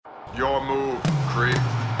Your move, creep.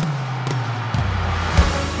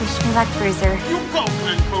 Wish me luck, Bruiser. You go,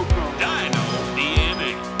 Glen Coco. Dino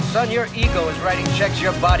DMing. Son, your ego is writing checks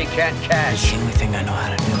your body can't It's cash. the only thing I know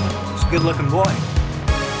how to do. It's a good-looking boy.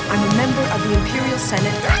 I'm a member of the Imperial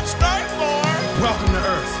Senate. That's Nightmare. Welcome to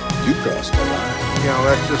Earth. You crossed the line. You know,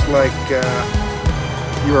 that's just like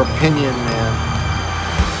your opinion, man.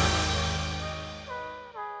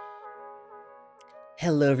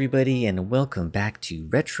 Hello, everybody, and welcome back to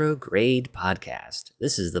Retrograde Podcast.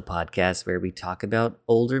 This is the podcast where we talk about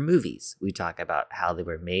older movies. We talk about how they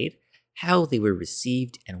were made, how they were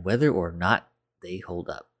received, and whether or not they hold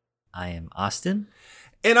up. I am Austin.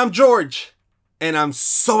 And I'm George. And I'm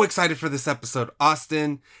so excited for this episode.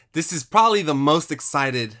 Austin, this is probably the most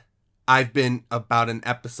excited I've been about an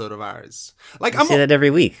episode of ours. Like, I say that every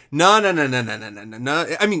week. No.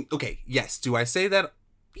 I mean, okay, yes. Do I say that?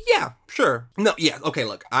 Yeah, sure. No, yeah. Okay,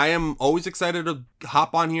 look, I am always excited to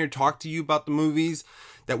hop on here, talk to you about the movies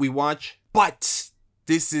that we watch. But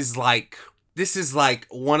this is like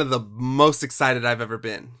one of the most excited I've ever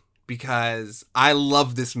been. Because I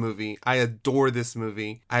love this movie. I adore this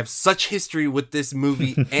movie. I have such history with this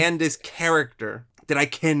movie and this character that I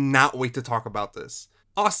cannot wait to talk about this.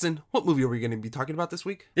 Austin, what movie are we going to be talking about this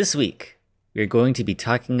week? This week, we're going to be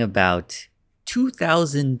talking about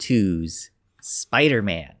 2002's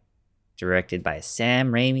Spider-Man, directed by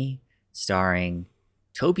Sam Raimi, starring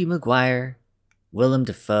Tobey Maguire, Willem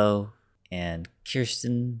Dafoe, and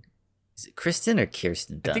Kirsten. Is it Kristen or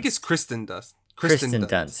Kirsten Dunst? I think it's Kristen Dunst. Kristen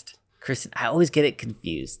Dunst. I always get it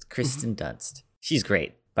confused. Kristen Dunst. She's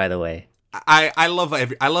great, by the way. I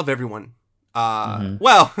love everyone.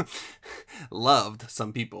 Well, loved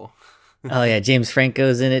some people. Oh yeah, James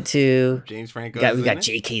Franco's in it too. James Franco. We got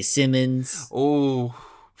J.K. Simmons. Oh,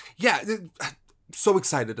 yeah. So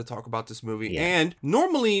excited to talk about this movie. Yeah. And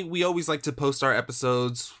normally we always like to post our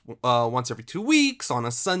episodes once every 2 weeks on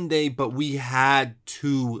a Sunday, but we had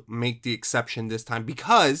to make the exception this time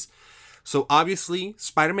because, so obviously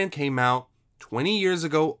Spider-Man came out 20 years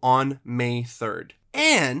ago on May 3rd.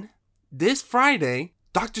 And this Friday,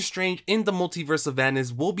 Doctor Strange in the Multiverse of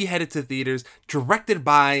Madness will be headed to theaters, directed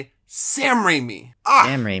by Sam Raimi.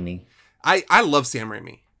 Sam Raimi. I love Sam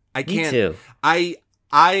Raimi. Me too.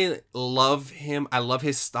 I love him. I love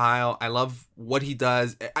his style. I love what he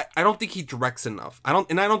does. I don't think he directs enough. I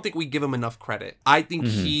don't think we give him enough credit. I think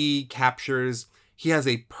he has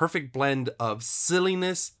a perfect blend of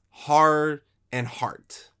silliness, horror, and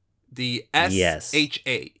heart. The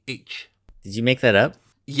S-H-A-H. Did you make that up?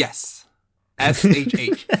 Yes.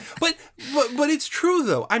 S-H-H. But it's true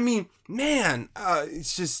though. I mean, man,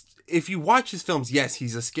 it's just, if you watch his films, yes,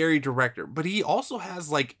 he's a scary director, but he also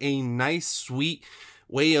has like a nice, sweet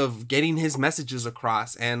way of getting his messages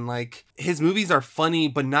across. And like his movies are funny,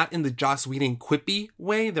 but not in the Joss Whedon quippy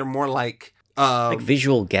way. They're more like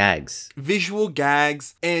visual gags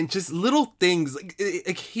and just little things.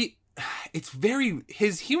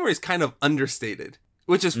 His humor is kind of understated,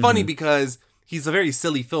 which is funny because he's a very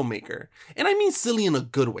silly filmmaker. And I mean silly in a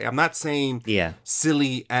good way. I'm not saying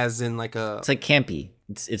silly as in like a... It's like campy.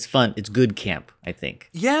 It's fun. It's good camp, I think.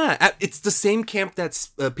 Yeah, it's the same camp that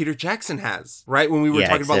Peter Jackson has, right? When we were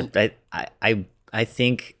talking about... I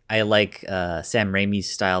think I like Sam Raimi's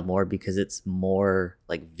style more because it's more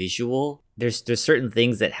like visual. There's certain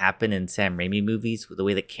things that happen in Sam Raimi movies with the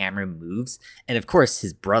way the camera moves, and of course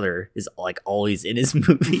his brother is like always in his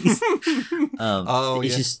movies.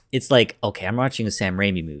 It's like, okay, I'm watching a Sam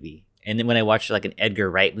Raimi movie, and then when I watch like an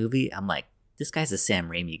Edgar Wright movie, I'm like, this guy's a Sam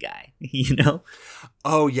Raimi guy, you know?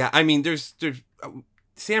 Oh yeah, I mean, there's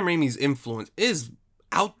Sam Raimi's influence is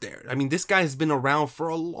out there. I mean, this guy has been around for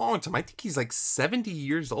a long time. I think he's like 70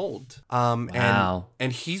 years old. Wow.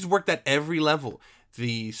 And he's worked at every level.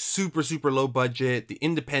 The super, super low budget, the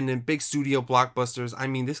independent, big studio blockbusters. I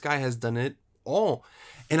mean, this guy has done it all.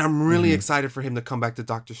 And I'm really excited for him to come back to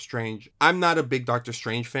Doctor Strange. I'm not a big Doctor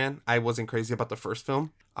Strange fan. I wasn't crazy about the first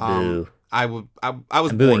film. Boo. I was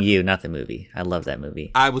I'm booing you, not the movie. I love that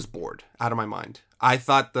movie. I was bored out of my mind. I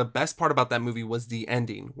thought the best part about that movie was the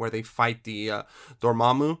ending where they fight the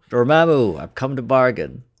Dormammu. Dormammu, I've come to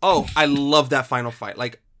bargain. Oh, I love that final fight.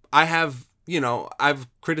 Like, I've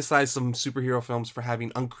criticized some superhero films for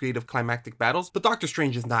having uncreative climactic battles, but Doctor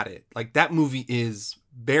Strange is not it. Like, that movie is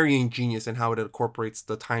very ingenious in how it incorporates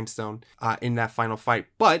the time stone in that final fight.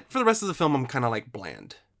 But for the rest of the film, I'm kind of like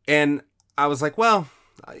bland. And I was like, well,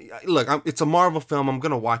 look, it's a Marvel film. I'm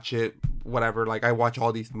going to watch it, whatever. Like, I watch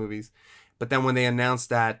all these movies. But then when they announced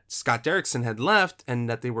that Scott Derrickson had left and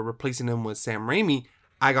that they were replacing him with Sam Raimi,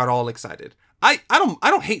 I got all excited. I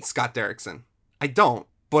don't hate Scott Derrickson. I don't.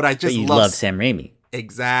 But I just love Sam Raimi.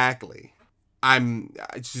 Exactly.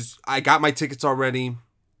 I got my tickets already,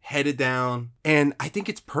 headed down, and I think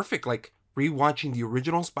it's perfect. Like rewatching the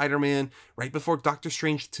original Spider-Man right before Doctor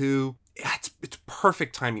Strange 2. It's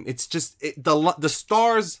perfect timing. It's just the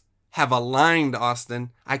stars have aligned,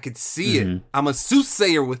 Austin. I could see it. I'm a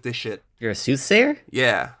soothsayer with this shit. You're a soothsayer?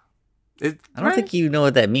 Yeah. I don't think you know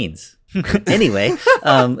what that means. Anyway,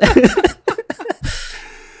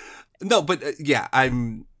 no, but yeah,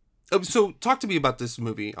 I'm. So talk to me about this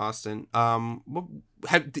movie, Austin.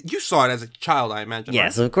 You saw it as a child, I imagine.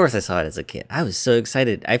 Yes, right? Of course I saw it as a kid. I was so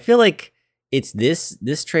excited. I feel like it's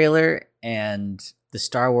this trailer and the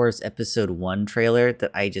Star Wars Episode 1 trailer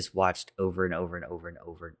that I just watched over and over and over and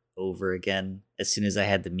over and over again as soon as I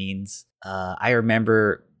had the means. I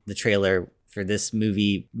remember the trailer for this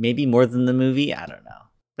movie maybe more than the movie. I don't know.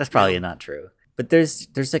 That's probably not true. But there's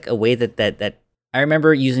like a way that I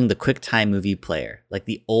remember using the QuickTime movie player, like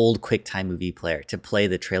the old QuickTime movie player, to play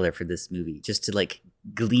the trailer for this movie, just to like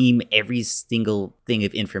gleam every single thing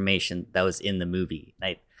of information that was in the movie.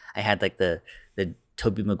 I had like the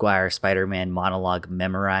Tobey Maguire Spider-Man monologue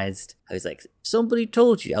memorized. I was like, somebody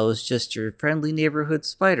told you I was just your friendly neighborhood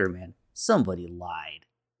Spider-Man. Somebody lied.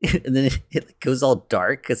 And then it goes all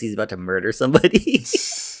dark because he's about to murder somebody.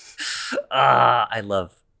 I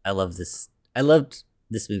love this. I loved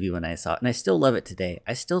this movie when I saw it, and I still love it today.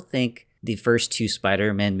 I still think the first 2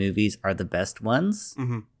 Spider-Man movies are the best ones.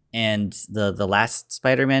 Mm-hmm. And the last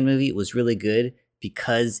Spider-Man movie was really good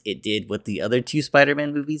because it did what the other 2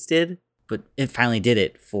 Spider-Man movies did. But it finally did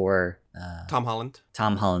it for Tom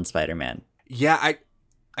Holland Spider-Man. Yeah, I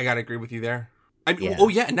gotta agree with you there. Oh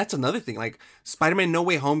yeah, and that's another thing. Like Spider-Man No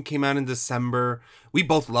Way Home came out in December. We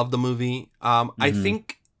both loved the movie. I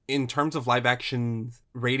think in terms of live action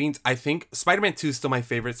ratings, I think Spider-Man 2 is still my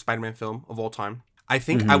favorite Spider-Man film of all time. I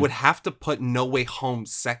think I would have to put No Way Home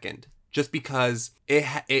second, just because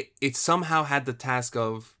it somehow had the task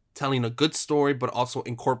of telling a good story, but also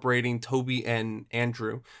incorporating Toby and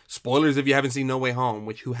Andrew. Spoilers if you haven't seen No Way Home,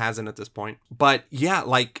 which who hasn't at this point. But yeah,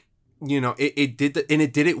 like, you know, it did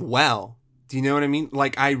it did it well. Do you know what I mean?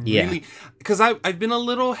 Like, I really, because I've been a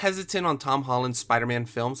little hesitant on Tom Holland's Spider-Man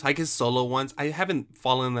films, like his solo ones. I haven't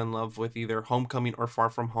fallen in love with either Homecoming or Far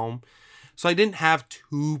From Home. So I didn't have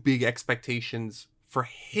too big expectations for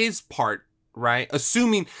his part, right?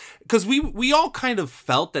 Assuming, because we all kind of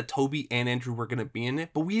felt that Toby and Andrew were going to be in it,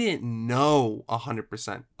 but we didn't know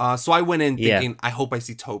 100%. So I went in thinking, I hope I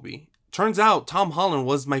see Toby. Turns out Tom Holland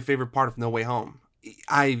was my favorite part of No Way Home.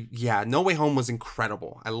 No Way Home was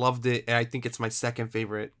incredible. I loved it, and I think it's my second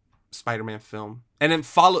favorite Spider-Man film. And then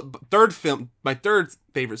my third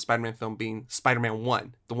favorite Spider-Man film being Spider-Man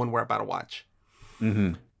 1, the one we're about to watch.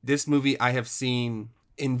 Mm-hmm. This movie I have seen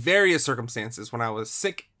in various circumstances, when I was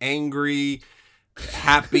sick, angry,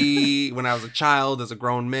 happy, when I was a child, as a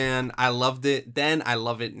grown man. I loved it then, I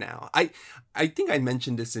love it now. I think I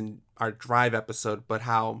mentioned this in our Drive episode, but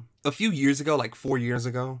how a few years ago, like 4 years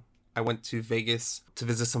ago, I went to Vegas to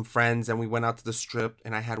visit some friends, and we went out to the Strip,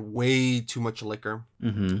 and I had way too much liquor.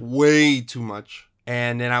 Way too much.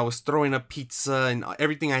 And then I was throwing up pizza and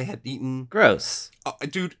everything I had eaten. Gross.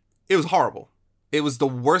 Dude, it was horrible. It was the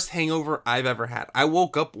worst hangover I've ever had. I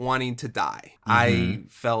woke up wanting to die. I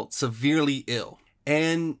felt severely ill.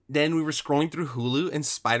 And then we were scrolling through Hulu, and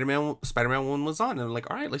Spider-Man 1 was on. And I'm like,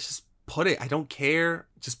 all right, let's just put it. I don't care.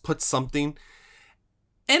 Just put something.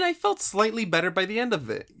 And I felt slightly better by the end of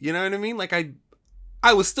it. You know what I mean? Like,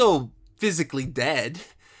 I was still physically dead,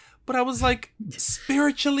 but I was like,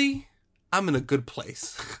 spiritually, I'm in a good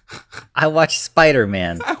place. I watched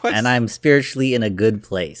Spider-Man, and I'm spiritually in a good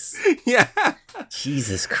place. Yeah.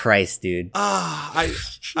 Jesus Christ, dude. And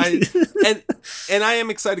I am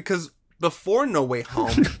excited because before No Way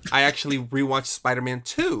Home, I actually rewatched Spider-Man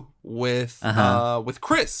 2 with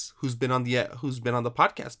Chris, who's been on the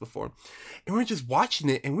podcast before, and we were just watching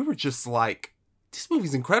it, and we were just like, "This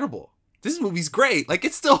movie's incredible. This movie's great. Like,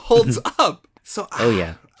 it still holds up." So,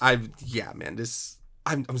 man,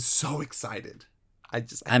 I'm so excited.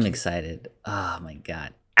 I'm excited. Oh my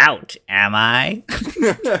god. Out, am I?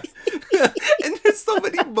 And there's so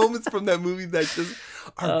many moments from that movie that just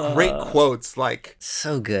are great quotes. Like,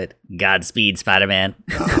 so good. Godspeed, Spider-Man.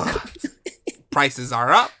 Prices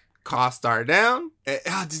are up, costs are down.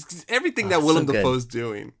 Just everything that Willem Dafoe's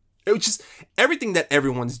doing. It was just everything that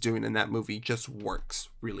everyone's doing in that movie just works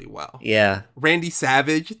really well. Yeah. Randy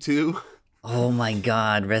Savage too. Oh my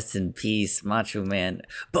god, rest in peace, Macho Man.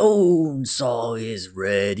 Bonesaw is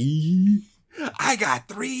ready. I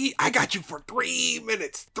got you for 3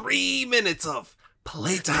 minutes. 3 minutes of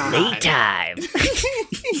playtime. Playtime.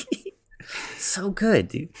 So good,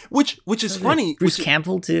 dude. Which is funny. Bruce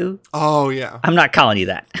Campbell too. Oh yeah. I'm not calling you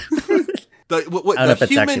that. I don't know if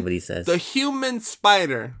that's actually what he says. The human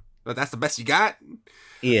spider. But that's the best you got?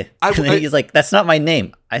 Yeah. And then he's like, that's not my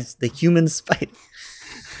name. The human spider.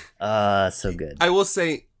 So good. I will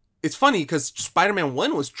say, it's funny because Spider-Man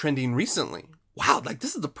 1 was trending recently. Wow, like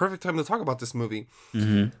this is the perfect time to talk about this movie.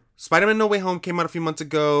 Mm-hmm. Spider-Man No Way Home came out a few months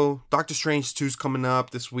ago. Doctor Strange 2 is coming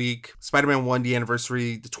up this week. Spider-Man 1, the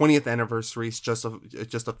 20th anniversary is just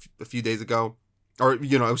a few days ago. Or, it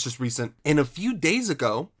was just recent. And a few days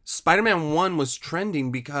ago, Spider-Man 1 was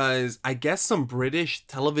trending because I guess some British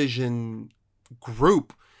television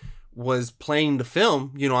group was playing the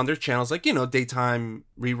film, on their channels, like, daytime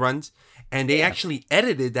reruns. And they actually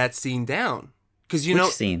edited that scene down. Because, Which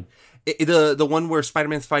scene? The one where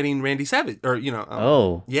Spider-Man's fighting Randy Savage, or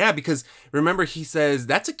yeah, because remember he says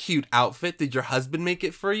that's a cute outfit. Did your husband make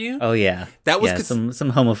it for you? Oh yeah, that was some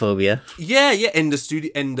homophobia. Yeah, and the studio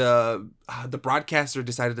and the broadcaster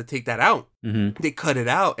decided to take that out. Mm-hmm. They cut it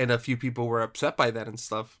out, and a few people were upset by that and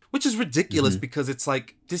stuff, which is ridiculous because it's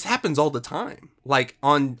like this happens all the time. Like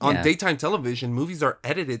on daytime television, movies are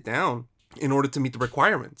edited down in order to meet the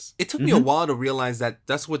requirements. It took me a while to realize that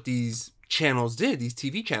that's what these channels did, these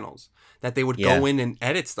TV channels, that they would go in and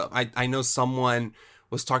edit stuff. I know someone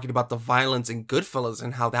was talking about the violence in Goodfellas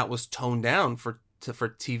and how that was toned down for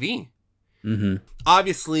TV. Mm-hmm.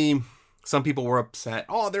 Obviously, some people were upset.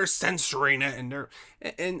 Oh, they're censoring it,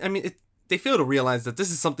 and I mean, they fail to realize that this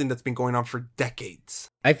is something that's been going on for decades.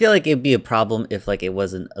 I feel like it'd be a problem if like it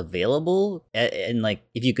wasn't available, and like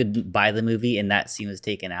if you could buy the movie and that scene was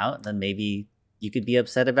taken out, then maybe you could be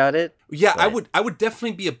upset about it. Yeah, but I would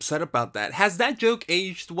definitely be upset about that. Has that joke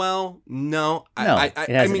aged well? No. It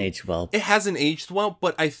hasn't aged well. It hasn't aged well,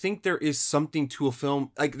 but I think there is something to a film.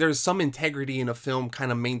 Like, there's some integrity in a film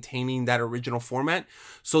kind of maintaining that original format.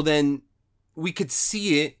 So then we could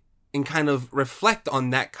see it and kind of reflect on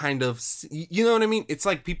that kind of... You know what I mean? It's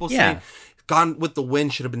like people saying Gone with the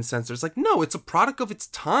Wind should have been censored. It's like, no, it's a product of its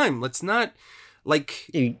time. Let's not, like...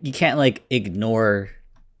 You can't, like, ignore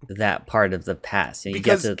that part of the past. You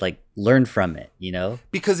have to like learn from it,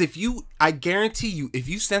 because I guarantee you, if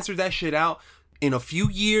you censor that shit out in a few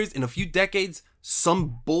years, in a few decades,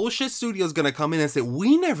 some bullshit studio is gonna come in and say,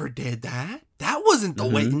 we never did that wasn't the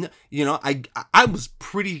way. I was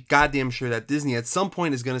pretty goddamn sure that Disney at some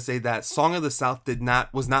point is gonna say that Song of the South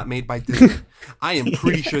was not made by Disney. I am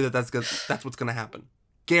pretty sure that's what's gonna happen.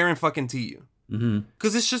 Guarantee you.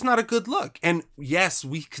 Because it's just not a good look. And yes,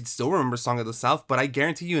 we could still remember Song of the South, but I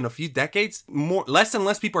guarantee you in a few decades, less and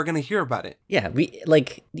less people are going to hear about it. Yeah,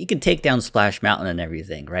 you can take down Splash Mountain and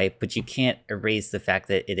everything, right? But you can't erase the fact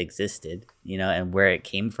that it existed, and where it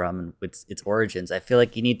came from and its origins. I feel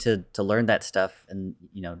like you need to learn that stuff and,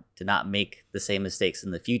 to not make the same mistakes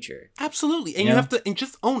in the future. Absolutely. And you have to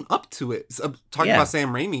just own up to it. Talking about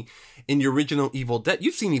Sam Raimi in the original Evil Dead.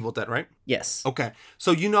 You've seen Evil Dead, right? Yes. Okay.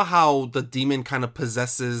 So you know how the demon kind of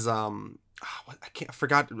possesses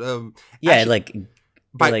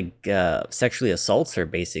sexually assaults her,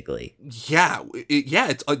 basically. Yeah.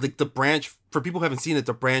 It's like the branch, for people who haven't seen it,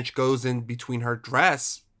 the branch goes in between her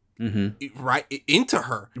dress right into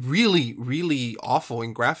her. Really, really awful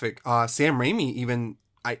and graphic. Sam Raimi even,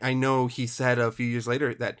 I know he said a few years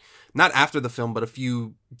later that, not after the film, but a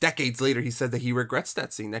few decades later, he said that he regrets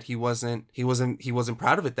that scene, that he wasn't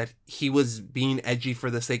proud of it, that he was being edgy for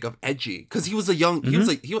the sake of edgy. Because he was a young, I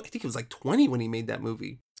think he was like 20 when he made that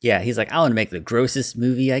movie. Yeah, he's like, I want to make the grossest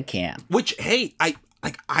movie I can. Which, hey, I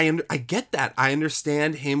get that. I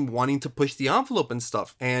understand him wanting to push the envelope and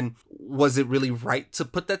stuff. And was it really right to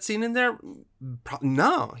put that scene in there?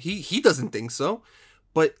 No, he doesn't think so.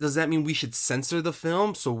 But does that mean we should censor the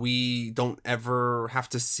film so we don't ever have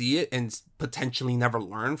to see it and potentially never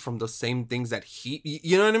learn from the same things that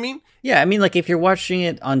you know what I mean? Yeah, I mean, like if you're watching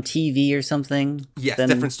it on TV or something, yes, then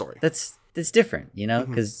different story. That's different,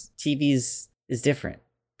 because TV is different.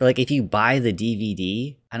 But like if you buy the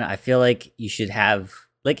DVD, I feel like you should have,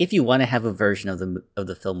 like, if you want to have a version of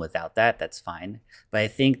the film without that, that's fine. But I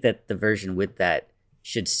think that the version with that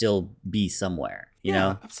should still be somewhere, you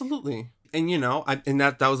know? Absolutely. And,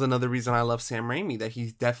 that was another reason I love Sam Raimi, that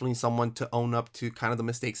he's definitely someone to own up to kind of the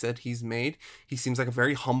mistakes that he's made. He seems like a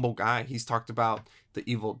very humble guy. He's talked about the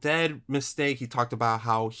Evil Dead mistake. He talked about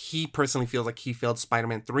how he personally feels like he failed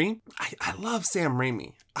Spider-Man 3. I love Sam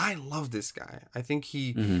Raimi. I love this guy. I think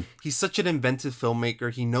he's such an inventive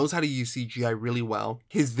filmmaker. He knows how to use CGI really well.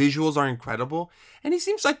 His visuals are incredible. And he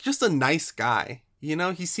seems like just a nice guy.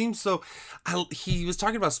 He seems so... he was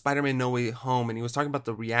talking about Spider-Man No Way Home, and he was talking about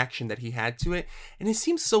the reaction that he had to it, and it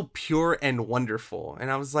seems so pure and wonderful.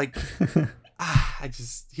 And I was like,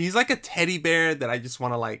 he's like a teddy bear that I just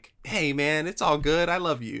want to like, hey man, it's all good. I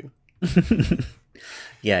love you.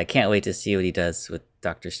 Yeah, I can't wait to see what he does with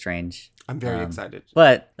Doctor Strange. I'm very excited.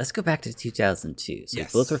 But let's go back to 2002. So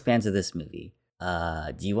Yes. both were fans of this movie.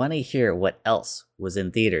 Do you want to hear what else was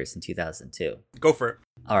in theaters in 2002? Go for it.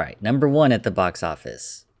 All right, number one at the box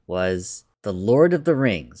office was The Lord of the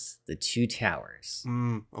Rings, The Two Towers,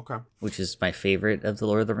 Okay. which is my favorite of the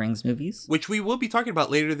Lord of the Rings movies. Which we will be talking about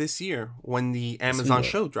later this year when the Amazon will.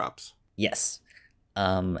 show drops. Yes.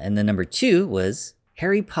 And then number two was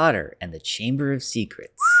Harry Potter and the Chamber of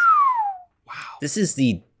Secrets. Wow. This is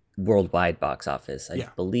the worldwide box office. I Yeah.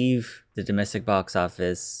 believe the domestic box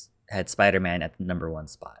office had Spider-Man at the number one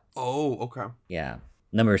spot. Oh, okay. Yeah.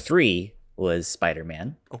 Number three was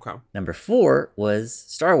Spider-Man. Okay. Number four was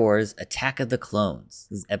Star Wars Attack of the Clones.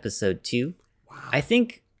 This is episode 2. Wow. I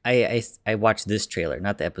think I watched this trailer,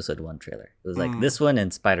 not the episode 1 trailer. It was like this one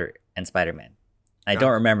and Spider-Man. I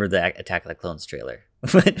don't remember the Attack of the Clones trailer,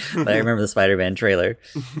 but I remember the Spider-Man trailer.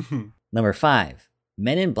 Number 5,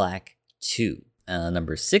 Men in Black 2.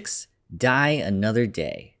 Number 6, Die Another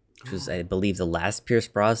Day, which was, I believe, the last Pierce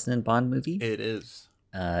Brosnan Bond movie. It is.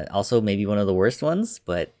 Also, maybe one of the worst ones,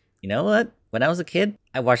 but you know what? When I was a kid,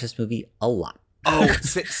 I watched this movie a lot. Oh,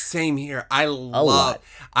 same here. I lot.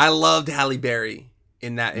 loved Halle Berry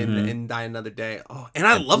in that in Die Another Day. Oh, and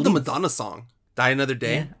I love the Madonna song, Die Another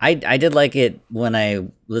Day. Yeah, I did like it when I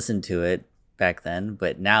listened to it back then,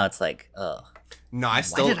 but now it's like, ugh. No, I Why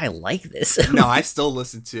still did I like this? no, I still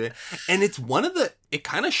listen to it. And it's it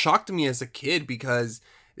kind of shocked me as a kid because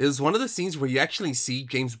it was one of the scenes where you actually see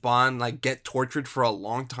James Bond like get tortured for a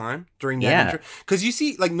long time during that Yeah. intro. Because you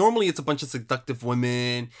see, like, normally it's a bunch of seductive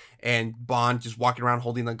women and Bond just walking around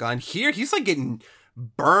holding a gun. Here, he's like getting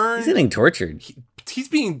burned. He's getting tortured He's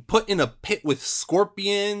being put in a pit with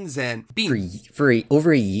scorpions and being for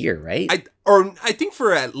over a year, right? I think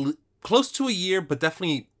for close to a year, but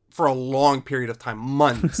definitely for a long period of time,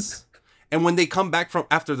 months. And when they come back from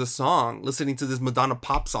after the song, listening to this Madonna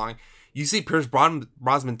pop song, you see Pierce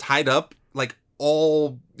Brosnan tied up, like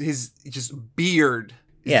all his just beard.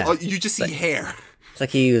 Yeah. You just see hair. It's like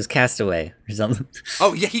he was cast away or something.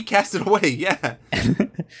 Oh yeah, he cast it away. Yeah.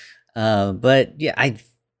 But yeah, I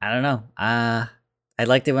don't know. I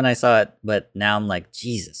liked it when I saw it, but now I'm like,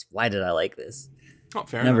 Jesus, why did I like this? Oh,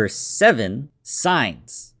 fair Number enough. 7,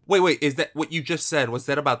 Signs. Wait, is that what you just said? Was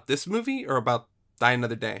that about this movie or about Die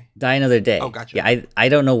Another Day? Die Another Day. Oh, gotcha. Yeah, I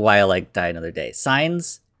don't know why I like Die Another Day.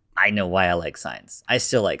 Signs, I know why I like Signs. I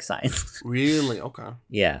still like Signs. Really? Okay.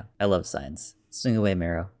 Yeah, I love Signs. Swing away,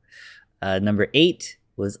 Marrow. Number 8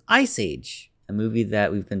 was Ice Age, a movie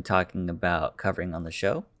that we've been talking about covering on the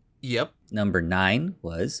show. Yep. Number 9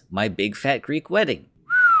 was My Big Fat Greek Wedding.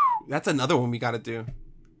 That's another one we got to do.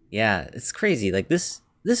 Yeah, it's crazy. Like this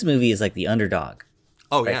movie is like the underdog,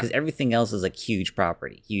 Oh right? yeah. Because everything else is like huge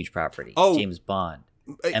property. Oh. James Bond,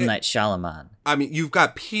 M. Night Shyamalan. I mean, you've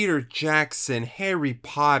got Peter Jackson, Harry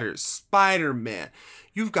Potter, Spider-Man.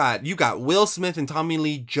 You got Will Smith and Tommy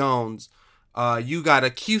Lee Jones. You got a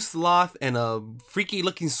cute sloth and a freaky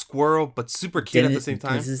looking squirrel, but super cute at the same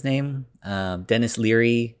time. What's his name? Dennis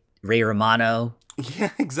Leary, Ray Romano,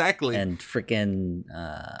 Yeah, exactly. and freaking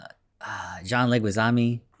John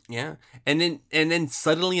Leguizamo. Yeah, and then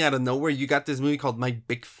suddenly out of nowhere, you got this movie called My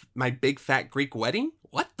Big Fat Greek Wedding.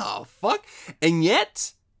 What the fuck? And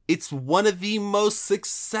yet, it's one of the most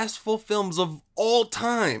successful films of all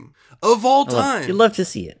time. Of all time. You'd love to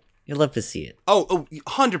see it. You'd love to see it. Oh,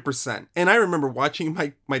 100%. And I remember watching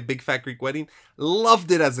my Big Fat Greek Wedding.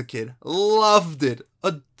 Loved it as a kid. Loved it.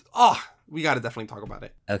 We got to definitely talk about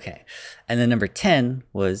it. Okay. And then number 10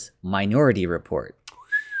 was Minority Report,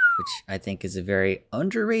 which I think is a very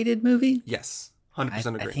underrated movie. Yes, 100%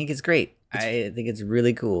 agree. I think it's great. I think it's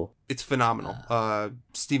really cool. It's phenomenal.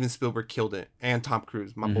 Steven Spielberg killed it, and Tom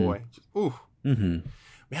Cruise, my boy. Ooh, Mm-hmm.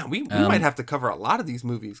 man, we might have to cover a lot of these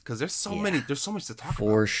movies because there's so many. There's so much to talk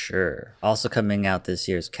For about. sure. Also coming out this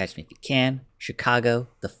year is Catch Me If You Can, Chicago,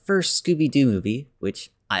 the first Scooby-Doo movie,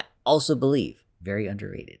 which I also believe very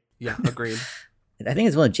underrated. Yeah, agreed. I think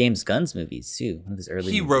it's one of James Gunn's movies too. One of his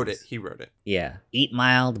early. He movies. wrote it. Yeah, 8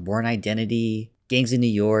 Mile, The Bourne Identity, Gangs of New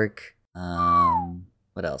York.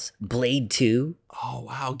 What else? Blade 2. Oh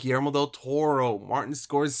wow, Guillermo del Toro, Martin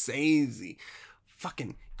Scorsese,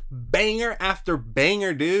 fucking banger after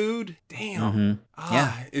banger, dude. Damn.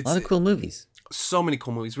 Yeah, it's a lot of cool movies. so many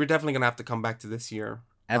cool movies. We're definitely gonna have to come back to this year.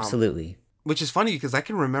 Absolutely. Which is funny because I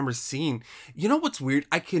can remember seeing. You know what's weird?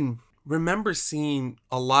 I can remember seeing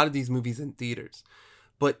a lot of these movies in theaters,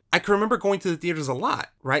 but I can remember going to the theaters a lot,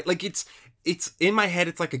 right? Like it's in my head.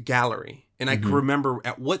 It's like a gallery, and I can remember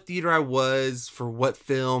at what theater I was for what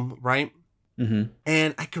film, right? Mm-hmm.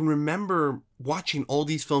 And I can remember watching all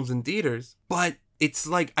these films in theaters, but it's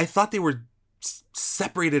like I thought they were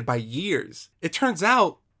separated by years. It turns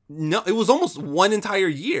out, no, it was almost one entire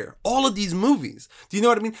year. All of these movies. Do you know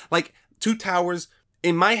what I mean? Like, Two Towers,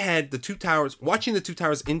 in my head, watching the Two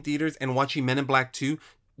Towers in theaters and watching Men in Black 2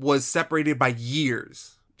 was separated by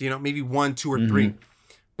years. You know, maybe 1, 2, or 3.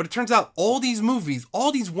 But it turns out all these movies,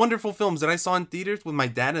 all these wonderful films that I saw in theaters with my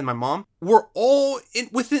dad and my mom were all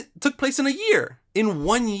took place in a year. In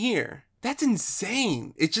 1 year. That's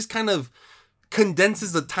insane. It just kind of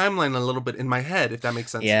condenses the timeline a little bit in my head, if that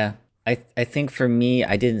makes sense. Yeah. I think for me,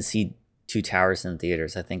 I didn't see Two Towers in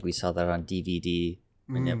theaters. I think we saw that on DVD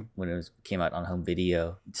when it came out on home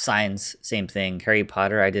video. Signs, same thing. Harry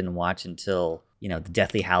Potter, I didn't watch until, the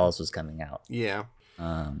Deathly Hallows was coming out. Yeah.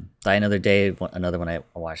 Die Another Day, another one I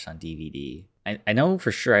watched on DVD. I know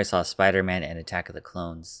for sure I saw Spider-Man and Attack of the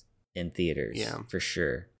Clones in theaters. Yeah. For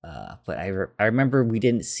sure. But I remember we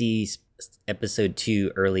didn't see episode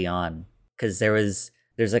 2 early on because there's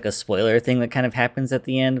like a spoiler thing that kind of happens at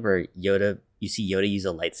the end where you see Yoda use a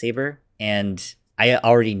lightsaber, and I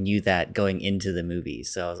already knew that going into the movie,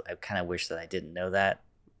 so I kind of wish that I didn't know that.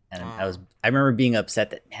 And I remember being upset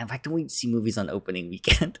that, man, why don't we see movies on opening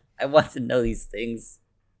weekend? I want to know these things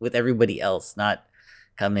with everybody else, not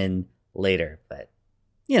come in later. But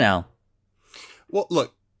Well,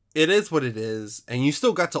 look, it is what it is, and you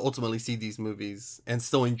still got to ultimately see these movies and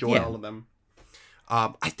still enjoy all of them.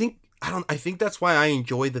 I think that's why I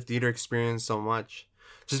enjoy the theater experience so much,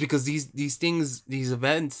 just because these things, these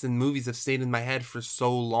events and movies have stayed in my head for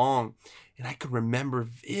so long, and I could remember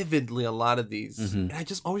vividly a lot of these, and I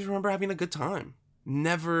just always remember having a good time,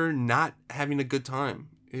 never not having a good time.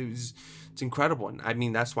 It's incredible, and I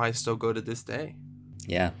mean that's why I still go to this day.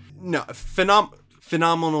 Yeah. No,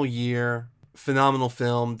 phenomenal year, phenomenal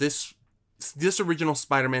film. This original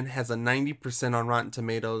Spider-Man has a 90% on Rotten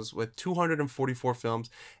Tomatoes with 244 films.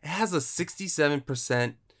 It has a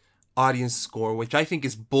 67% audience score, which I think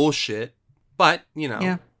is bullshit. But,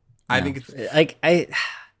 I think it's... Like,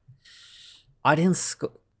 audience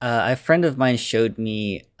score... a friend of mine showed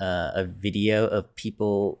me a video of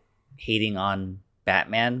people hating on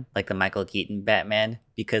Batman, like the Michael Keaton Batman,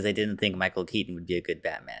 because they didn't think Michael Keaton would be a good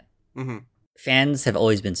Batman. Mm-hmm. Fans have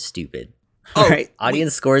always been stupid. Right?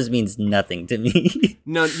 Audience scores means nothing to me.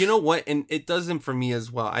 No, you know what? And it doesn't for me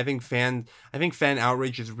as well. I think fan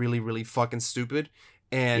outrage is really, really fucking stupid.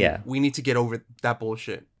 And we need to get over that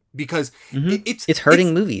bullshit. Because it's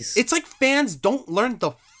hurting movies. It's like fans don't learn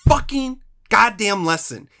the fucking goddamn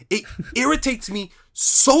lesson. It irritates me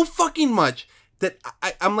so fucking much that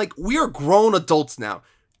I'm like, we are grown adults now.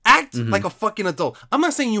 Act like a fucking adult. I'm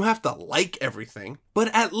not saying you have to like everything, but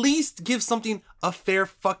at least give something a fair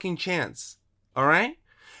fucking chance. All right?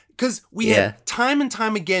 Because we have time and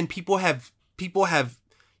time again, people have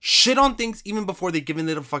shit on things even before they've given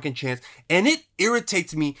it a fucking chance, and it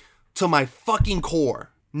irritates me to my fucking core.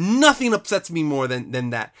 Nothing upsets me more than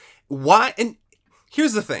that. Why? And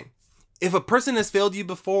here's the thing: if a person has failed you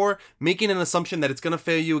before, making an assumption that it's gonna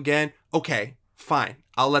fail you again, okay, fine,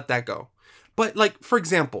 I'll let that go. But like, for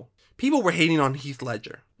example, people were hating on Heath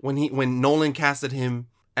Ledger when Nolan casted him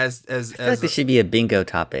as I feel like this should be a bingo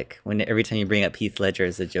topic when every time you bring up Heath Ledger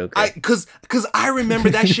as a Joker. Because I remember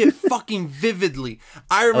that shit fucking vividly.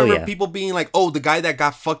 I remember people being like, "Oh, the guy that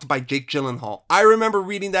got fucked by Jake Gyllenhaal." I remember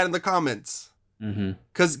reading that in the comments.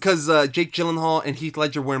 Because Jake Gyllenhaal and Heath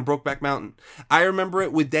Ledger were in Brokeback Mountain. I remember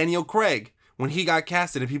it with Daniel Craig when he got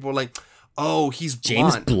casted, and people were like, "Oh, he's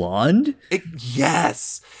blonde." James Blonde?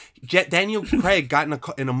 Yes. Daniel Craig got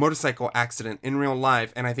in a motorcycle accident in real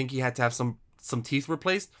life, and I think he had to have some teeth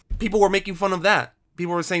replaced. People were making fun of that.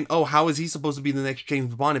 People were saying, "Oh, how is he supposed to be the next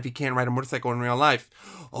James Bond if he can't ride a motorcycle in real life?"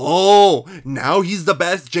 Oh, now he's the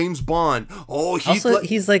best James Bond. Oh,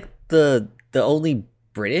 he's like the only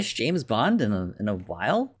British James Bond in a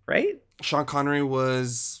while, right? Sean Connery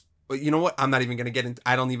was. You know what? I'm not even gonna get into.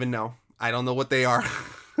 I don't even know. I don't know what they are.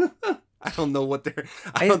 I don't know what they're.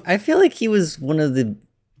 I feel like he was one of the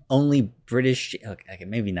only British. Okay,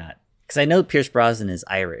 maybe not, because I know Pierce Brosnan is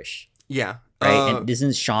Irish. Yeah. Right, and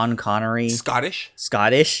isn't Sean Connery Scottish,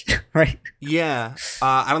 right? Yeah.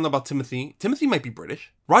 I don't know about Timothy. Timothy might be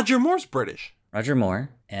British. Roger Moore's British. Roger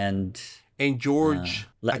Moore and George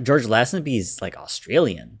George Lazenby's like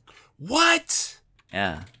Australian. What?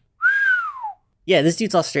 Yeah. Yeah, this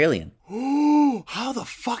dude's Australian. How the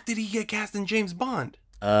fuck did he get cast in James Bond?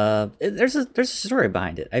 There's a story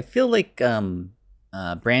behind it. I feel like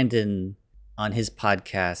Brandon on his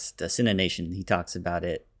podcast Cine Nation, he talks about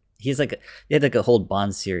it. They had like a whole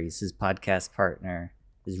Bond series. His podcast partner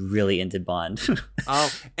is really into Bond.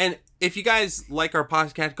 Oh, and if you guys like our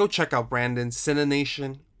podcast, go check out Brandon's Cine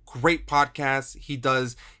Nation. great podcast.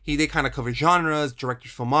 They kind of cover genres,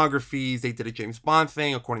 directors' filmographies. They did a James Bond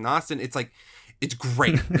thing, according to Austin. It's like, it's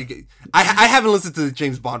great. I haven't listened to the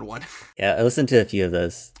James Bond one. Yeah, I listened to a few of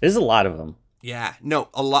those. There's a lot of them. Yeah, no,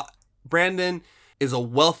 a lot. Brandon is a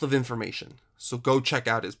wealth of information. So go check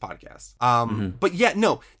out his podcast. But yeah,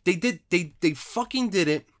 no, they fucking did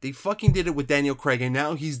it. They fucking did it with Daniel Craig, and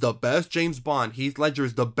now he's the best James Bond. Heath Ledger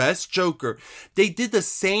is the best Joker. They did the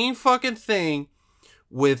same fucking thing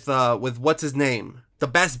with what's his name? The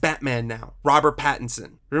best Batman now, Robert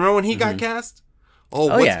Pattinson. Remember when he got cast?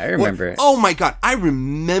 Oh yeah, I remember it. Oh my God, I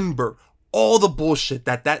remember all the bullshit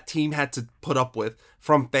that team had to put up with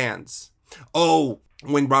from fans. Oh,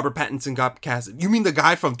 when Robert Pattinson got casted. You mean the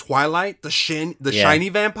guy from Twilight, the shiny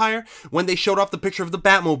vampire? When they showed off the picture of the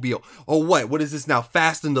Batmobile. Oh, what is this now?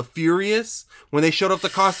 Fast and the Furious? When they showed off the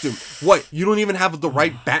costume. What, you don't even have the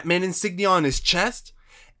right Batman insignia on his chest?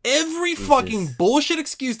 Every fucking bullshit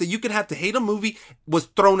excuse that you could have to hate a movie was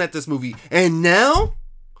thrown at this movie. And now?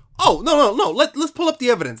 Oh, no. Let's pull up the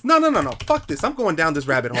evidence. No. Fuck this. I'm going down this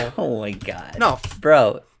rabbit hole. Oh my God. No.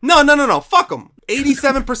 Bro. No. Fuck them.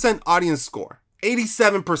 87% audience score.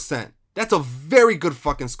 87%. That's a very good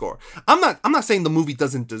fucking score. I'm not saying the movie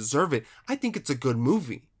doesn't deserve it. I think it's a good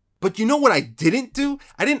movie. But you know what I didn't do?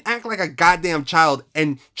 I didn't act like a goddamn child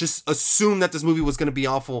and just assume that this movie was going to be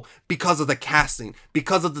awful because of the casting,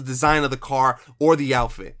 because of the design of the car or the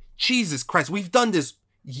outfit. Jesus Christ, we've done this.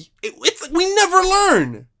 We never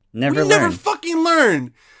learn. Never fucking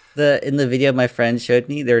learn. In the video my friend showed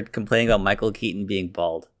me, they're complaining about Michael Keaton being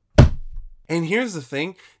bald. And here's the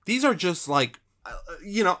thing. These are just like,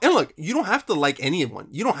 and look, you don't have to like anyone.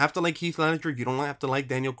 You don't have to like Heath Ledger. You don't have to like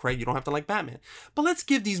Daniel Craig. You don't have to like Batman. But let's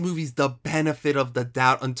give these movies the benefit of the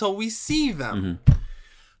doubt until we see them.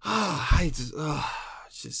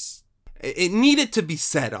 It needed to be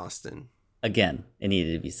said, Austin. Again, it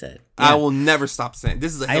needed to be said. Yeah. I will never stop saying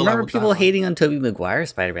this is. I remember people hating on Tobey Maguire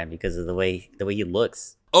Spider-Man because of the way he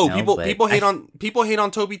looks. Oh, people hate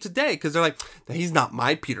on Tobey today because they're like, he's not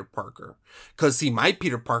my Peter Parker. Because see, my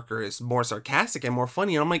Peter Parker is more sarcastic and more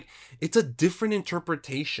funny. And I'm like, it's a different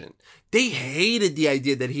interpretation. They hated the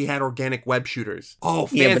idea that he had organic web shooters. Oh,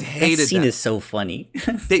 fans hated that. That scene is so funny.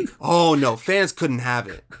 Fans couldn't have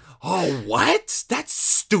it. Oh, what? That's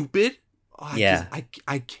stupid. Oh,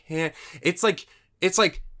 I can't. It's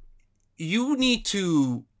like you need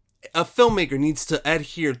to. A filmmaker needs to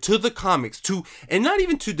adhere to the comics, and not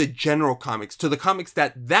even to the general comics, to the comics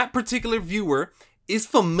that particular viewer is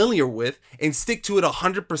familiar with, and stick to it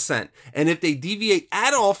 100%. And if they deviate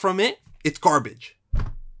at all from it, it's garbage.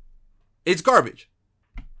 It's garbage.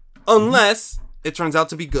 Unless it turns out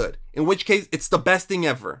to be good, in which case it's the best thing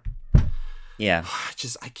ever. Yeah.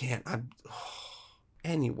 I can't.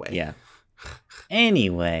 Anyway. Yeah.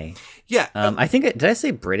 Anyway. Yeah. I think, did I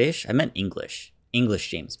say British? I meant English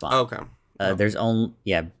James Bond. Okay. There's only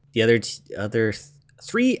the other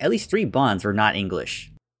three, at least 3 Bonds were not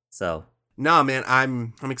English. So nah, man,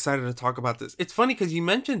 I'm excited to talk about this. It's funny because you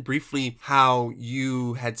mentioned briefly how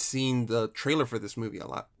you had seen the trailer for this movie a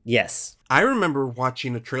lot. Yes, I remember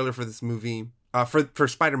watching a trailer for this movie for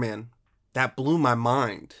Spider-Man that blew my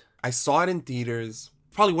mind. I saw it in theaters.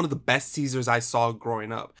 Probably one of the best teasers I saw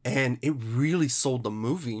growing up, and it really sold the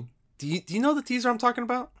movie. Do you know the teaser I'm talking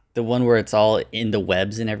about? The one where it's all in the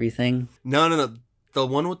webs and everything? No. The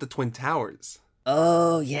one with the Twin Towers.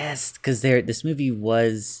 Oh, yes. Because this movie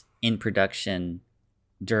was in production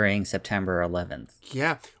during September 11th.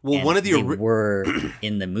 Yeah. Well, and they were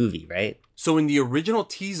in the movie, right? So in the original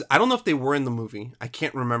teaser, I don't know if they were in the movie. I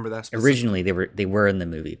can't remember that specifically. Originally, they were in the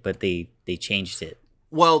movie, but they changed it.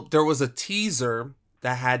 Well, there was a teaser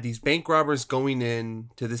that had these bank robbers going in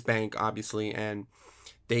to this bank, obviously, and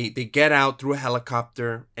They get out through a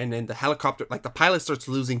helicopter, and then the helicopter, like the pilot starts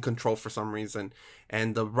losing control for some reason,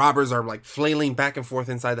 and the robbers are like flailing back and forth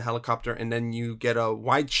inside the helicopter, and then you get a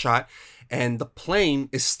wide shot, and the plane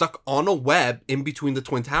is stuck on a web in between the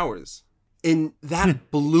Twin Towers. And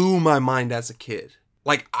that blew my mind as a kid.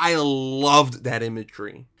 Like, I loved that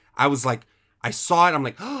imagery. I was like, I saw it, I'm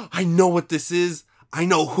like, oh, I know what this is. I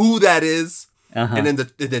know who that is. Uh-huh. And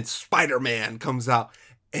then Spider-Man comes out.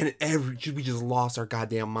 And we just lost our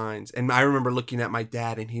goddamn minds. And I remember looking at my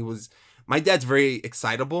dad, and my dad's very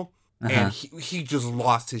excitable, and he just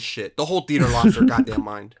lost his shit. The whole theater lost their goddamn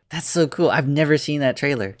mind. That's so cool. I've never seen that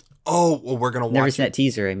trailer. Oh, well, we're gonna watch. Never seen that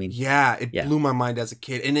teaser. I mean, yeah, it blew my mind as a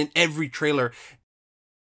kid. And in every trailer,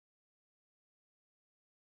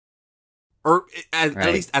 or at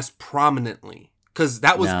least as prominently, because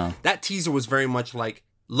that teaser was very much like,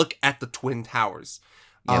 look at the Twin Towers.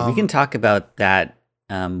 Yeah, we can talk about that.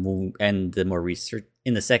 And the more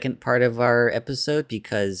in the second part of our episode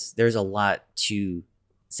because there's a lot to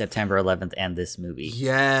September 11th and this movie.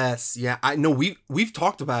 Yes, yeah. I know we've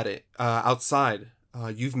talked about it outside.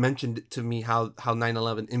 You've mentioned it to me how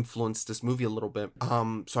 9/11 influenced this movie a little bit.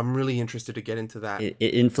 So I'm really interested to get into that. It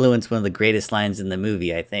influenced one of the greatest lines in the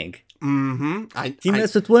movie, I think. Mm-hmm. He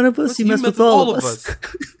messed with one of us, he messed with all of us.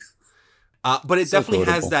 But it So definitely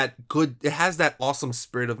has quotable. that good. It has that awesome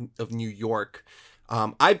spirit of New York.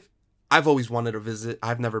 I've always wanted to visit.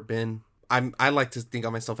 I've never been. I like to think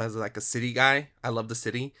of myself as like a city guy. I love the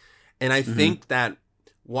city, and I think that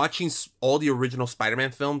watching all the original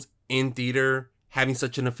Spider-Man films in theater, having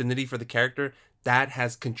such an affinity for the character, that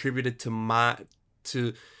has contributed to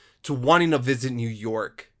wanting to visit New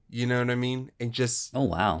York. You know what I mean? And just Oh,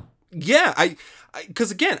 wow. yeah,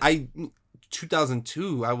 because again,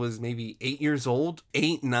 2002, I was maybe 8 years old,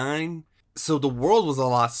 8, 9. So the world was a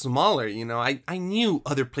lot smaller, you know. I knew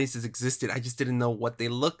other places existed. I just didn't know what they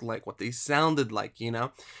looked like, what they sounded like, you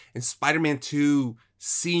know. And Spider-Man 2,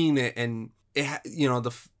 seeing it, and it, you know,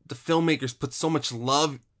 the filmmakers put so much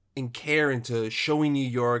love and care into showing New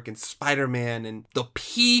York and Spider-Man and the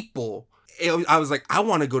people. I was like, I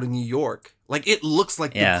want to go to New York. Like, it looks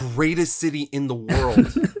like the greatest city in the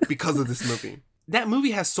world because of this movie. That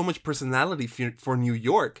movie has so much personality for New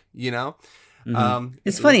York, you know.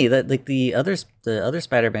 It's funny that like the other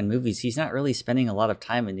Spider-Man movies, he's not really spending a lot of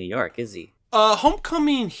time in New York, is he?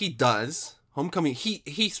 Homecoming, he does. Homecoming,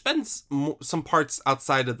 he spends some parts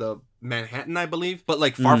outside of the Manhattan, I believe. But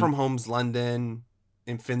like Far From Home's London,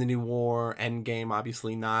 Infinity War, Endgame,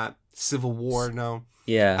 obviously not. Civil War, no.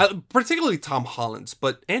 Yeah. Particularly Tom Holland's,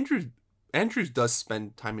 but Andrews does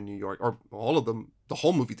spend time in New York, or all of them. The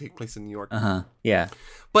whole movie takes place in New York. Yeah.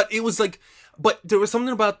 But it was like, but there was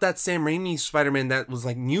something about that Sam Raimi Spider-Man that was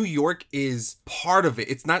like, New York is part of it.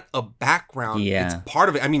 It's not a background. Yeah. It's part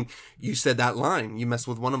of it. I mean, you said that line, you mess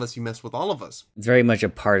with one of us, you mess with all of us. It's very much a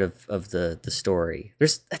part of the story.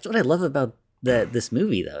 That's what I love about this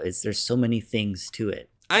movie, though, is there's so many things to it.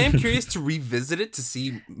 I am curious to revisit it to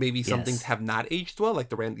see maybe some Yes. things have not aged well, like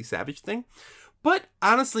the Randy Savage thing. But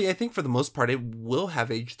honestly, I think for the most part, it will have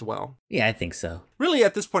aged well. Yeah, I think so. Really,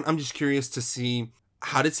 at this point, I'm just curious to see,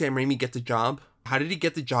 how did Sam Raimi get the job? How did he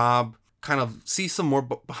get the job? Kind of see some more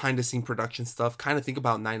behind the scene production stuff, kind of think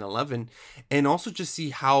about 9/11, and also just see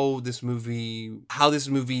how it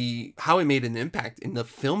made an impact in the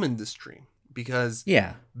film industry. Because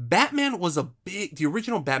Yeah. Batman was the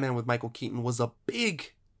original Batman with Michael Keaton was a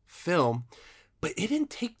big film, but it didn't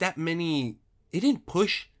take that many, it didn't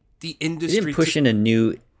push the It industry. didn't push in a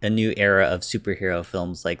new era of superhero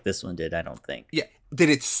films like this one did, I don't think. Yeah. Did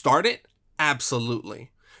it start it?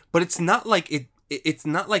 Absolutely. But it's not like it's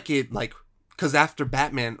not like it, like, because after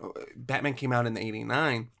Batman came out in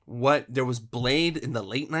 '89, there was Blade in the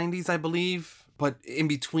late 90s, I believe. But in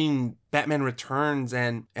between Batman Returns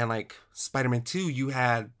and like Spider-Man 2, you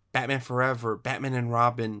had Batman Forever, Batman and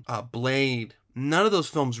Robin, Blade. None of those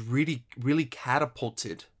films really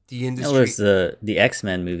catapulted the industry. There was the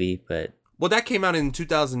X-Men movie, but Well, that came out in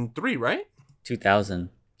 2003, right? 2000.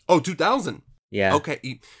 Oh, 2000. Yeah.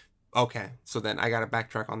 Okay. So then I gotta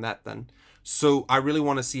backtrack on that then. So I really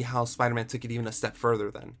want to see how Spider-Man took it even a step further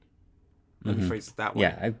then. Let me phrase it that way.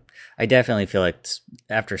 Yeah, I definitely feel like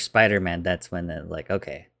after Spider-Man, that's when they're like,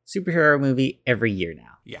 okay, superhero movie every year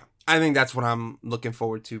now. Yeah. I think that's what I'm looking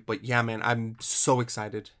forward to. But yeah, man, I'm so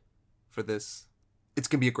excited for this. It's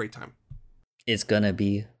gonna be a great time. It's gonna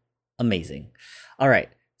be amazing. All right,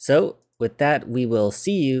 so with that, we will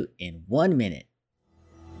see you in 1 minute.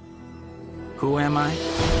 Who am I?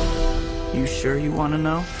 You sure you want to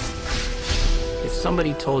know? If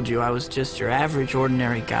somebody told you I was just your average,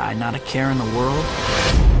 ordinary guy, not a care in the world,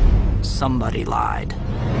 somebody lied.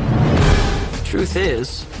 Truth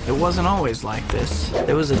is, it wasn't always like this.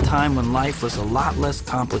 There was a time when life was a lot less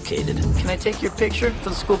complicated. Can I take your picture for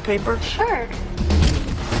the school paper? Sure.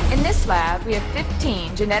 In this lab, we have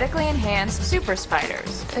 15 genetically enhanced super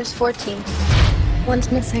spiders. There's 14.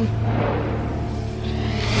 One's missing.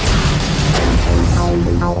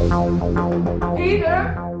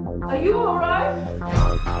 Peter, are you all right?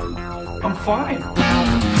 I'm fine.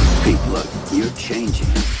 Pete, look, you're changing.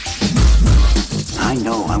 I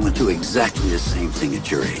know I went through exactly the same thing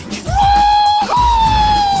at your age.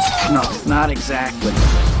 No, not exactly.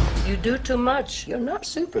 You do too much. You're not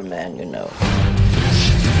Superman, you know.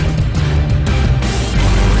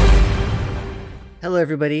 Hello,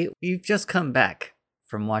 everybody. We've just come back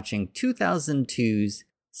from watching 2002's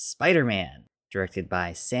Spider-Man, directed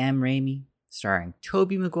by Sam Raimi, starring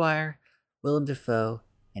Tobey Maguire, Willem Dafoe,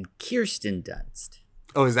 and Kirsten Dunst.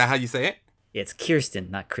 Oh, is that how you say it? It's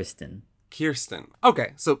Kirsten, not Kristen. Kirsten.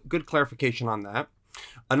 Okay, so good clarification on that.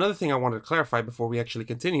 Another thing I wanted to clarify before we actually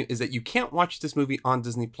continue is that you can't watch this movie on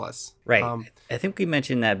Disney Plus. Right. I think we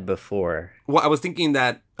mentioned that before. Well, I was thinking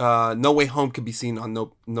that No Way Home could be seen on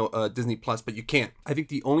Disney Plus, but you can't. I think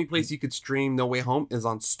the only place you could stream No Way Home is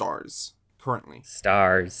on Starz currently.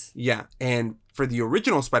 Starz. Yeah, and for the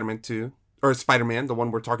original Spider-Man 2, or Spider-Man, the one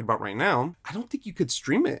we're talking about right now, I don't think you could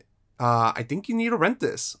stream it. I think you need to rent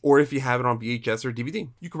this, or if you have it on VHS or DVD.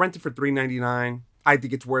 You can rent it for $3.99. I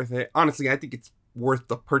think it's worth it. Honestly, I think it's worth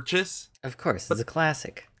the purchase. Of course, it's a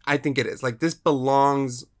classic. I think it is. Like, this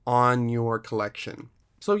belongs on your collection.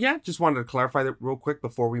 So yeah, just wanted to clarify that real quick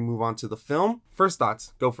before we move on to the film. First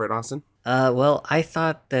thoughts. Go for it, Austin. Well, I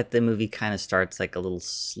thought that the movie kind of starts like a little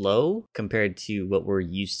slow compared to what we're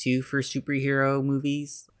used to for superhero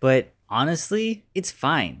movies. But honestly, it's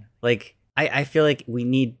fine. Like, I feel like we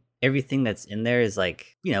need everything that's in there is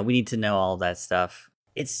like, we need to know all that stuff.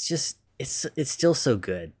 It's just, it's still so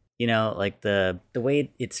good. Like the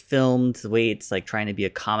way it's filmed, the way it's like trying to be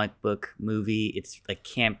a comic book movie, it's like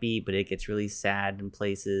campy, but it gets really sad in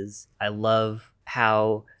places. I love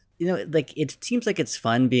how, like it seems like it's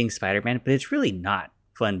fun being Spider-Man, but it's really not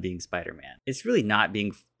fun being Spider-Man. It's really not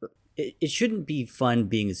being, it shouldn't be fun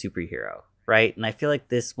being a superhero, right? And I feel like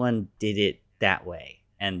this one did it that way.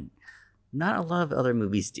 And not a lot of other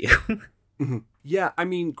movies do. Mm-hmm. Yeah, I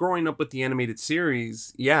mean, growing up with the animated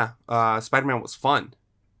series, Spider-Man was fun.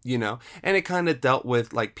 And it kind of dealt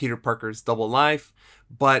with like Peter Parker's double life.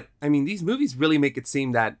 But I mean, these movies really make it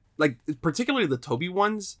seem that, like, particularly the Tobey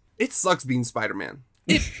ones, it sucks being Spider-Man.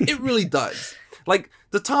 It really does. Like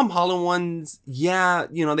the Tom Holland ones,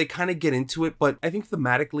 they kind of get into it. But I think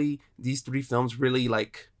thematically, these three films really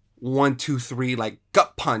like 1, 2, 3, like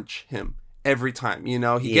gut punch him every time.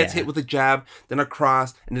 He gets hit with a jab, then a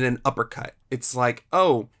cross, and then an uppercut. It's like,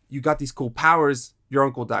 oh, you got these cool powers. Your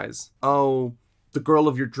uncle dies. Oh, the girl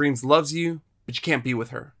of your dreams loves you, but you can't be with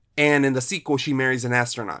her. And in the sequel, she marries an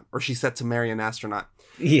astronaut, or she's set to marry an astronaut.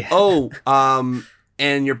 Yeah. Oh,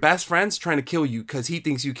 and your best friend's trying to kill you because he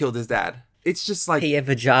thinks you killed his dad. It's just like, hey, you have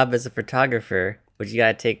a job as a photographer, but you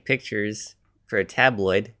gotta take pictures for a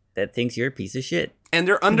tabloid that thinks you're a piece of shit. And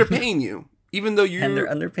they're underpaying you, even though and they're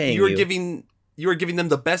underpaying you. You are giving them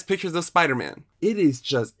the best pictures of Spider-Man.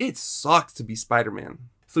 It sucks to be Spider-Man.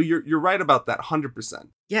 So you're right about that 100%.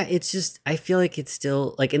 Yeah, it's just, I feel like it's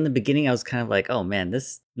still, like in the beginning, I was kind of like, oh man,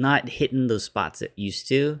 this not hitting those spots it used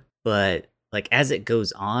to. But like as it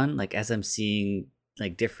goes on, like as I'm seeing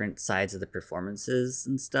like different sides of the performances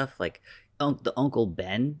and stuff, like the Uncle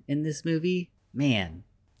Ben in this movie, man,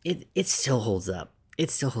 it still holds up. It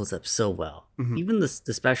still holds up so well. Mm-hmm. Even the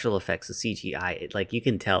special effects, the CGI, like you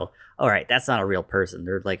can tell, all right, that's not a real person.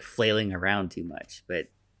 They're like flailing around too much, but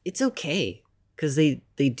it's okay. Because they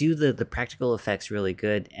do the practical effects really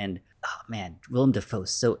good. And, oh man, Willem Dafoe's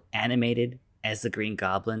so animated as the Green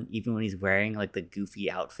Goblin, even when he's wearing, like, the goofy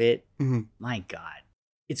outfit. Mm-hmm. My God.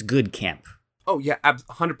 It's good camp. Oh, yeah,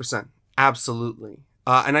 100%. Absolutely.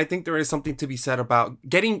 And I think there is something to be said about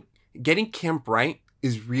getting camp right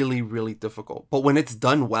is really, really difficult. But when it's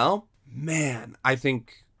done well, man, I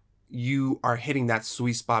think you are hitting that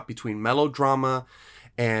sweet spot between melodrama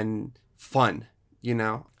and fun.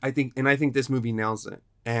 I think this movie nails it.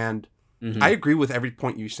 And I agree with every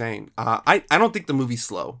point you're saying. I don't think the movie's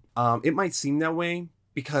slow. It might seem that way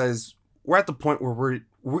because we're at the point where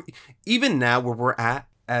we're even now where we're at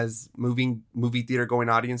as movie theater going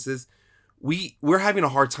audiences, we're having a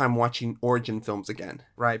hard time watching origin films again,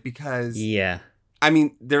 right? Because I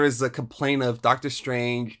mean, there is a complaint of Doctor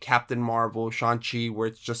Strange, Captain Marvel, Shang-Chi, where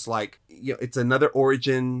it's just like, it's another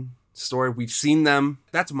origin story. We've seen them.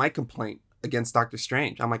 That's my complaint against Doctor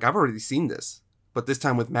Strange. I'm like, I've already seen this, but this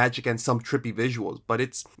time with magic and some trippy visuals. But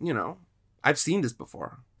it's, I've seen this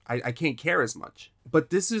before. I can't care as much. But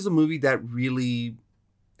this is a movie that really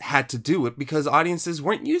had to do it because audiences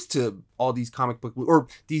weren't used to all these comic book or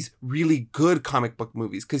these really good comic book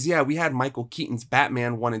movies. Because we had Michael Keaton's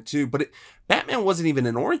Batman 1 and 2, but Batman wasn't even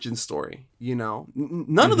an origin story.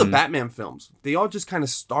 None of the Batman films, they all just kind of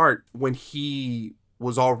start when he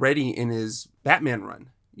was already in his Batman run.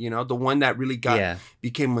 The one that really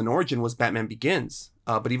became an origin was Batman Begins.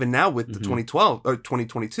 But even now with the 2012 or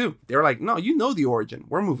 2022, they're like, no, the origin.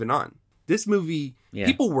 We're moving on. This movie,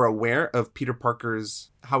 people were aware of Peter Parker's,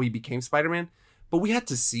 how he became Spider-Man, but we had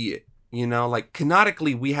to see it. Like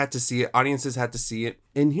canonically, we had to see it. Audiences had to see it.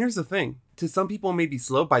 And here's the thing. To some people, it may be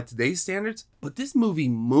slow by today's standards, but this movie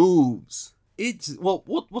moves.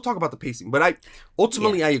 We'll talk about the pacing, but I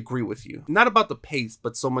agree with you. Not about the pace,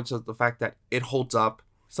 but so much of the fact that it holds up.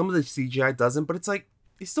 Some of the CGI doesn't, but it's like,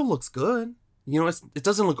 it still looks good. It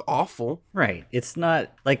doesn't look awful. Right. It's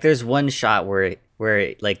not like there's one shot where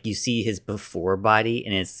where like you see his before body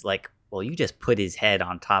and it's like, well, you just put his head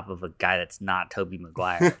on top of a guy that's not Tobey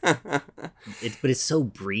Maguire. But it's so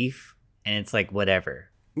brief and it's like whatever.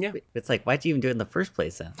 Yeah. It's like, why'd you even do it in the first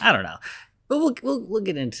place then? I don't know. But we'll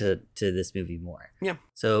get into this movie more. Yeah.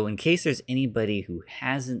 So in case there's anybody who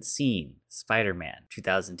hasn't seen Spider-Man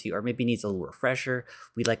 2002 or maybe needs a little refresher,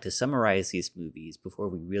 we'd like to summarize these movies before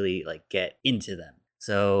we really like get into them.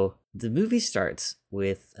 So the movie starts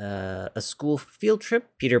with a school field trip.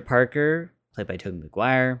 Peter Parker, played by Tobey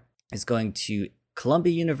Maguire, is going to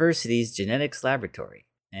Columbia University's genetics laboratory.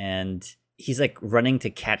 And he's like running to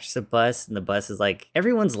catch the bus, and the bus is like,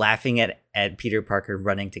 everyone's laughing at Peter Parker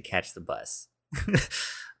running to catch the bus.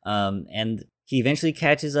 And he eventually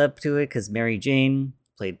catches up to it because Mary Jane,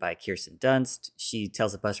 played by Kirsten Dunst, she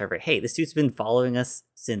tells the bus driver, hey, this dude's been following us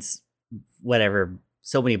since whatever,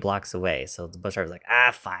 so many blocks away. So the bus driver's like,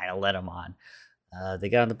 fine, I'll let him on. They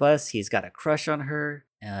get on the bus. He's got a crush on her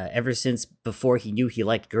ever since before he knew he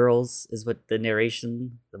liked girls, is what the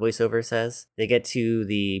voiceover says. They get to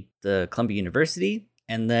the Columbia University,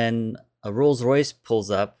 and then a Rolls Royce pulls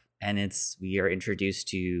up, and we are introduced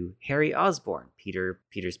to Harry Osborn,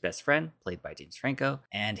 Peter's best friend, played by James Franco,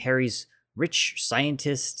 and Harry's rich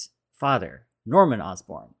scientist father, Norman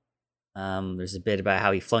Osborn. There's a bit about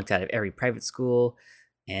how he flunked out of every private school,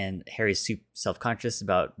 and Harry's super self-conscious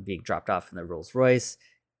about being dropped off in the Rolls Royce.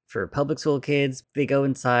 For public school kids, they go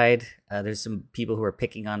inside. There's some people who are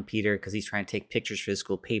picking on Peter because he's trying to take pictures for his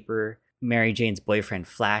school paper. Mary Jane's boyfriend,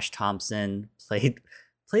 Flash Thompson,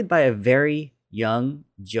 played by a very young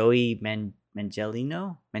Joey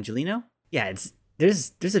Manganiello. Yeah,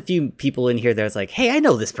 there's a few people in here that's like, hey, I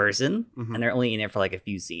know this person, and they're only in there for like a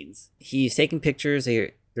few scenes. He's taking pictures.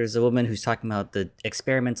 There's a woman who's talking about the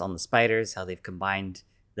experiments on the spiders, how they've combined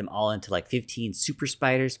them all into like 15 super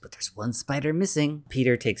spiders, but there's one spider missing.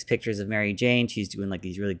 Peter takes pictures of Mary Jane. She's doing like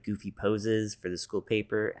these really goofy poses for the school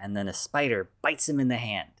paper, and then a spider bites him in the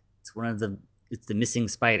hand. It's the missing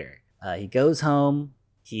spider. He goes home.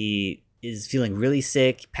 He is feeling really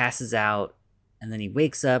sick, passes out, and then he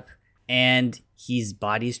wakes up and his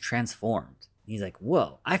body's transformed. He's like,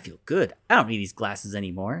 whoa, I feel good. I don't need these glasses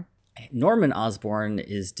anymore. Norman Osborn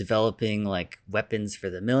is developing like weapons for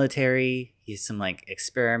the military. He's some like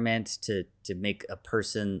experiment to make a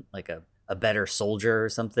person like a better soldier or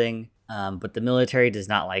something. But the military does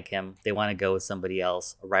not like him. They want to go with somebody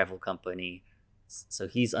else, a rival company. So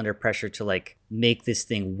he's under pressure to like make this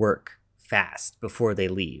thing work fast before they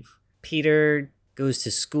leave. Peter goes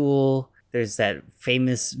to school. There's that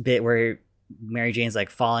famous bit where Mary Jane's like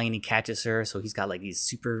falling and he catches her. So he's got like these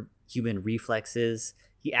superhuman reflexes.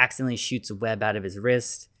 He accidentally shoots a web out of his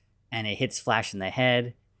wrist and it hits Flash in the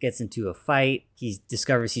head, gets into a fight. He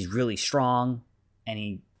discovers he's really strong, and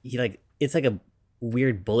he like, it's like a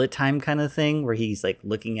weird bullet time kind of thing where he's like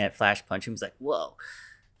looking at Flash punch him. He's like, whoa.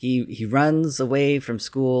 He runs away from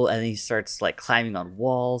school and he starts like climbing on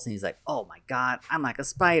walls, and he's like, oh my God, I'm like a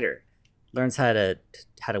spider. Learns how to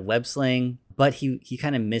web sling, but he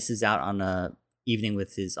kind of misses out on a evening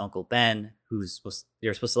with his Uncle Ben,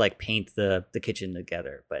 they're supposed to like paint the kitchen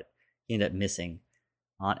together, but he ended up missing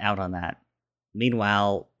out on that.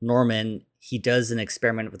 Meanwhile, Norman, he does an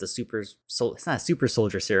experiment with it's not a super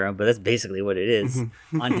soldier serum, but that's basically what it is,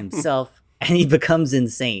 on himself, and he becomes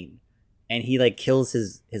insane, and he like kills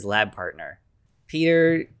his lab partner.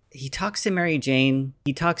 Peter, he talks to Mary Jane.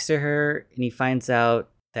 He talks to her, and he finds out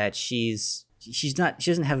that she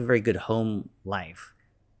doesn't have a very good home life.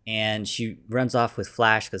 And she runs off with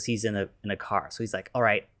Flash because he's in a car. So he's like, all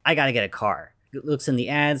right, I got to get a car. Looks in the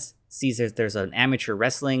ads, sees there's an amateur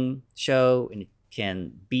wrestling show, and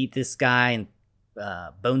can beat this guy and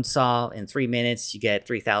Bonesaw in 3 minutes. You get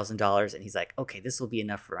 $3,000. And he's like, okay, this will be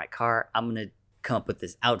enough for my car. I'm going to come up with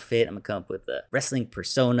this outfit. I'm going to come up with a wrestling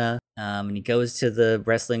persona. And he goes to the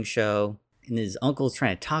wrestling show, and his uncle's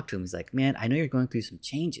trying to talk to him. He's like, man, I know you're going through some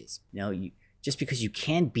changes. Just because you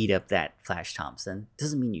can beat up that Flash Thompson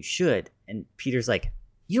doesn't mean you should. And Peter's like,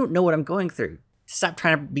 you don't know what I'm going through. Stop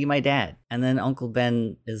trying to be my dad. And then Uncle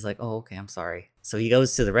Ben is like, oh, okay, I'm sorry. So he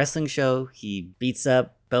goes to the wrestling show. He beats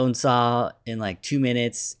up Bonesaw in like 2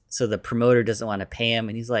 minutes. So the promoter doesn't want to pay him.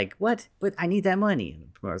 And he's like, what? But I need that money. And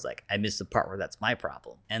the promoter's like, I missed the part where that's my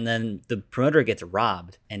problem. And then the promoter gets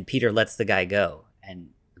robbed, and Peter lets the guy go. And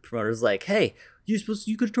the promoter's like, hey, you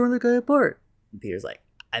could turn the guy apart. And Peter's like,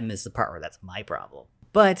 I missed the part where that's my problem.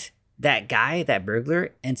 But that guy, that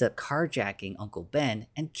burglar, ends up carjacking Uncle Ben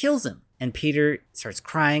and kills him. And Peter starts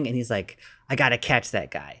crying, and he's like, I gotta catch that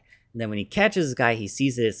guy. And then when he catches the guy, he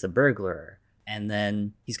sees that it's the burglar. And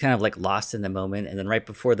then he's kind of like lost in the moment. And then right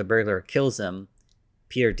before the burglar kills him,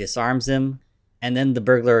 Peter disarms him, And then the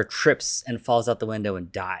burglar trips and falls out the window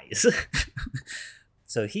and dies.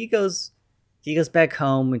 So he goes back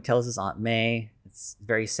home and tells his Aunt May. It's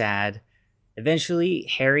very sad. Eventually,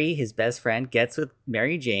 Harry, his best friend, gets with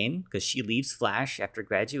Mary Jane because she leaves Flash after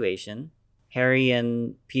graduation. Harry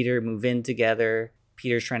and Peter move in together.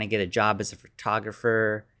 Peter's trying to get a job as a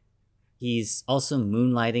photographer. He's also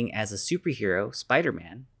moonlighting as a superhero,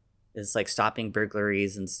 Spider-Man. It's like stopping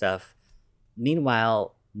burglaries and stuff.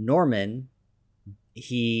 Meanwhile, Norman,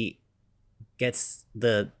 he gets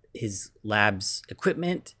his lab's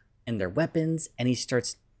equipment and their weapons, and he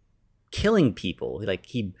starts killing people. Like,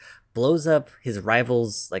 he blows up his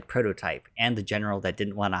rival's like prototype and the general that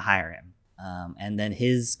didn't want to hire him. And then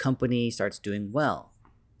his company starts doing well,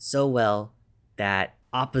 so well that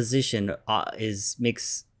opposition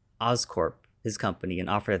makes Oscorp, his company, an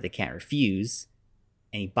offer that they can't refuse,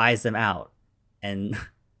 and he buys them out. And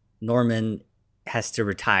Norman has to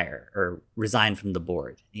retire or resign from the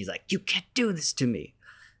board. And he's like, "You can't do this to me."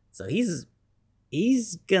 So he's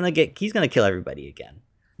gonna kill everybody again.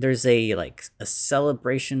 There's a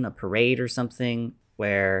celebration, a parade or something,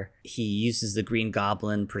 where he uses the Green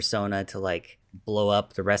Goblin persona to like blow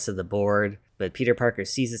up the rest of the board. But Peter Parker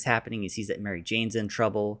sees this happening. He sees that Mary Jane's in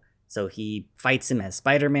trouble. So he fights him as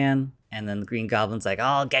Spider-Man. And then the Green Goblin's like,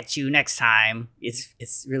 "I'll get you next time."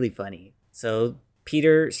 It's really funny. So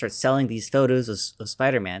Peter starts selling these photos of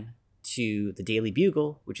Spider-Man to the Daily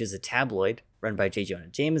Bugle, which is a tabloid run by J. Jonah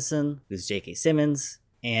Jameson, who's J.K. Simmons.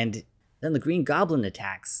 And then the Green Goblin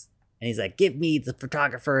attacks. And he's like, "Give me the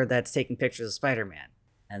photographer that's taking pictures of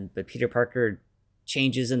Spider-Man." But Peter Parker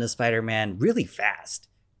changes into Spider-Man really fast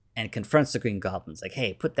and confronts the Green Goblin. Like,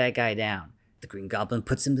 "Hey, put that guy down." The Green Goblin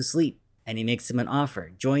puts him to sleep, and he makes him an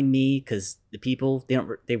offer. "Join me, because the people,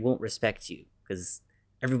 they won't respect you, because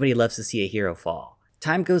everybody loves to see a hero fall."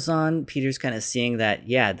 Time goes on. Peter's kind of seeing that,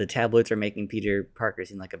 yeah, the tabloids are making Peter Parker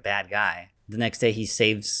seem like a bad guy. The next day, he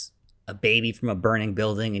saves a baby from a burning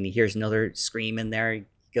building, and he hears another scream in there. He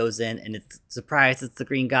goes in, and it's surprise, it's the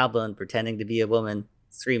Green Goblin pretending to be a woman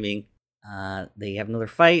screaming. They have another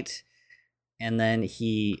fight, and then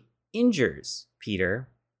he injures Peter.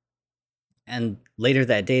 And later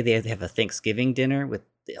that day, they have a Thanksgiving dinner with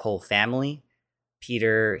the whole family.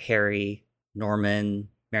 Peter, Harry, Norman,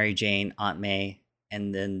 Mary Jane, Aunt May.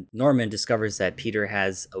 And then Norman discovers that Peter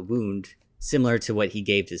has a wound similar to what he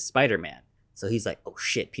gave to Spider-Man. So he's like, "Oh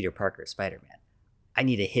shit, Peter Parker, Spider-Man. I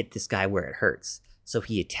need to hit this guy where it hurts." So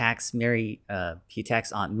he attacks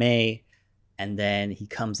Aunt May, and then he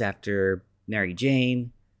comes after Mary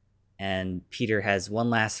Jane, and Peter has one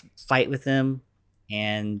last fight with him.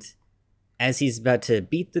 And as he's about to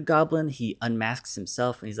beat the Goblin, he unmasks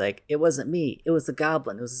himself, and he's like, "It wasn't me, it was the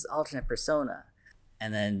Goblin, it was his alternate persona."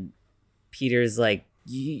 And then Peter's like,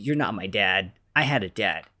 "You're not my dad. I had a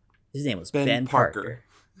dad. His name was Ben Parker."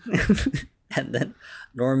 And then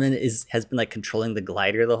Norman has been like controlling the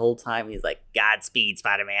glider the whole time. He's like, "Godspeed,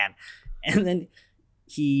 Spider-Man." And then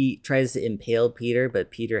he tries to impale Peter,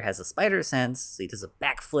 but Peter has a spider sense, so he does a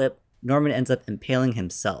backflip. Norman ends up impaling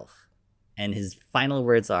himself. And his final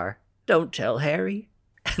words are, "Don't tell Harry."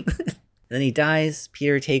 Then he dies.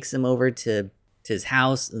 Peter takes him over to his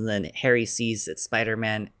house, and then Harry sees that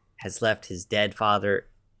Spider-Man has left his dead father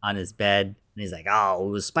on his bed. And he's like, "Oh,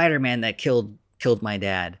 it was Spider-Man that killed my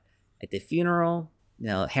dad." At the funeral,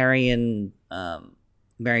 Harry and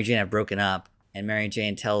Mary Jane have broken up, and Mary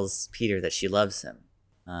Jane tells Peter that she loves him.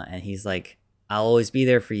 And he's like, "I'll always be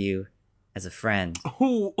there for you as a friend."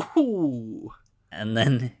 Ooh. And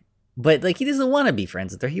then, but like, he doesn't want to be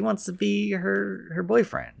friends with her. He wants to be her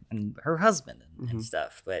boyfriend and her husband and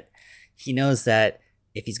stuff. But he knows that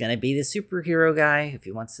if he's going to be the superhero guy, if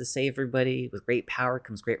he wants to save everybody, with great power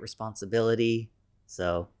comes great responsibility.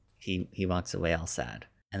 So he walks away all sad.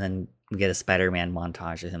 And then we get a Spider-Man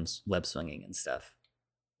montage of him web swinging and stuff.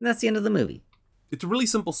 And that's the end of the movie. It's a really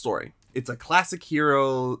simple story. It's a classic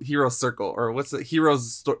hero circle, or what's the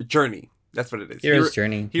hero's journey? That's what it is. Hero's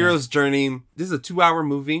journey. Hero's journey. This is a 2-hour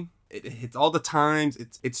movie. It hits all the times.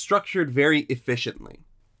 It's structured very efficiently.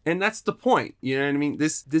 And that's the point. You know what I mean?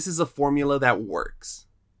 This is a formula that works,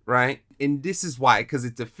 right? And this is why, because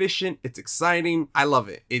it's efficient, it's exciting. I love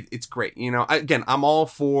it. It's great. Again, I'm all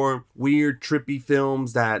for weird, trippy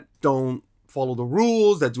films that don't follow the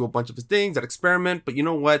rules, that do a bunch of things, that experiment. But you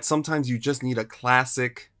know what? Sometimes you just need a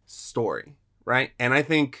classic story, right? And I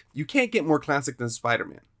think you can't get more classic than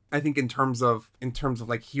Spider-Man. I think in terms of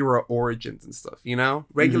like hero origins and stuff,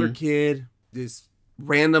 regular kid, this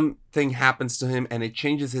random thing happens to him and it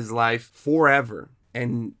changes his life forever.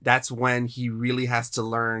 And that's when he really has to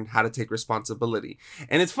learn how to take responsibility.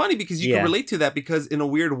 And it's funny because you can relate to that, because in a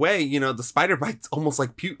weird way, the spider bite's almost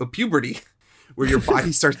like puberty, where your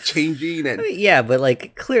body starts changing and Yeah, but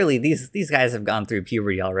like clearly these guys have gone through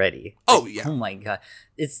puberty already. Oh Like, yeah. oh my god.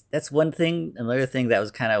 That's one thing. Another thing that was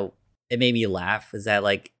kind of, it made me laugh is that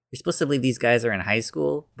like you're supposed to believe these guys are in high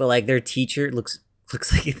school, but like their teacher looks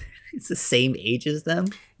like it's the same age as them.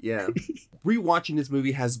 Yeah. Rewatching this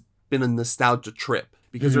movie has been a nostalgia trip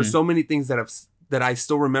because there's so many things that I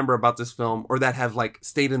still remember about this film or that have like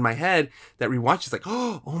stayed in my head that rewatch is like,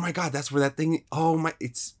 oh my God, that's where that thing,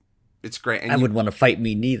 it's great. And I wouldn't want to fight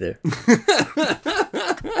me neither.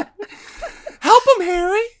 Help him,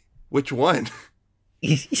 Harry. Which one?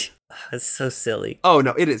 It's so silly. Oh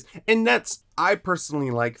no, it is. And I personally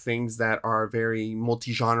like things that are very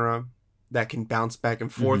multi-genre that can bounce back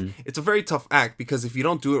and forth. It's a very tough act because if you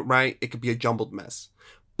don't do it right, it could be a jumbled mess.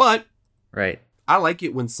 But right. I like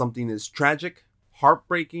it when something is tragic,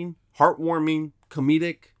 heartbreaking, heartwarming,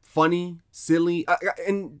 comedic, funny, silly.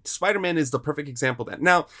 And Spider-Man is the perfect example of that.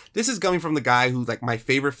 Now, this is coming from the guy who's like, my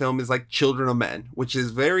favorite film is like Children of Men, which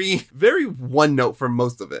is very, very one note for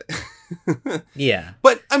most of it. Yeah.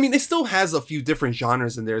 But I mean, it still has a few different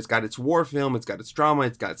genres in there. It's got its war film, it's got its drama,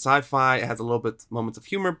 it's got sci-fi, it has a little bit moments of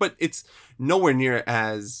humor, but it's nowhere near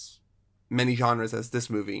as many genres as this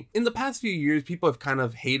movie. In the past few years, people have kind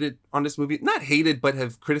of hated on this movie. Not hated, but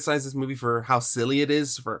have criticized this movie for how silly it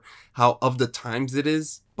is, for how of the times it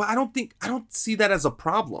is. But I don't see that as a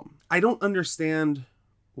problem. I don't understand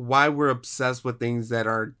why we're obsessed with things that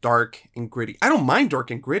are dark and gritty. I don't mind dark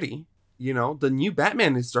and gritty. You know, the new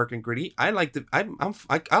Batman is dark and gritty. I liked it. I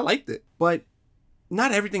liked it. But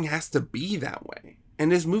not everything has to be that way.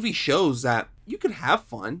 And this movie shows that you can have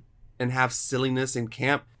fun and have silliness and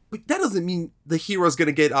camp, but that doesn't mean the hero's going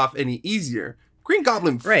to get off any easier. Green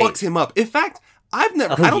Goblin fucks him up. In fact, I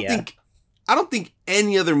don't think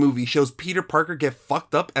any other movie shows Peter Parker get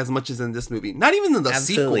fucked up as much as in this movie. Not even in the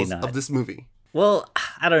sequels of this movie. Well,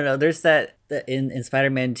 I don't know. There's that in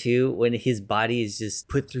Spider-Man 2 when his body is just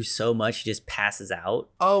put through so much, he just passes out.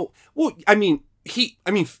 Oh, well,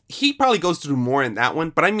 he probably goes through more in that one,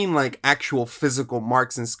 but I mean like actual physical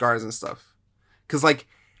marks and scars and stuff. Cause like,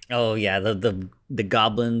 oh yeah, the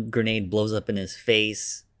goblin grenade blows up in his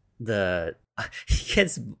face. He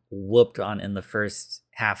gets whooped on in the first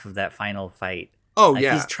half of that final fight. Oh like,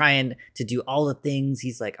 yeah, he's trying to do all the things.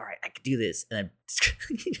 He's like, all right, I can do this, and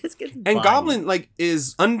then he just gets. And bodied. Goblin like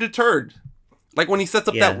is undeterred, like when he sets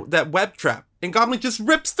up that web trap, and Goblin just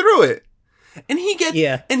rips through it, and he gets.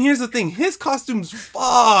 Yeah. And here's the thing: his costume's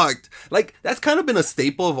fucked. Like that's kind of been a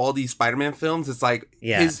staple of all these Spider-Man films. It's like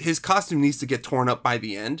his costume needs to get torn up by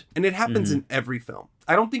the end, and it happens in every film.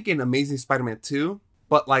 I don't think in Amazing Spider-Man 2.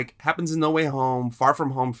 But like happens in No Way Home, Far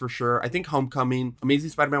From Home for sure. I think Homecoming, Amazing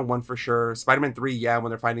Spider-Man 1 for sure. Spider-Man 3, yeah, when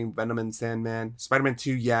they're fighting Venom and Sandman. Spider-Man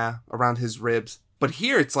 2, yeah, around his ribs. But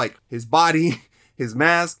here it's like his body, his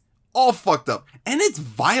mask, all fucked up. And it's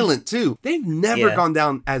violent too. They've never gone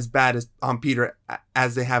down as bad as on Peter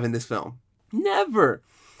as they have in this film. Never.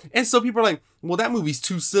 And so people are like, well, that movie's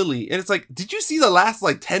too silly. And it's like, did you see the last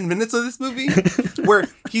like 10 minutes of this movie? Where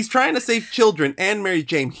he's trying to save children and Mary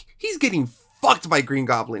Jane. He's getting fucked by Green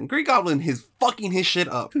Goblin. Green Goblin is fucking his shit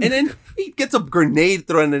up. And then he gets a grenade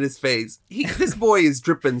thrown in his face. This boy is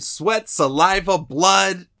dripping sweat, saliva,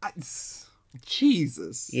 blood.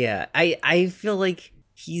 Jesus. Yeah, I feel like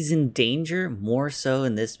he's in danger more so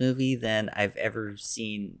in this movie than I've ever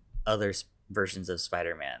seen other versions of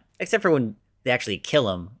Spider-Man. Except for when they actually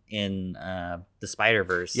kill him in the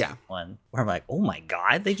Spider-Verse one. Where I'm like, oh my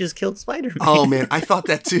God, they just killed Spider-Man. Oh man, I thought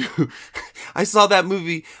that too. I saw that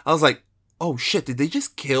movie. I was like, oh shit, did they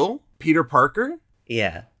just kill Peter Parker?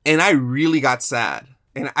 Yeah. And I really got sad.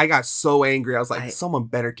 And I got so angry. I was like, someone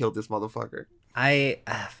better kill this motherfucker.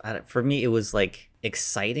 For me, it was like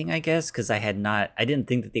exciting, I guess, because I didn't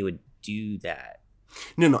think that they would do that.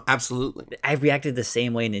 No, absolutely. I reacted the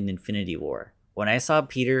same way in Infinity War. When I saw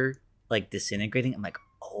Peter like disintegrating, I'm like,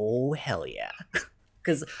 oh, hell yeah.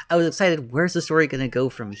 Because I was excited, where's the story going to go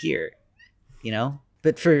from here? You know?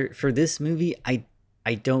 But for this movie,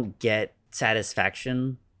 I don't get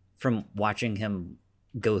satisfaction from watching him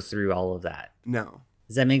go through all of that. No.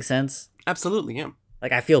 Does that make sense? Absolutely, yeah.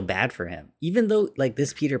 Like, I feel bad for him. Even though, like,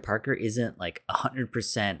 this Peter Parker isn't, like,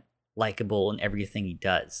 100% likable in everything he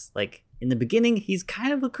does. Like, in the beginning, he's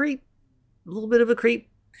kind of a creep. A little bit of a creep.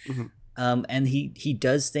 Mm-hmm. And he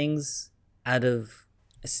does things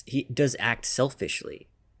he does act selfishly.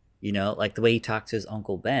 You know? Like, the way he talks to his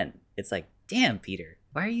Uncle Ben. It's like, damn, Peter.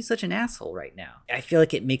 Why are you such an asshole right now? I feel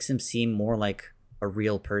like it makes him seem more like a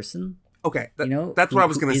real person. Okay, you know, that's what I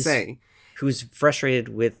was going to say. Who's frustrated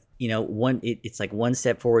with, you know, it's like one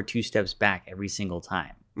step forward, two steps back every single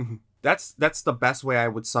time. Mm-hmm. That's the best way I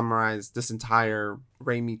would summarize this entire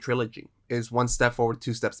Raimi trilogy. is one step forward,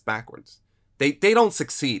 two steps backwards. They don't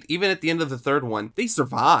succeed. Even at the end of the third one, they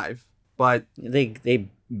survive, but they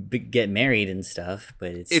get married and stuff.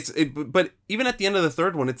 But but even at the end of the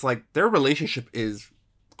third one, it's like their relationship is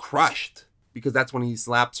crushed, because that's when he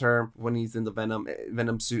slaps her when he's in the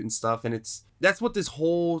Venom suit and stuff, and that's what this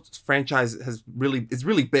whole franchise has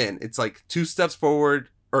really been. It's like two steps forward,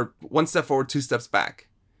 or one step forward, two steps back.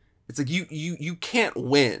 It's like you can't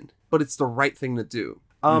win, but it's the right thing to do.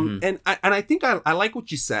 And I think I like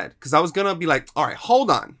what you said, because I was gonna be like, all right,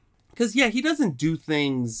 hold on, because yeah, he doesn't do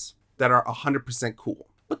things that are 100% cool,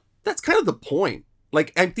 but that's kind of the point.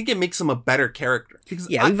 Like, I think it makes him a better character. Because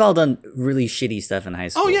we've all done really shitty stuff in high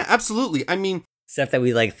school. Oh yeah, absolutely. I mean, stuff that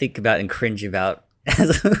we like think about and cringe about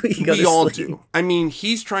as we all do. I mean,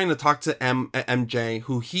 he's trying to talk to MJ,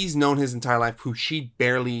 who he's known his entire life, who she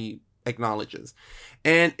barely acknowledges.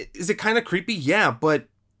 And is it kind of creepy? Yeah, but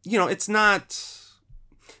you know, it's not.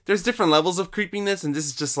 There's different levels of creepiness, and this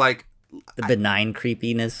is just like the benign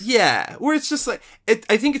creepiness. Yeah, where it's just like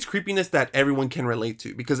I think it's creepiness that everyone can relate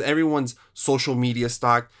to, because everyone's social media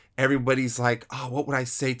stalked. Everybody's like, oh, what would I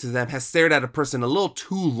say to them? Has stared at a person a little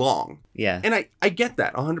too long. Yeah, and I get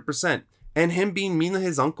that 100%. And him being mean to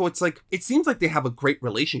his uncle, it's like, it seems like they have a great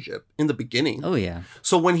relationship in the beginning. Oh yeah.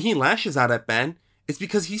 So when he lashes out at Ben, it's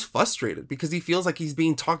because he's frustrated, because he feels like he's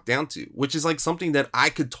being talked down to, which is like something that I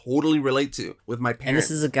could totally relate to with my parents. And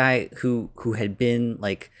this is a guy who had been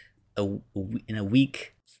like in a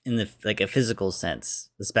weak, in the like a physical sense,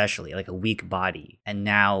 especially like a weak body, and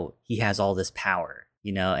now he has all this power,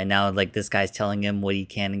 you know, and now like this guy's telling him what he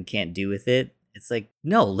can and can't do with it. It's like,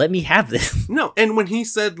 no, let me have this. No, and when he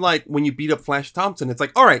said like, when you beat up Flash Thompson, it's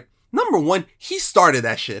like, all right, number one, he started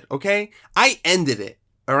that shit, okay? I ended it,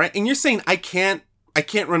 all right? And you're saying I can't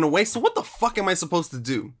run away, so what the fuck am I supposed to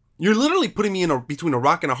do? You're literally putting me in between a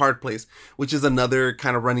rock and a hard place, which is another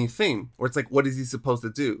kind of running theme, where it's like, what is he supposed to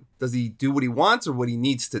do? Does he do what he wants or what he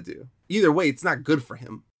needs to do? Either way, it's not good for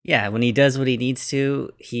him. Yeah, when he does what he needs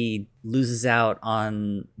to, he loses out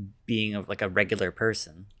on being like a regular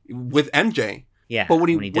person. With MJ. Yeah, but when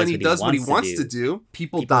he does what he wants to do,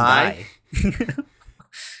 people die.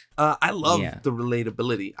 I love the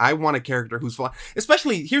relatability. I want a character who's flawed.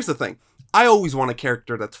 Especially, here's the thing. I always want a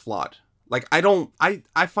character that's flawed. Like,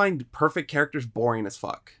 I find perfect characters boring as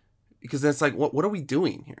fuck. Because then it's like, what are we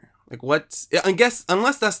doing here? Like, I guess,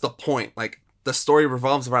 unless that's the point, like, the story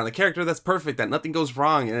revolves around the character that's perfect, that nothing goes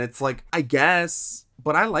wrong, and it's like, I guess,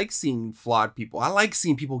 but I like seeing flawed people. I like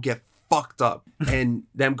seeing people get fucked up and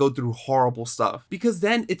them go through horrible stuff, because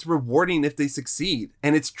then it's rewarding if they succeed,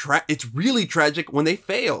 and it's really tragic when they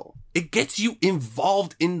fail. It gets you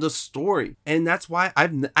involved in the story, and that's why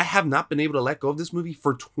I have not been able to let go of this movie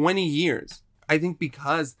for 20 years. I think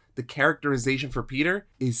because the characterization for Peter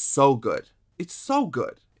is so good. It's so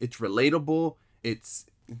good. It's relatable.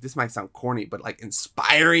 This might sound corny, but like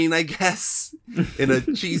inspiring, I guess, in a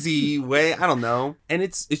cheesy way. I don't know. And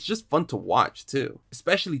it's just fun to watch too,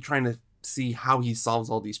 especially trying to see how he solves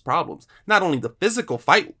all these problems. Not only the physical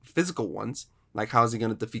ones, like how is he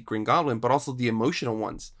going to defeat Green Goblin, but also the emotional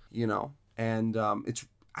ones, you know. And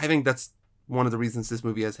I think that's one of the reasons this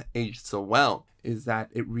movie has aged so well, is that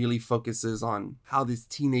it really focuses on how this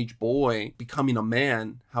teenage boy becoming a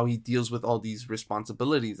man, how he deals with all these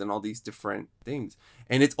responsibilities and all these different things.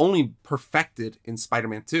 And it's only perfected in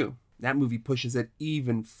Spider-Man 2. That movie pushes it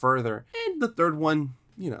even further. And the third one,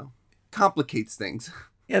 you know, complicates things.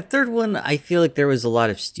 Yeah, the third one, I feel like there was a lot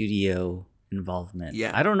of studio involvement.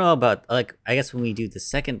 Yeah. I don't know about, like, I guess when we do the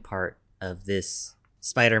second part of this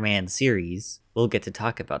Spider-Man series, we'll get to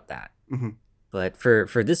talk about that. Mm-hmm. But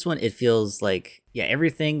for this one, it feels like, yeah,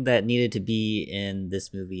 everything that needed to be in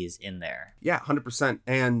this movie is in there. Yeah, 100%.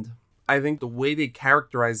 And I think the way they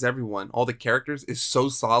characterize everyone, all the characters, is so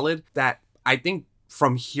solid that I think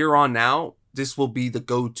from here on out, this will be the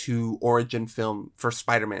go-to origin film for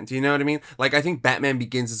Spider-Man. Do you know what I mean? Like, I think Batman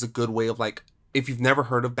Begins is a good way of, like, if you've never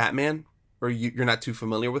heard of Batman, or you're not too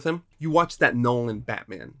familiar with him, you watch that Nolan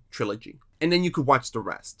Batman trilogy, and then you could watch the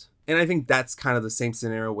rest. And I think that's kind of the same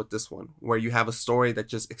scenario with this one, where you have a story that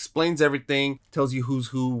just explains everything, tells you who's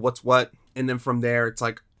who, what's what, and then from there, it's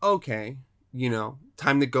like, okay, you know,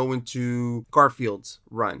 time to go into Garfield's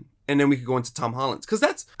run. And then we could go into Tom Holland's. Because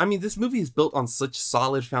this movie is built on such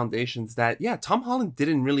solid foundations that, yeah, Tom Holland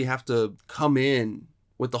didn't really have to come in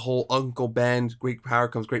with the whole Uncle Ben, great power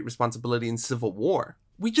comes great responsibility in Civil War.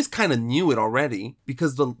 We just kind of knew it already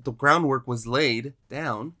because the groundwork was laid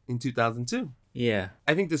down in 2002. Yeah.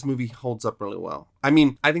 I think this movie holds up really well. I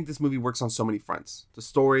mean, I think this movie works on so many fronts. The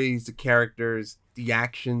stories, the characters, the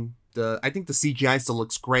action, I think the CGI still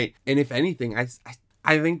looks great. And if anything,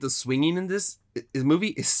 I think the swinging in this the movie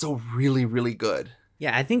is so really, really good.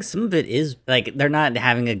 Yeah, I think some of it is like they're not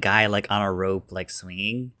having a guy like on a rope like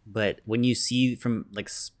swinging, but when you see from like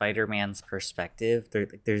Spider-Man's perspective,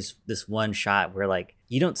 there's this one shot where like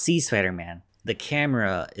you don't see Spider-Man. The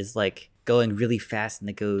camera is like going really fast and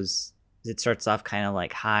it starts off kind of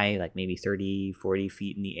like high, like maybe 30, 40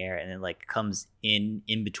 feet in the air, and then like comes in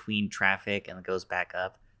between traffic and it goes back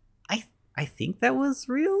up. I think that was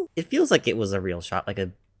real. It feels like it was a real shot, like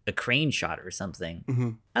a crane shot or something. Mm-hmm.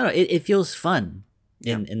 I don't know. It feels fun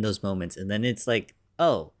in those moments. And then it's like,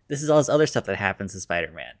 oh, this is all this other stuff that happens to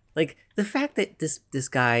Spider-Man. Like the fact that this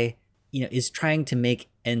guy, you know, is trying to make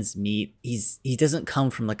ends meet. He doesn't come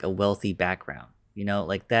from like a wealthy background, you know,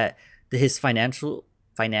 like that. His financial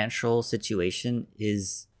situation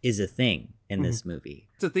is a thing in this movie.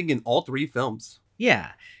 It's a thing in all 3 films.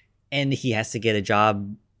 Yeah. And he has to get a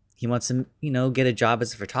job. He wants to, you know, get a job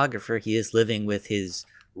as a photographer. He is living with his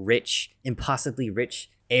rich, impossibly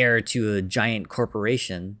rich heir to a giant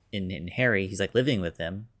corporation in Harry. He's like living with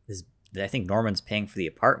him. I think Norman's paying for the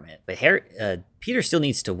apartment, but Peter still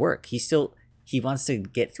needs to work. He wants to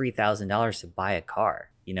get $3,000 to buy a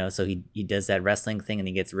car, you know, so he does that wrestling thing and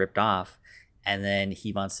he gets ripped off. And then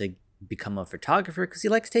he wants to become a photographer because he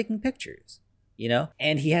likes taking pictures, you know,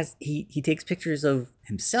 and he takes pictures of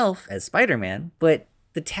himself as Spider-Man, but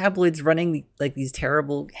the tabloids running like these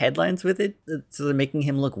terrible headlines with it. So they're making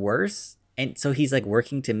him look worse. And so he's like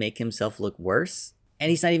working to make himself look worse. And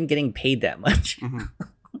he's not even getting paid that much. Mm-hmm.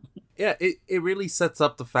 Yeah, it really sets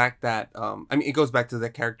up the fact that, it goes back to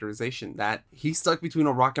that characterization that he's stuck between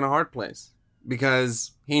a rock and a hard place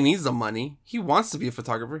because he needs the money. He wants to be a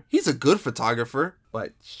photographer. He's a good photographer,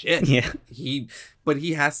 but shit. Yeah. He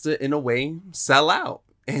has to, in a way, sell out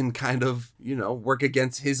and kind of, you know, work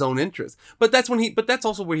against his own interests. But that's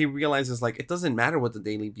also where he realizes, like, it doesn't matter what the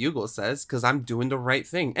Daily Bugle says because I'm doing the right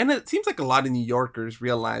thing. And it seems like a lot of New Yorkers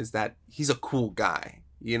realize that he's a cool guy,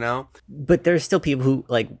 you know? But there's still people who,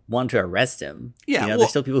 like, want to arrest him. Yeah. You know,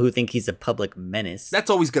 there's still people who think he's a public menace.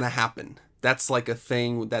 That's always going to happen. That's, like, a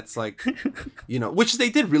thing that's, like, you know, which they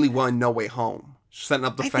did really well in No Way Home. Setting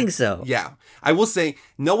up the fact. I think so. Yeah. I will say,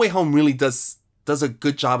 No Way Home really does a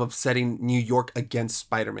good job of setting New York against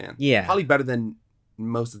Spider-Man. Yeah. Probably better than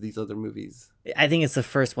most of these other movies. I think it's the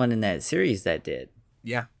first one in that series that did.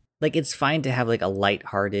 Yeah. Like, it's fine to have, like, a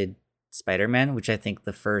lighthearted Spider-Man, which I think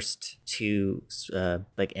the first 2,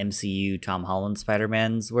 like, MCU Tom Holland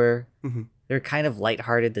Spider-Mans were. Mm-hmm. They're kind of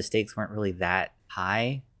lighthearted. The stakes weren't really that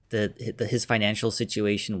high. His financial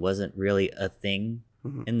situation wasn't really a thing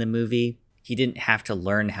in the movie. He didn't have to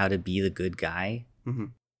learn how to be the good guy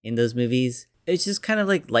in those movies. It's just kind of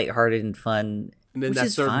like lighthearted and fun, and then which that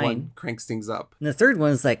is third fine. one cranks things up. And the third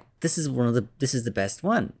one is like, this is the best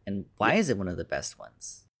one. And why is it one of the best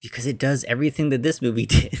ones? Because it does everything that this movie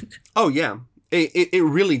did. Oh yeah, it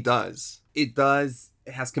really does. It does.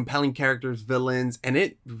 It has compelling characters, villains, and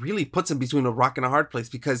it really puts him between a rock and a hard place.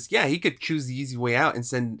 Because yeah, he could choose the easy way out and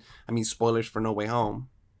send. I mean, spoilers for No Way Home.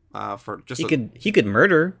 He could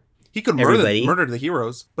murder. He could murder the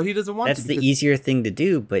heroes, but he doesn't want to. That's the easier thing to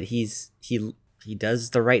do, but he does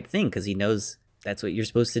the right thing because he knows that's what you're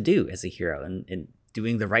supposed to do as a hero, and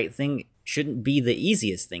doing the right thing shouldn't be the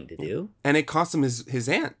easiest thing to do. And it cost him his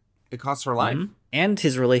aunt. It cost her life. And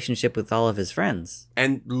his relationship with all of his friends.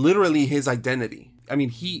 And literally his identity. I mean,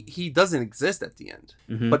 he doesn't exist at the end.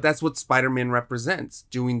 But that's what Spider-Man represents,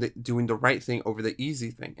 doing the right thing over the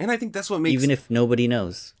easy thing. And I think that's what makes... Even if nobody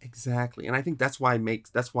knows. Exactly. And I think that's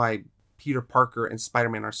why Peter Parker and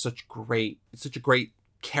Spider-Man are such a great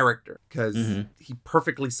character, because he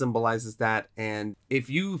perfectly symbolizes that. And if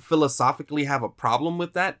you philosophically have a problem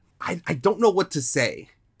with that, I don't know what to say.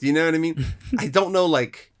 Do you know what I mean? I don't know,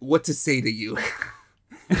 like, what to say to you.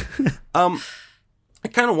 I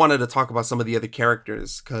kind of wanted to talk about some of the other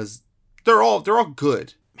characters because they're all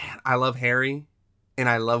good. Man, I love Harry and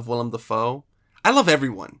I love Willem Dafoe. I love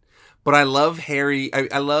everyone, but I love Harry.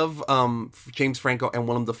 I love James Franco and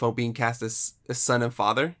Willem Dafoe being cast as son and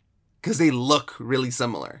father because they look really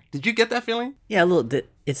similar. Did you get that feeling? Yeah, a little.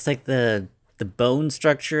 It's like the bone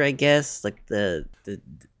structure, I guess, like the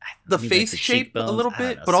face like shape a little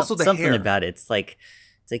bit, know, but also the something hair. About it. It's like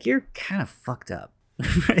you're kind of fucked up.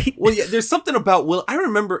 Right? Well, yeah, there's something about Will. I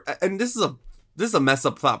remember, and this is a mess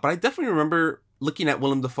up thought, but I definitely remember looking at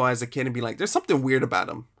Willem Dafoe as a kid and being like, "There's something weird about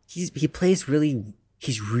him." He's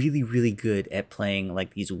really, really good at playing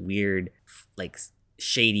like these weird, like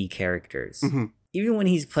shady characters. Even when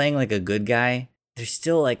he's playing like a good guy, they're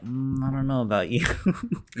still like, I don't know about you.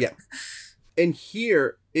 Yeah, and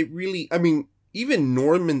here it really, I mean, even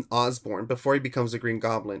Norman Osborn, before he becomes a Green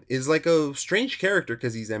Goblin, is like a strange character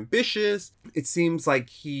because he's ambitious. It seems like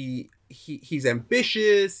he he's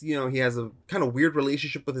ambitious. You know, he has a kind of weird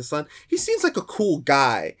relationship with his son. He seems like a cool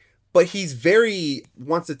guy, but he's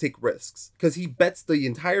wants to take risks because he bets the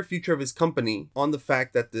entire future of his company on the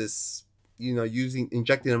fact that this, you know,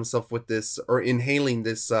 injecting himself with this or inhaling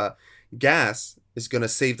this gas is going to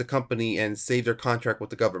save the company and save their contract with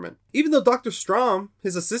the government. Even though Dr. Strom,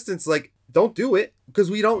 his assistant's like, don't do it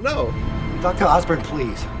because we don't know. Dr. Osborn,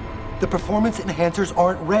 please. The performance enhancers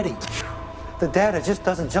aren't ready. The data just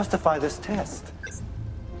doesn't justify this test.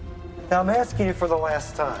 Now I'm asking you for the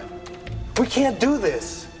last time. We can't do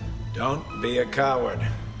this. Don't be a coward.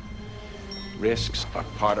 Risks are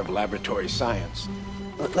part of laboratory science.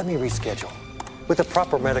 Let me reschedule with the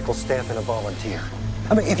proper medical staff and a volunteer.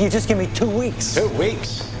 I mean, if you just give me 2 weeks. 2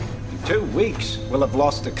 weeks? In 2 weeks, we'll have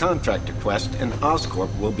lost the contract to Quest and Oscorp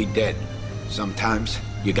will be dead. Sometimes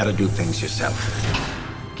you gotta do things yourself.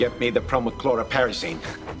 Get me the promochloroparazine.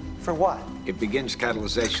 For what? It begins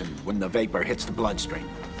catalyzation when the vapor hits the bloodstream.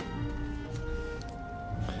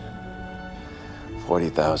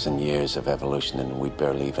 40,000 years of evolution and we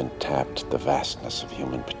barely even tapped the vastness of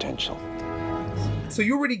human potential. So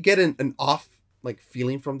you already get an off like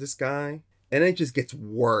feeling from this guy, and it just gets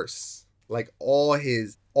worse. Like all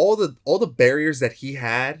the barriers that he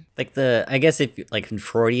had. Like I guess if like in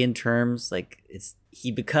Freudian terms, like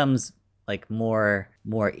he becomes like more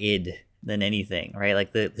id than anything, right?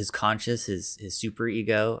 Like his conscious, his super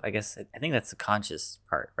ego. I guess I think that's the conscious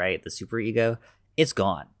part, right? The super ego, it's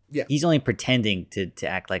gone. Yeah. He's only pretending to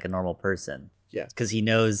act like a normal person. Yeah. Because he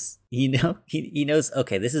knows, he knows,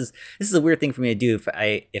 okay, this is a weird thing for me to do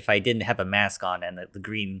if I didn't have a mask on and the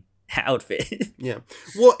green outfit. Yeah.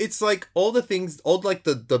 Well, it's like all the things, all like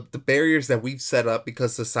the barriers that we've set up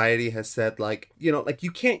because society has said, like, you know, like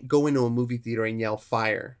you can't go into a movie theater and yell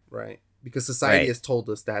fire, right? Because society has told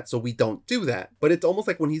us that, so we don't do that. But it's almost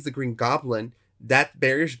like when he's the Green Goblin, that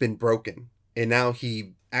barrier's been broken. And now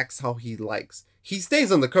he acts how he likes. He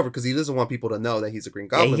stays undercover because he doesn't want people to know that he's a Green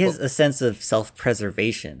Goblin. Yeah, he has a sense of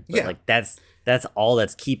self-preservation. But like that's all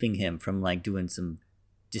that's keeping him from like doing some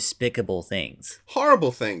despicable things,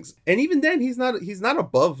 horrible things. And even then, he's not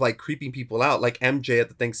above like creeping people out, like MJ at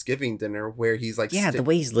the Thanksgiving dinner where he's like, the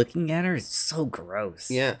way he's looking at her is so gross.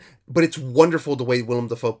 Yeah, but it's wonderful the way Willem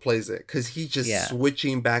Dafoe plays it because he's just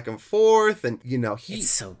switching back and forth, and you know it's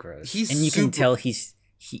so gross. You can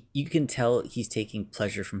tell he's taking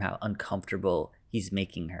pleasure from how uncomfortable he's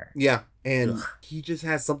making her. Yeah, and he just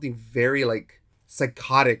has something very like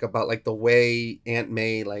psychotic about like the way Aunt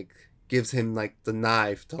May like gives him like the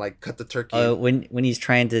knife to like cut the turkey. When he's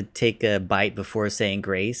trying to take a bite before saying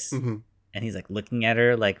grace, and he's like looking at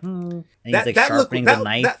her like, and he's like sharpening the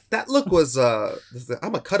knife. That look was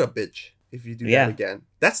I'm a cut a bitch if you do that again.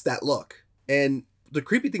 That's that look. And the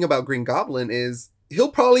creepy thing about Green Goblin is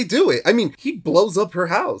he'll probably do it. I mean, he blows up her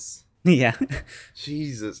house. Yeah.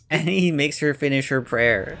 Jesus. And he makes her finish her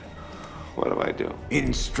prayer. What do I do?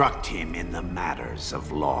 Instruct him in the matters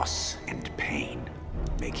of loss and pain.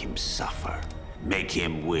 Make him suffer. Make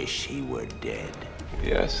him wish he were dead.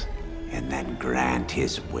 Yes. And then grant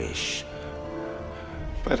his wish.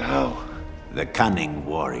 But how? The cunning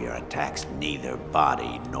warrior attacks neither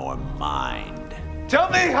body nor mind. Tell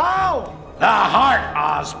me how! The heart,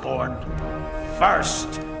 Osborn.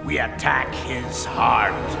 First, we attack his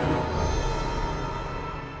heart.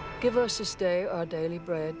 Give us this day our daily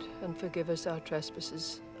bread, and forgive us our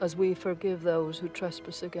trespasses, as we forgive those who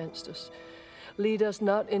trespass against us. Lead us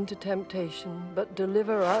not into temptation, but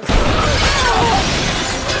deliver us.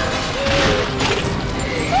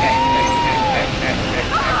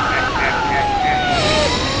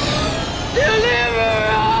 Deliver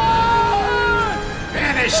us!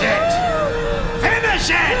 Finish it! Finish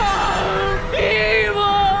it!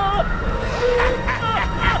 Evil!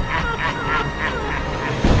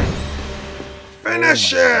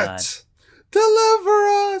 Finish it! Deliver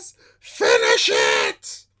us! Finish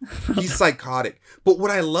it! He's psychotic. But what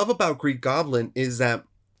I love about Green Goblin is that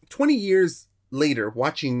 20 years later,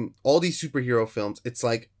 watching all these superhero films, it's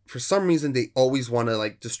like, for some reason, they always want to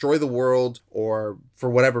like destroy the world or for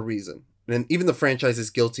whatever reason. And even the franchise is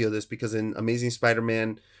guilty of this because in Amazing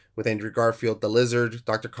Spider-Man with Andrew Garfield, the Lizard,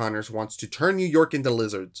 Dr. Connors wants to turn New York into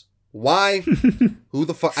lizards. Why? Who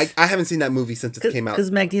the fuck? I haven't seen that movie since it came out. Because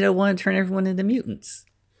Magneto wanted to turn everyone into mutants.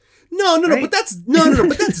 No, but that's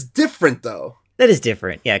but that's different though. That is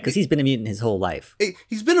different, yeah, because he's been a mutant his whole life.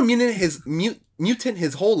 He's been a mutant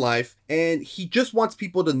his whole life, and he just wants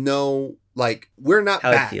people to know, like, we're not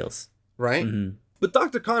how bad, it feels, right? Mm-hmm. But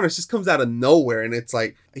Dr. Connors just comes out of nowhere, and it's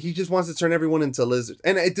like he just wants to turn everyone into lizards.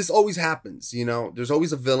 And this always happens, you know? There's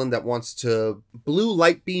always a villain that wants to blue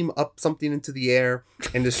light beam up something into the air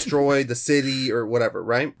and destroy the city or whatever,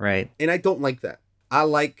 right? Right. And I don't like that. I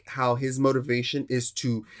like how his motivation is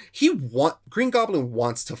to Green Goblin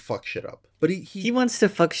wants to fuck shit up. But he wants to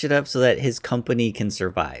fuck shit up so that his company can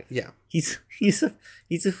survive. Yeah. He's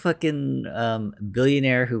a fucking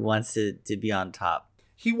billionaire who wants to be on top.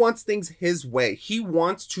 He wants things his way. He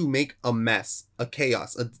wants to make a mess, a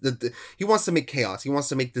chaos. He wants to make chaos. He wants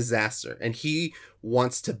to make disaster. And he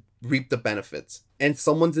wants to reap the benefits. And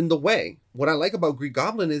someone's in the way. What I like about Green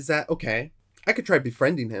Goblin is that, okay, I could try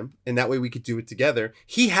befriending him. And that way we could do it together.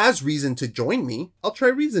 He has reason to join me. I'll try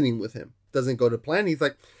reasoning with him. Doesn't go to plan. He's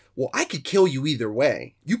like, well, I could kill you either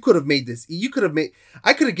way. You could have made this.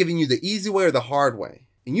 I could have given you the easy way or the hard way.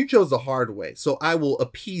 And you chose the hard way. So I will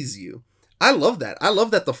appease you. I love that. I love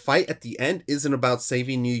that the fight at the end isn't about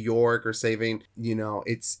saving New York or saving,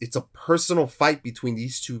 it's a personal fight between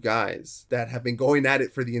these two guys that have been going at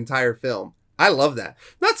it for the entire film. I love that.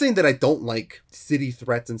 Not saying that I don't like city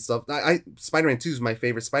threats and stuff. Spider-Man 2 is my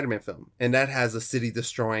favorite Spider-Man film, and that has a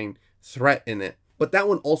city-destroying threat in it. But that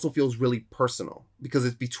one also feels really personal because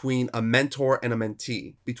it's between a mentor and a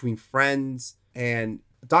mentee, between friends, and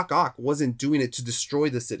Doc Ock wasn't doing it to destroy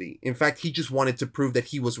the city. In fact, he just wanted to prove that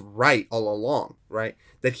he was right all along, right?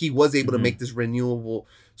 That he was able to make this renewable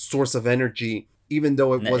source of energy, even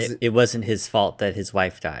though it wasn't his fault that his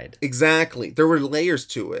wife died. Exactly. There were layers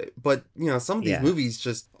to it. But, some of these movies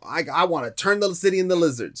just, I want to turn the city into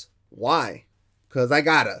lizards. Why? Because I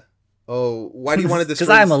gotta. Oh, why do you want to destroy?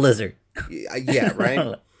 Because I'm a lizard. Yeah, right?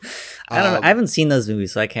 I don't know. I haven't seen those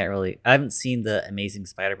movies, so I can't really. I haven't seen the Amazing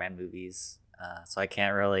Spider-Man movies. So I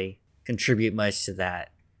can't really contribute much to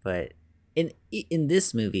that. But in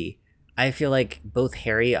this movie, I feel like both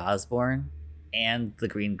Harry Osborn and the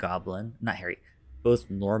Green Goblin,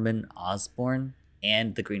 both Norman Osborn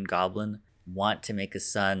and the Green Goblin want to make a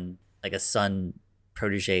son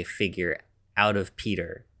protege figure out of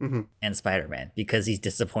Peter and Spider-Man because he's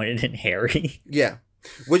disappointed in Harry. Yeah,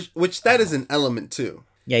 which that is an element too.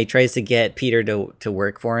 Yeah, he tries to get Peter to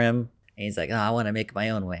work for him, and he's like, "Oh, I want to make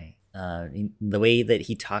my own way." The way that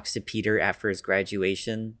he talks to Peter after his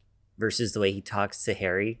graduation versus the way he talks to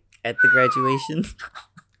Harry at the graduation.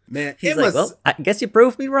 Man, he's like, well, I guess you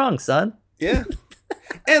proved me wrong, son. Yeah.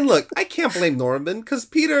 And look, I can't blame Norman because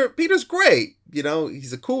Peter's great.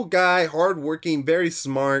 He's a cool guy, hardworking, very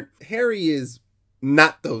smart. Harry is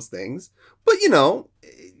not those things, but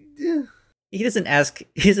yeah. He doesn't ask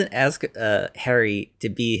Harry to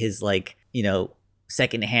be his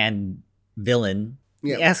secondhand villain.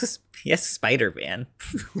 Yeah. He asks Spider-Man.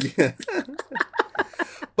 Yeah.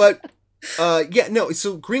 But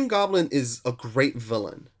so Green Goblin is a great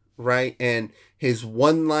villain, right? And his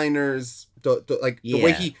one-liners, the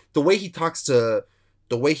way he talks to,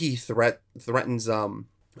 the way he threatens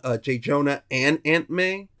J. Jonah and Aunt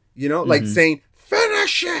May, saying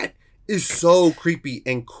 "finish it" is so creepy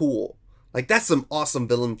and cool. Like, that's some awesome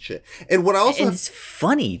villain shit. And what I also it's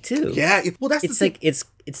funny too. Yeah,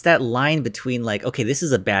 it's that line between okay, this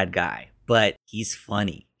is a bad guy, but he's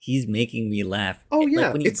funny. He's making me laugh. Oh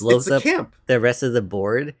yeah, when he blows up the rest of the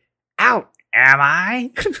board. Out am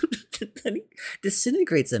I? Then he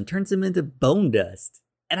disintegrates them, turns them into bone dust,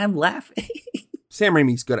 and I'm laughing. Sam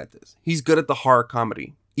Raimi's good at this. He's good at the horror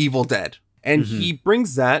comedy, Evil Dead, and he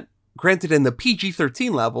brings that. Granted, in the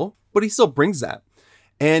PG-13 level, but he still brings that.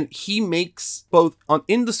 And he makes both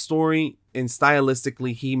in the story and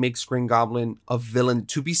stylistically, he makes Green Goblin a villain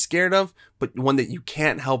to be scared of, but one that you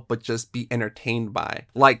can't help but just be entertained by.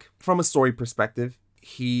 Like, from a story perspective,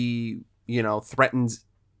 he, threatens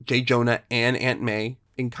J. Jonah and Aunt May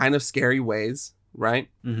in kind of scary ways, right?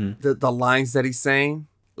 Mm-hmm. The lines that he's saying,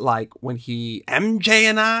 like when MJ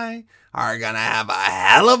and I are gonna have a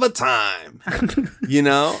hell of a time,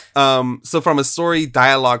 So from a story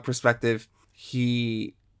dialogue perspective,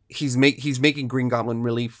 he's making Green Goblin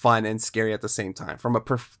really fun and scary at the same time. From a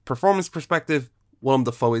performance perspective, Willem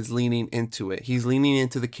Dafoe is leaning into it. He's leaning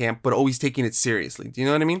into the camp, but always taking it seriously. Do you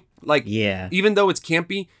know what I mean? Like, yeah. Even though it's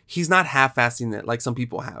campy, he's not half-assing it like some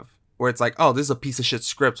people have, where it's like, oh, this is a piece of shit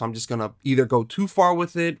script, so I'm just gonna either go too far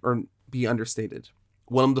with it or be understated.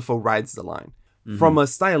 Willem Dafoe rides the line. Mm-hmm. From a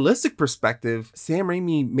stylistic perspective, Sam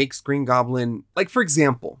Raimi makes Green Goblin, like, for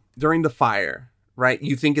example, during the fire, right?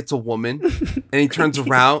 You think it's a woman, and he turns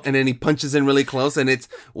around, and then he punches in really close, and it's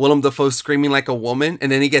Willem Dafoe screaming like a woman,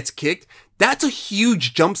 and then he gets kicked. That's a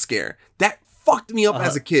huge jump scare. That fucked me up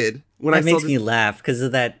as a kid. When that makes me laugh, because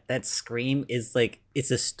of that scream is like,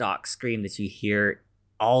 it's a stock scream that you hear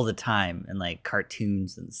all the time in like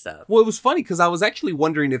cartoons and stuff. Well, it was funny because I was actually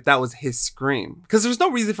wondering if that was his scream. Because there's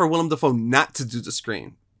no reason for Willem Dafoe not to do the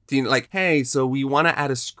scream. Like, hey, so we want to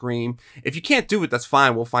add a scream. If you can't do it, that's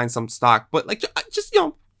fine. We'll find some stock. But like, just,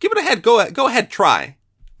 give it a head. Go ahead, try.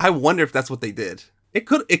 I wonder if that's what they did. It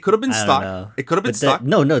could have been stock. It could have been stock.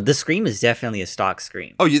 No, the scream is definitely a stock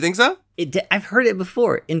scream. Oh, you think so? I've heard it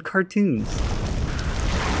before in cartoons.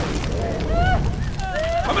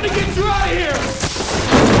 I'm gonna get you out of here!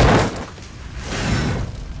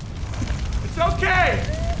 It's okay!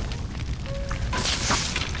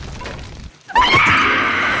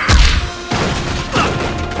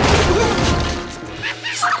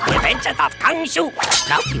 The Adventures of Kung Shu,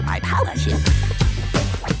 brought to you by Power Ship.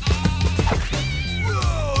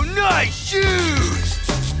 Whoa, nice shoes!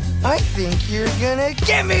 I think you're gonna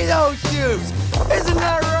give me those shoes! Isn't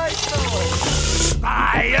that right, fellas?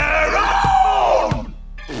 Fire on!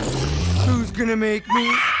 Who's gonna make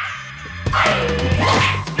me?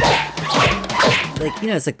 Like,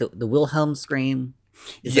 it's like the Wilhelm scream.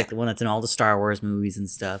 It's like the one that's in all the Star Wars movies and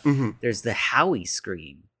stuff. Mm-hmm. There's the Howie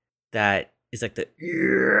scream that is like the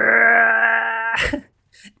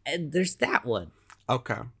and there's that one.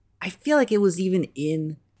 Okay. I feel like it was even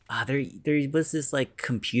in there was this like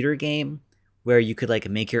computer game where you could like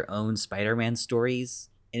make your own Spider-Man stories,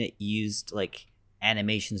 and it used like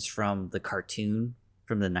animations from the cartoon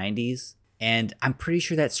from the 90s, and I'm pretty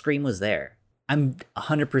sure that scream was there. I'm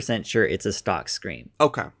 100% sure it's a stock scream.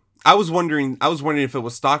 Okay. I was wondering if it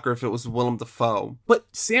was stock or if it was Willem Dafoe. But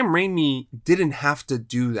Sam Raimi didn't have to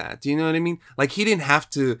do that. Do you know what I mean? Like, he didn't have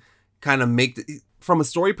to kind of from a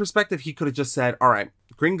story perspective, he could have just said, all right,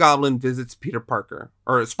 Green Goblin visits Peter Parker,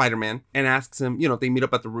 or Spider-Man, and asks him, they meet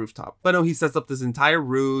up at the rooftop. But no, he sets up this entire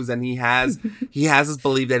ruse, and he has us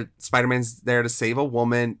believe that Spider-Man's there to save a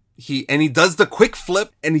woman. He does the quick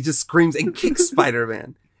flip, and he just screams and kicks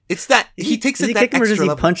Spider-Man. It's that, he takes it that extra level. Or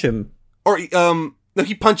does he punch him? Or, no,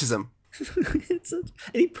 he punches him. And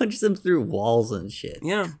he punches him through walls and shit.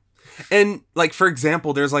 Yeah. And, like, for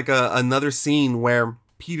example, there's, like, another scene where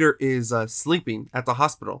Peter is sleeping at the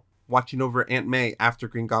hospital, watching over Aunt May after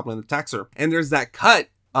Green Goblin attacks her. And there's that cut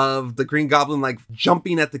of the Green Goblin, like,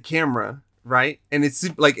 jumping at the camera, right? And it's,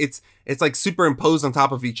 like, it's like, superimposed on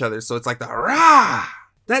top of each other. So it's like the hurrah!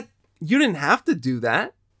 That, you didn't have to do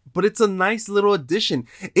that. But it's a nice little addition.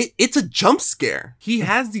 It's a jump scare. He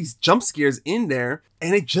has these jump scares in there,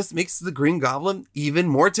 and it just makes the Green Goblin even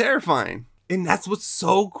more terrifying. And that's what's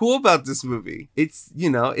so cool about this movie. It's,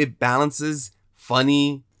 it balances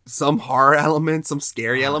funny, some horror elements, some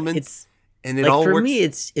scary elements. And it like, all for works. me,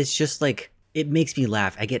 it's just like, it makes me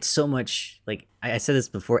laugh. I get so much, like, I said this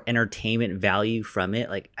before, entertainment value from it.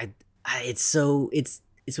 Like, it's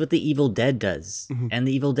what The Evil Dead does. Mm-hmm. And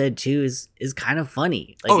The Evil Dead 2 is kind of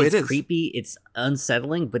funny. Like, it's creepy, it's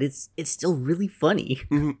unsettling, but it's still really funny.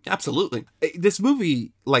 Mm-hmm. Absolutely. This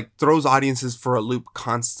movie, like, throws audiences for a loop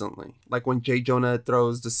constantly. Like, when J. Jonah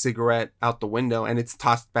throws the cigarette out the window and it's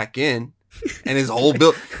tossed back in, and his whole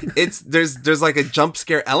build, there's like a jump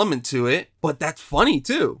scare element to it, but that's funny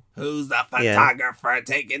too. Who's the photographer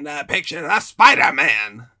taking the picture of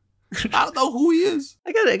Spider-Man? I don't know who he is.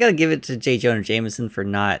 I gotta give it to J. Jonah Jameson for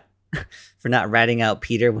not ratting out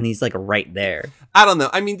Peter when he's like right there. I don't know.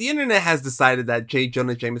 I mean, the internet has decided that J.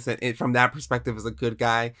 Jonah Jameson, from that perspective, is a good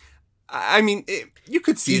guy. I mean, you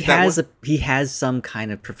could see he has some kind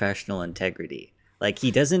of professional integrity. Like,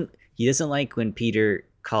 he doesn't like when Peter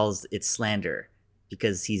calls it slander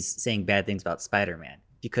because he's saying bad things about Spider-Man,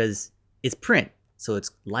 because it's print, so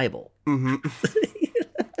it's libel. Mm-hmm.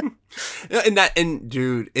 And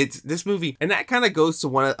dude, it's this movie, and that kind of goes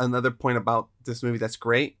to another point about this movie that's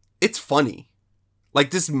great. It's funny.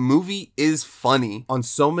 Like, this movie is funny on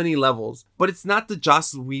so many levels, but it's not the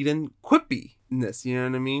Joss Whedon quippiness, you know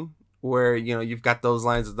what I mean? Where, you've got those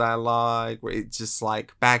lines of dialogue where it's just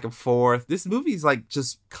like back and forth. This movie's like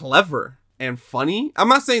just clever and funny. I'm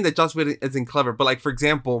not saying that Joss Whedon isn't clever, but, like, for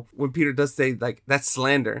example, when Peter does say, like, that's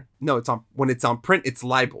slander. No, when it's on print, it's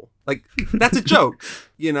libel. Like, that's a joke,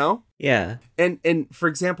 Yeah. And for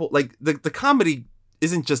example, like, the comedy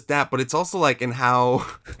isn't just that, but it's also, like, in how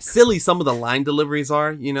silly some of the line deliveries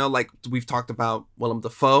are, like we've talked about Willem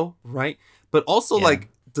Dafoe, right? But also, like,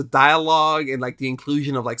 the dialogue and, like, the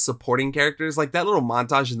inclusion of, like, supporting characters, like that little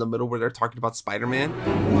montage in the middle where they're talking about Spider-Man.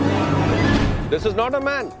 This is not a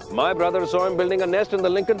man. My brother saw him building a nest in the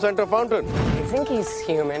Lincoln Center fountain. I think he's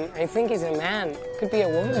human. I think he's a man. Could be a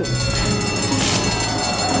woman.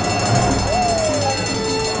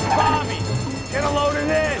 Bobby, get a load of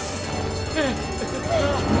this. He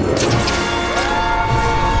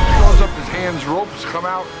goes up his hands, ropes come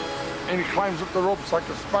out, and he climbs up the ropes like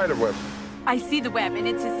a spider web. I see the web, and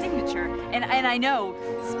it's his signature. And I know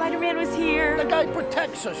Spider-Man was here. The guy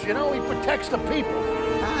protects us, you know? He protects the people.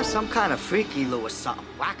 Some kind of freaky Lou or something.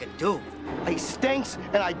 Wackadoo. He stinks,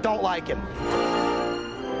 and I don't like him.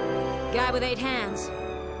 Guy with 8 hands.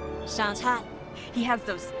 Sounds hot. He has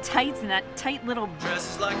those tights and that tight little...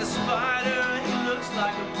 Dresses like a spider, he looks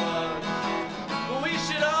like a bug. But we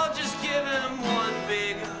should all just give him one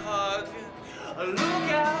big hug. Look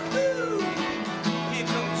out, ooh, here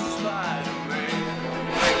comes Spider-Man.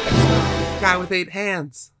 Guy with 8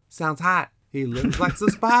 hands. Sounds hot. He looks like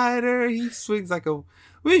a spider, he swings like a...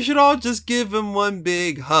 We should all just give him one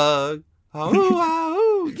big hug.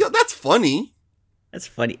 Oh, yo, that's funny. That's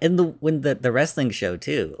funny. And when the wrestling show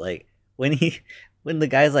too, like when the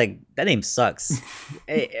guy's like, that name sucks.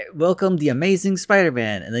 Hey, welcome the Amazing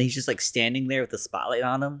Spider-Man, and then he's just like standing there with the spotlight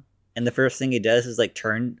on him, and the first thing he does is like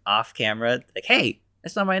turn off camera, like, hey,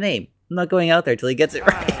 that's not my name. I'm not going out there till he gets it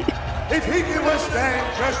right. If he can withstand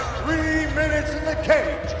just 3 minutes in the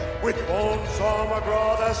cage with Bonesaw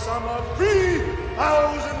McGraw, the sum of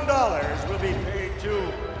 $3,000 will be paid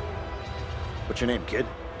to. What's your name, kid?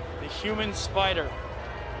 The Human Spider.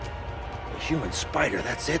 The Human Spider,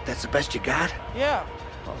 that's it? That's the best you got? Yeah.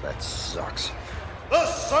 Oh, that sucks. The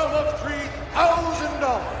sum of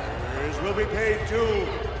 $3,000 will be paid to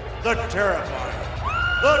the terrifying,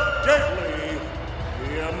 the deadly,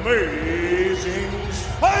 the amazing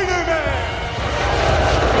Spider-Man!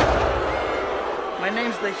 My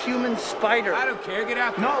name's the Human Spider. I don't care. Get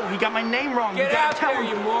out there. No, he got my name wrong. Get out there,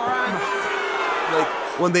 you moron. Like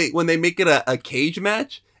when they make it a cage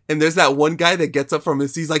match, and there's that one guy that gets up from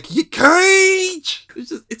his seat, he's like, "You cage!"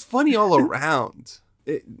 It's funny all around.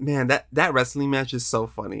 Man, that wrestling match is so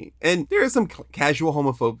funny, and there is some casual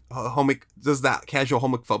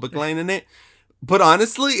homophobic line in it. But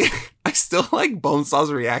honestly, I still like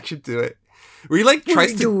Bonesaw's reaction to it, where he like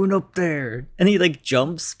tries to doing up there, and he like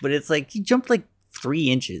jumps, but it's like he jumped like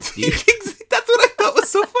 3 inches, dude. That's what I thought was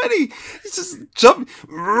so funny. He's just jump.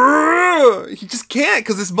 He just can't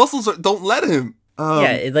because his muscles don't let him.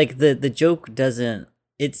 Like the joke doesn't.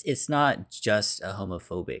 It's not just a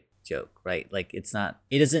homophobic joke, right? Like it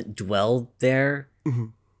doesn't dwell there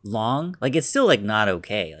long. Like it's still like not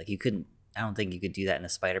okay. Like I don't think you could do that in a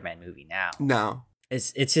Spider-Man movie now. No.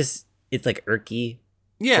 It's like irky.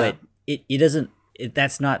 Yeah. But it doesn't.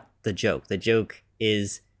 That's not the joke. The joke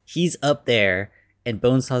is he's up there and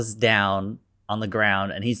Bonesaw's down on the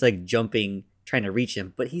ground and he's like jumping, trying to reach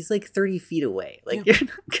him, but he's like 30 feet away. Like you're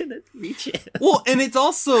not gonna reach him. Well, and it's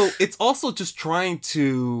also just trying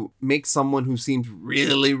to make someone who seems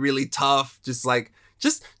really, really tough, just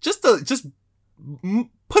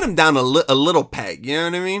put him down a little peg. You know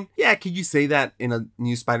what I mean? Yeah. Could you say that in a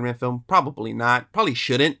new Spider-Man film? Probably not. Probably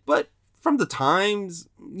shouldn't. But from the times,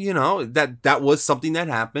 you know, that was something that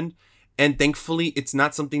happened. And thankfully, it's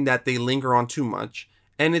not something that they linger on too much.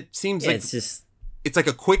 And it seems like it's like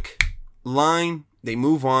a quick line. They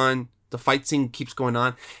move on. The fight scene keeps going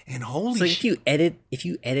on. And holy shit. If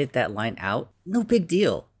you edit that line out, no big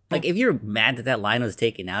deal. Like if you're mad that line was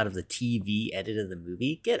taken out of the TV edit of the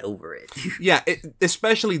movie, get over it. Yeah,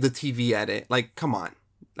 especially the TV edit. Like, come on.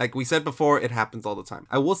 Like we said before, it happens all the time.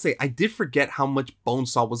 I will say, I did forget how much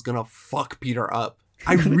Bonesaw was gonna fuck Peter up.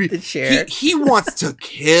 He wants to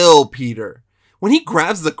kill Peter. When he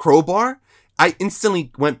grabs the crowbar, I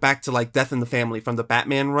instantly went back to like Death in the Family from the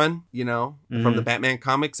Batman run, you know, from the Batman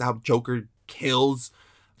comics, how Joker kills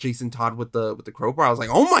Jason Todd with the crowbar. I was like,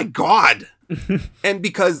 oh my God. and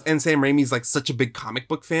Sam Raimi's like such a big comic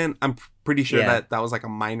book fan, I'm pretty sure that was like a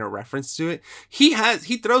minor reference to it. He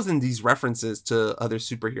throws in these references to other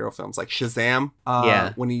superhero films like Shazam,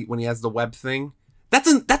 when he has the web thing.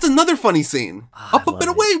 That's another funny scene. Up and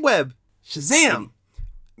away web. Shazam.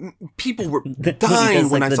 People were dying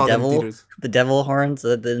when I saw that in theaters. The devil horns,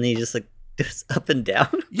 then he just like goes up and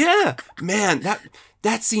down. Yeah, man,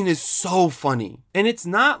 that scene is so funny. And it's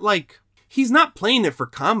not like he's not playing it for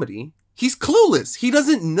comedy. He's clueless. He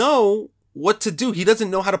doesn't know what to do. He doesn't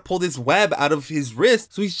know how to pull this web out of his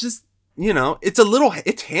wrist. So he's just, you know, it's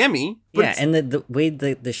hammy. Yeah, and the way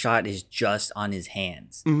the shot is just on his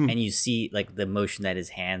hands. Mm-hmm. And you see like the motion that his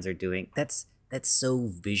hands are doing. That's so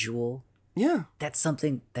visual. Yeah. That's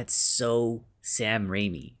something that's so Sam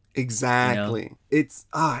Raimi. Exactly. You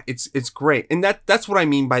know? It's great. And that's what I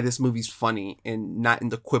mean by this movie's funny and not in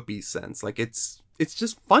the quippy sense. Like it's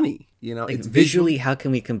just funny, you know. Like it's visually, how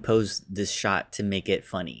can we compose this shot to make it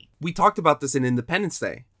funny? We talked about this in Independence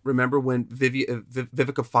Day. Remember when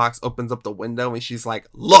Vivica Fox opens up the window and she's like,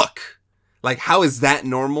 "Look!" Like, how is that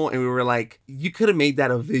normal? And we were like, you could have made that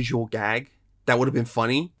a visual gag. That would have been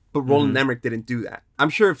funny. But Roland Emmerich didn't do that. I'm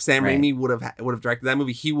sure if Sam Raimi would have directed that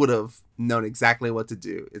movie, he would have known exactly what to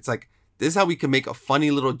do. It's like, this is how we can make a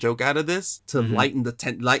funny little joke out of this to lighten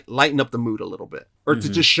up the mood a little bit, or to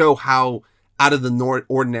just show how out of the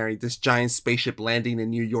ordinary this giant spaceship landing in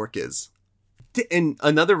New York is. And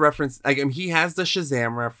another reference, like, I mean, he has the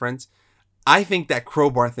Shazam reference. I think that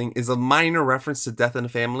crowbar thing is a minor reference to Death in the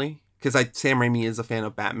Family, because Sam Raimi is a fan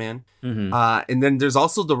of Batman. And then there's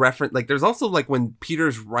also the reference, like, there's also, like, when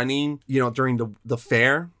Peter's running, you know, during the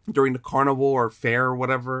fair, during the carnival or fair or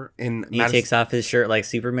whatever. And he takes off his shirt like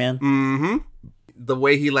Superman. The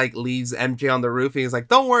way he, like, leaves MJ on the roof, and he's like,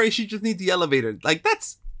 don't worry, she just needs the elevator. Like,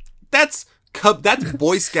 that's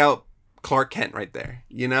Boy Scout Clark Kent right there,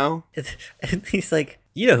 you know? And he's like,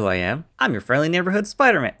 you know who I am. I'm your friendly neighborhood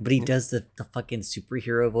Spider-Man. But he does the fucking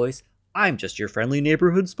superhero voice. I'm just your friendly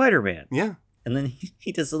neighborhood Spider-Man. Yeah. And then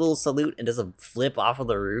he does a little salute and does a flip off of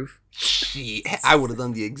the roof. I would have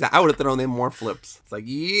done I would have thrown in more flips. It's like,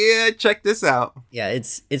 yeah, check this out. Yeah,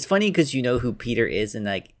 it's funny because you know who Peter is, and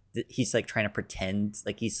like he's like trying to pretend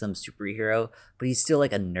like he's some superhero, but he's still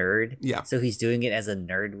like a nerd. Yeah. So he's doing it as a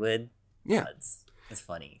nerd would. Yeah. It's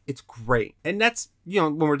funny. It's great. And that's, you know,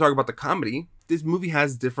 when we're talking about the comedy, this movie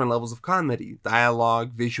has different levels of comedy,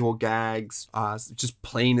 dialogue, visual gags, just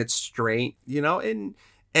playing it straight, you know, and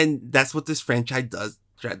that's what this franchise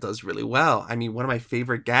does really well. I mean, one of my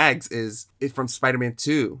favorite gags is from Spider-Man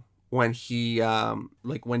 2 when he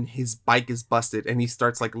when his bike is busted and he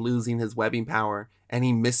starts like losing his webbing power and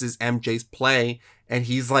he misses MJ's play and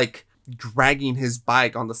he's like dragging his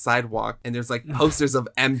bike on the sidewalk and there's like posters of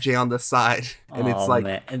MJ on the side and it's like,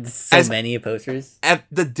 man. And so many posters at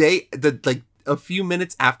a few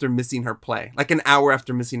minutes after missing her play, like an hour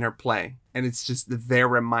after missing her play, and it's just they're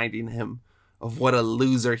reminding him of what a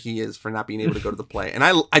loser he is for not being able to go to the play. And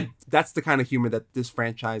I that's the kind of humor that this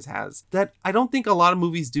franchise has that I don't think a lot of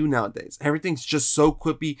movies do nowadays. Everything's just so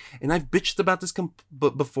quippy, and I've bitched about this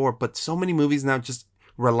before, but so many movies now just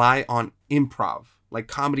rely on improv, like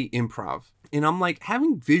comedy improv. And I'm like,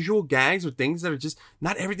 having visual gags or things that are just,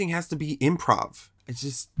 not everything has to be improv. It's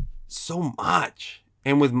just so much.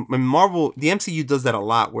 And with Marvel, the MCU does that a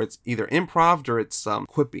lot, where it's either improv or it's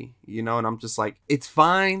quippy, you know. And I'm just like, it's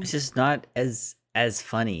fine. It's just not as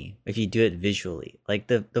funny if you do it visually. Like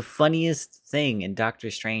the funniest thing in Doctor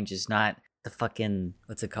Strange is not the fucking,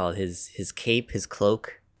 what's it called? His cape, his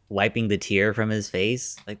cloak, wiping the tear from his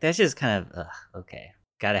face. Like that's just kind of okay.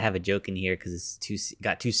 Got to have a joke in here because it's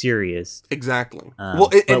got too serious. Exactly.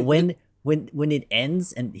 But when it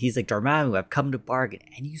ends and he's like, Dormammu, I've come to bargain,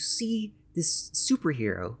 and you see this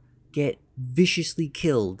superhero get viciously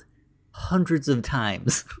killed hundreds of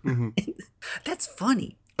times. That's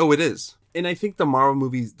funny. Oh, it is. And I think the Marvel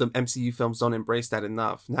movies, the MCU films don't embrace that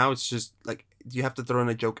enough. Now it's just like, you have to throw in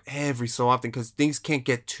a joke every so often because things can't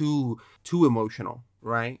get too emotional,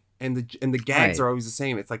 right? And the gags are always the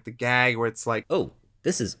same. It's like the gag where it's like, oh,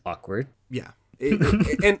 this is awkward. Yeah.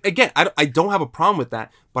 And again, I don't have a problem with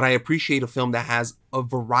that, but I appreciate a film that has a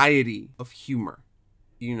variety of humor.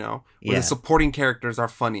 You know, where the supporting characters are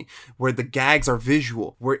funny, where the gags are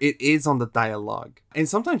visual, where it is on the dialogue. And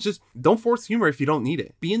sometimes just don't force humor if you don't need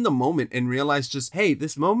it. Be in the moment and realize just, hey,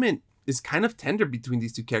 this moment is kind of tender between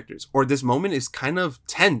these two characters, or this moment is kind of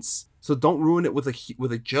tense. So don't ruin it with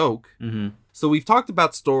a joke. So we've talked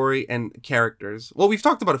about story and characters. Well, we've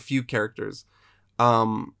talked about a few characters,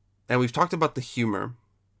 and we've talked about the humor.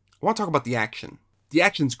 I want to talk about the action. The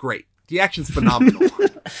action's great. The action's phenomenal.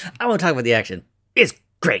 I want to talk about the action. It's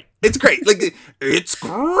great. It's great. Like, it's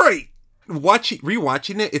great.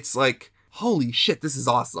 Rewatching it, it's like, holy shit, this is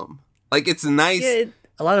awesome. Like, it's nice. Yeah,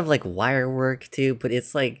 a lot of like wire work too, but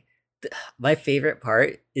it's like my favorite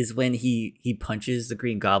part is when he punches the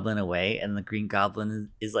Green Goblin away and the Green Goblin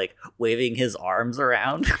is like waving his arms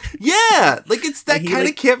around. Yeah, like it's that kind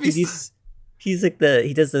of campy. He's like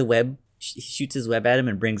he does the web, shoots his web at him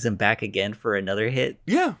and brings him back again for another hit.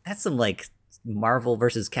 Yeah, that's some like Marvel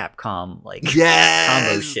versus Capcom like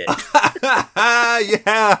combo shit.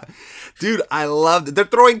 Yeah, dude, I loved it. They're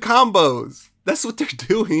throwing combos. That's what they're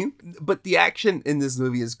doing. But the action in this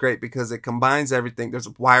movie is great because it combines everything. There's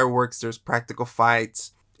wire works, there's practical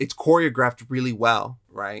fights. It's choreographed really well,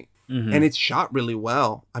 right? And it's shot really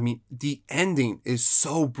well. I mean, the ending is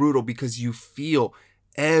so brutal because you feel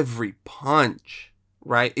every punch,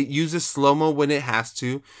 right? It uses slow-mo when it has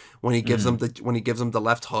to, when he gives him the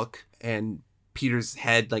left hook and Peter's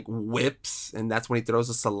head like whips, and that's when he throws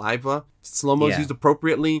the saliva. Slow-mo is used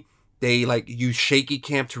appropriately. They like use shaky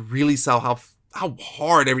cam to really sell how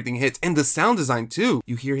hard everything hits, and the sound design too.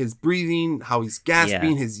 You hear his breathing, how he's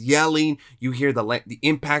gasping, his yelling. You hear the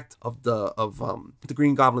impact of the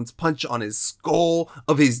Green Goblin's punch on his skull,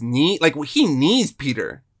 of his knee. Like he knees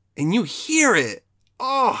Peter, and you hear it.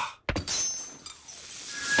 Oh.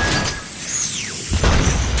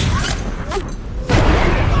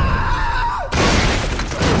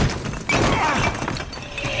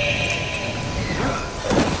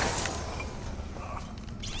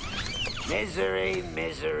 Misery,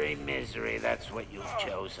 misery, misery. That's what you've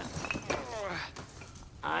chosen.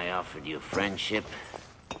 I offered you friendship,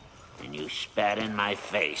 and you spat in my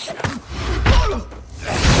face.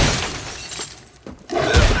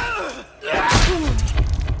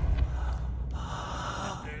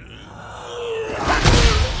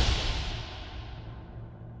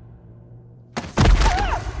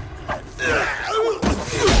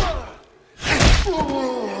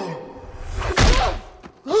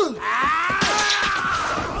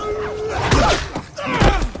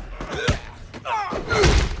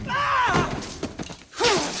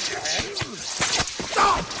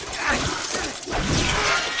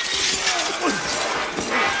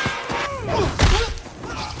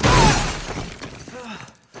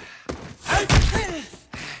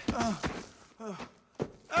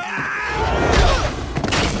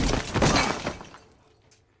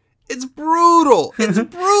 It's brutal. It's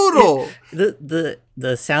brutal.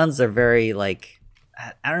 The sounds are very like,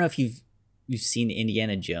 I don't know if you've seen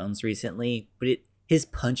Indiana Jones recently, but his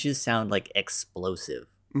punches sound like explosive.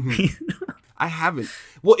 Mm-hmm. I haven't.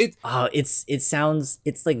 Well, it sounds,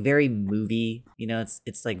 it's like very movie, you know,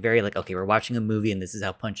 it's like very like, okay, we're watching a movie and this is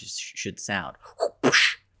how punches should sound.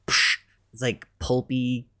 It's like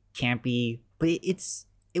pulpy, campy, but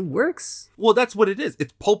it works. Well, that's what it is.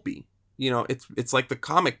 It's pulpy. You know, it's like the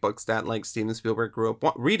comic books that like Steven Spielberg grew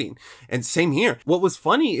up reading. And same here. What was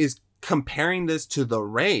funny is comparing this to The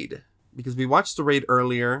Raid, because we watched The Raid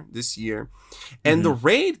earlier this year, and The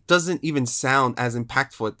Raid doesn't even sound as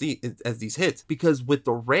impactful as these hits, because with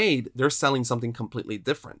The Raid, they're selling something completely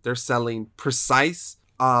different. They're selling precise,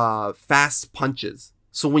 fast punches.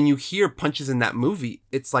 So when you hear punches in that movie,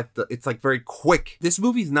 it's like very quick. This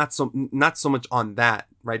movie's not so much on that,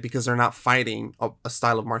 right? Because they're not fighting a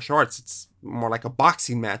style of martial arts. It's more like a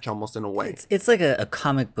boxing match almost in a way. It's like a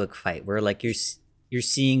comic book fight where like you're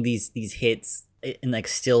seeing these hits in like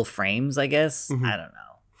still frames, I guess. Mm-hmm. I don't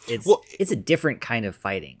know. It's a different kind of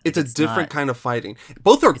fighting. It's a different kind of fighting.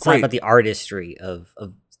 Both are it's great. Not about the artistry of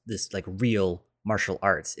this like real martial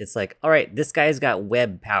arts. It's like, all right, this guy's got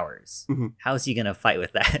web powers. Mm-hmm. How's he gonna fight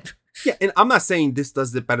with that? Yeah, and I'm not saying this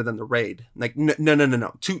does it better than The Raid. Like,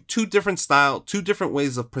 no. Two different style, two different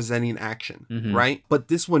ways of presenting action, right? But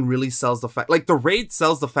this one really sells the fact, like The Raid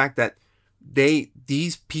sells the fact that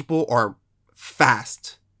these people are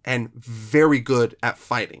fast and very good at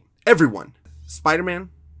fighting. Everyone. Spider-Man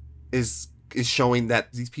is showing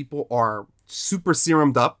that these people are super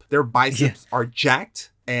serumed up. Their biceps are jacked.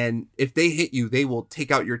 And if they hit you, they will take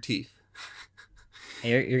out your teeth.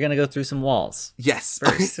 You're gonna go through some walls. Yes.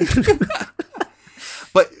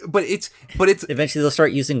 but it's eventually they'll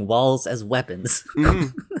start using walls as weapons.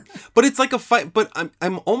 But it's like a fight. But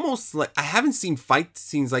I'm almost like, I haven't seen fight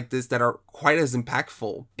scenes like this that are quite as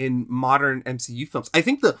impactful in modern MCU films. I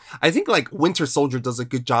think like Winter Soldier does a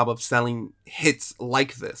good job of selling hits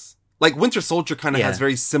like this. Like Winter Soldier kind of has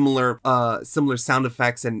very similar sound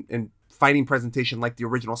effects and fighting presentation like the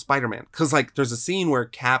original Spider-Man, because like there's a scene where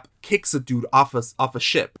Cap kicks a dude off a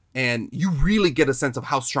ship, and you really get a sense of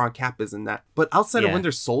how strong Cap is in that. But outside of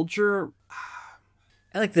Winter Soldier,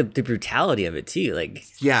 I like the brutality of it too. Like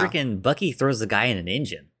freaking Bucky throws the guy in an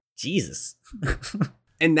engine. Jesus.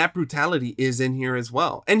 And that brutality is in here as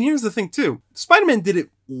well. And here's the thing too, Spider-Man did it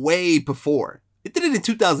way before. It did it in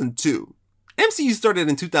 2002. MCU started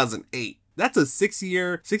in 2008. That's a 6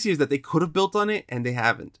 years that they could have built on it, and they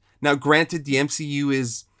haven't. Now, granted, the MCU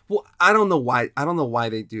is, well, I don't know why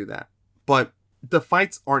they do that, but the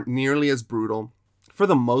fights aren't nearly as brutal. For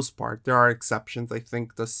the most part, there are exceptions. I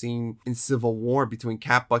think the scene in Civil War between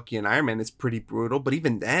Cap, Bucky, and Iron Man is pretty brutal, but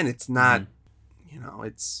even then, it's not,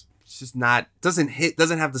 it's just not, doesn't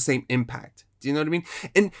have the same impact. Do you know what I mean?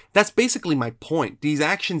 And that's basically my point. These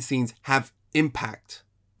action scenes have impact.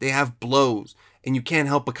 They have blows, and you can't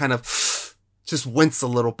help but kind of just wince a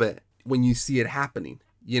little bit when you see it happening.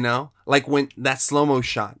 You know, like when that slow-mo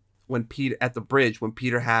shot when Peter at the bridge, when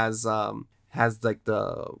Peter has like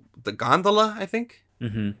the gondola, I think,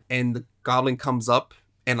 and the Goblin comes up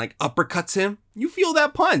and like uppercuts him. You feel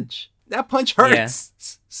that punch. That punch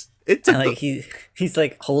hurts. Yeah. It took he's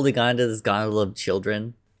like holding on to this gondola of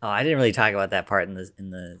children. Oh, I didn't really talk about that part in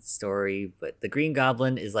the story, but the Green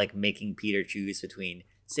Goblin is like making Peter choose between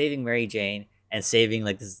saving Mary Jane and saving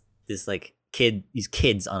like this like these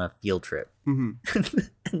kids on a field trip. Mm-hmm.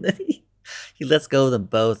 And then he lets go of them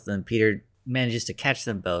both, and Peter manages to catch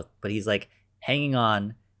them both, but he's like hanging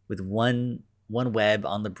on with one web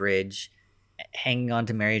on the bridge, hanging on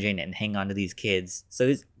to Mary Jane and hanging on to these kids.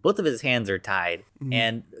 So both of his hands are tied,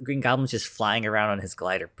 and Green Goblin's just flying around on his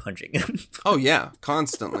glider punching him. Oh yeah,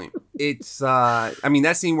 constantly. It's I mean,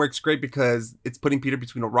 that scene works great because it's putting Peter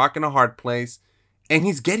between a rock and a hard place, and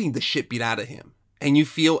he's getting the shit beat out of him, and you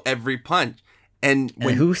feel every punch. And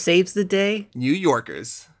who saves the day? New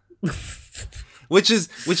Yorkers. which is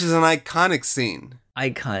an iconic scene.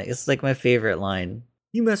 Iconic. It's like my favorite line.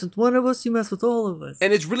 You mess with one of us, you mess with all of us.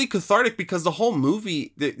 And it's really cathartic because the whole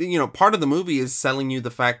movie, part of the movie is selling you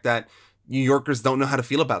the fact that New Yorkers don't know how to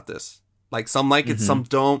feel about this. Like, some like it, some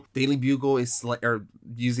don't. Daily Bugle is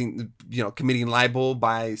using, committing libel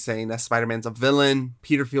by saying that Spider-Man's a villain.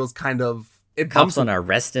 Peter feels kind of... Cops want to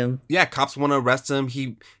arrest him. Yeah, cops want to arrest him.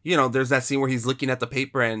 He, there's that scene where he's looking at the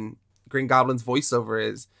paper and Green Goblin's voiceover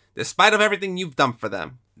is, despite of everything you've done for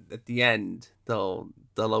them, at the end, they'll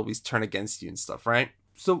always turn against you and stuff, right?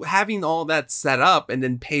 So having all that set up and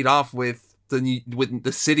then paid off with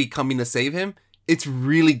the city coming to save him, it's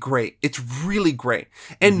really great. It's really great.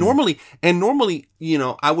 And normally,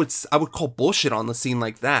 I would call bullshit on the scene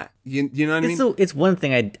like that. You know what I mean? So it's one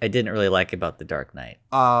thing I didn't really like about The Dark Knight.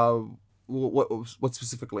 What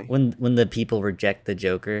specifically? When the people reject the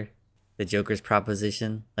Joker's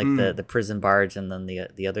proposition, like the prison barge, and then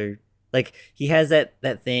the other, like, he has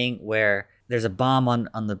that thing where there's a bomb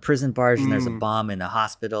on the prison barge and there's a bomb in the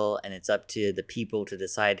hospital, and it's up to the people to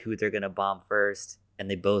decide who they're going to bomb first, and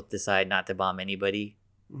they both decide not to bomb anybody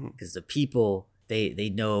because the people,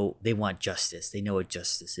 they know, they want justice. They know what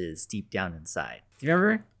justice is deep down inside. Do you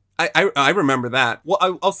remember? I remember that.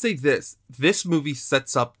 Well, I'll say this. This movie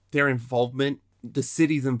sets up their involvement, the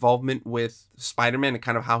city's involvement with Spider-Man, and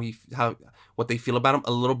kind of what they feel about him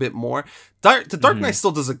a little bit more. The Dark Knight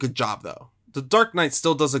still does a good job, though. The Dark Knight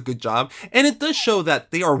still does a good job. And it does show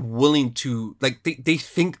that they are willing to, like, they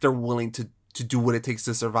think they're willing to do what it takes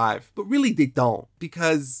to survive. But really, they don't,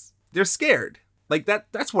 because they're scared. Like,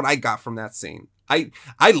 that's what I got from that scene. I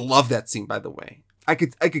love that scene, by the way. I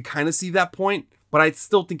could kind of see that point, but I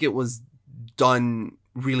still think it was done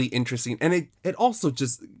really interesting. And it also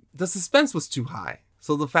just, the suspense was too high.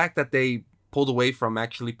 So the fact that they pulled away from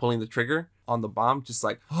actually pulling the trigger on the bomb, just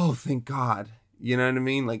like, oh, thank God. You know what I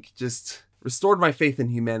mean? Like, just restored my faith in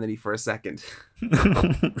humanity for a second.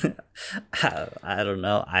 I don't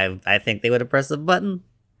know. I think they would have pressed the button.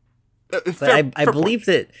 But I believe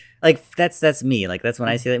that, like, that's me. Like, that's when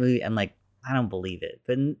I see that movie, I'm like, I don't believe it.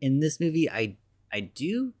 But in this movie, I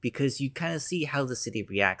do, because you kind of see how the city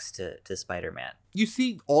reacts to Spider-Man. You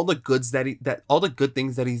see all the goods all the good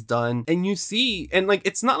things that he's done, and you see, and like,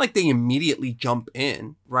 it's not like they immediately jump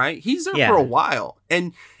in, right? He's there for a while,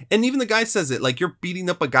 and even the guy says it, like, you're beating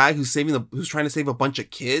up a guy who's trying to save a bunch of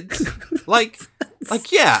kids, like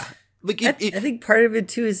yeah, like I think part of it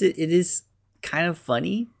too is it is kind of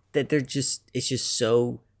funny that it's just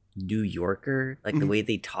so New Yorker, like the way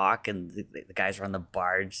they talk, and the guys are on the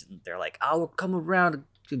barge and they're like, "Oh, we'll come around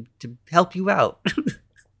to help you out."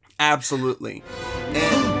 Absolutely. I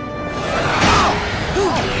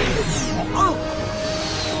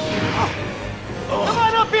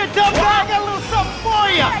might not be a dumb guy, I got a little something for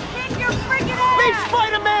you. Kick your freaking ass! Leave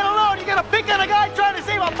Spider-Man alone. You gonna pick on a guy trying to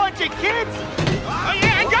save a bunch of kids? Oh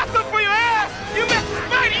yeah, I got something for your ass. You mess with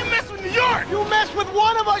Spidey, you mess with New York. You mess with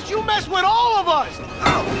one of us, you mess with all of us.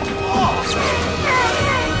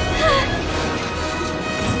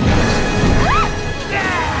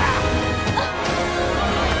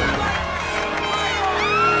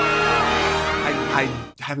 I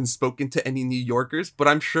haven't spoken to any New Yorkers, but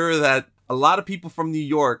I'm sure that a lot of people from New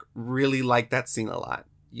York really like that scene a lot,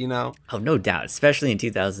 you know? Oh, no doubt, especially in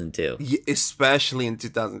 2002. Yeah, especially in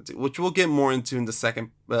 2002, which we'll get more into in the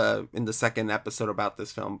second episode about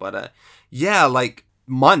this film. But yeah, like,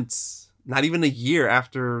 months, not even a year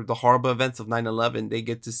after the horrible events of 9/11, they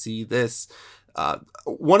get to see this.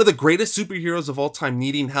 One of the greatest superheroes of all time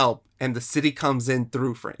needing help, and the city comes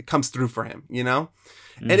through for him, you know?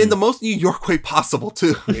 And in the most New York way possible,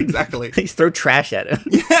 too. Exactly. They just throw trash at him.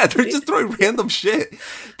 Yeah, they're just throwing random shit.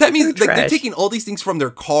 That means like, they're taking all these things from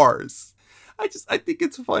their cars. I think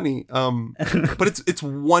it's funny. But it's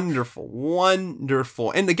wonderful.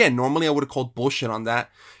 Wonderful. And again, normally I would have called bullshit on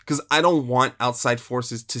that, because I don't want outside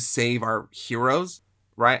forces to save our heroes,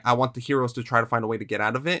 right? I want the heroes to try to find a way to get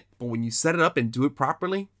out of it. But when you set it up and do it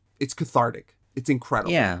properly, it's cathartic. It's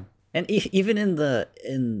incredible. Yeah. And even in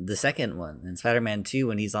the second one, in Spider-Man 2,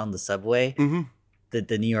 when he's on the subway,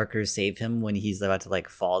 the New Yorkers save him when he's about to like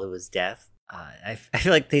fall to his death. I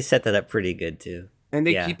feel like they set that up pretty good too. And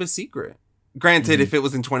they keep a secret. Granted, if it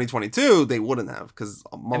was in 2022, they wouldn't have, because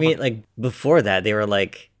I mean, like before that, they were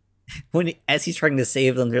like, as he's trying to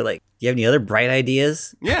save them, they're like, "Do you have any other bright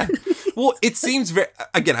ideas?" Yeah. Well, it seems very.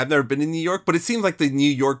 Again, I've never been in New York, but it seems like the New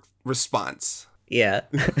York response. Yeah.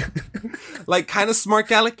 Like kind of smart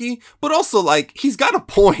alecky, but also like he's got a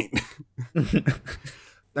point.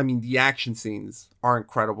 I mean, the action scenes are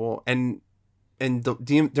incredible, and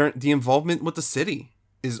the involvement with the city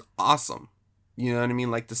is awesome. You know what I mean?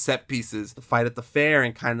 Like the set pieces, the fight at the fair,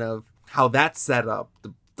 and kind of how that's set up,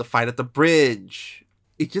 the fight at the bridge.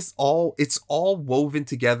 It's all woven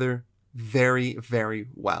together very, very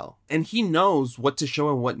well. And he knows what to show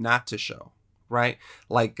and what not to show, right?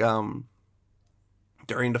 Like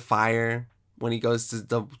during the fire, when he goes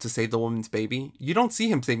to save the woman's baby, you don't see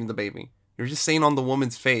him saving the baby. You're just saying on the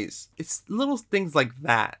woman's face. It's little things like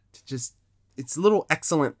that. It's little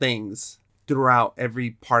excellent things throughout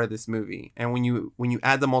every part of this movie, and when you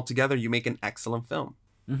add them all together, you make an excellent film.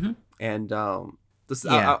 And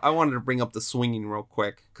I wanted to bring up the swinging real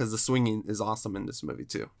quick, because the swinging is awesome in this movie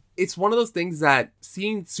too. It's one of those things that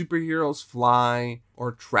seeing superheroes fly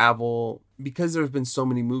or travel, because there's been so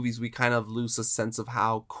many movies, we kind of lose a sense of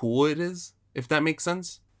how cool it is, if that makes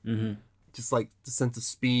sense. Just like the sense of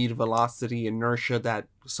speed, velocity, inertia that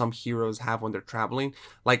some heroes have when they're traveling.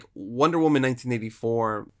 Like Wonder Woman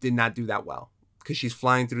 1984 did not do that well, because she's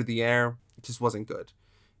flying through the air. It just wasn't good.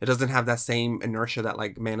 It doesn't have that same inertia that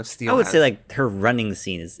like Man of Steel I would has. say like her running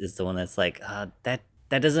scene is the one that's like, that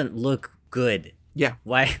doesn't look good. Yeah.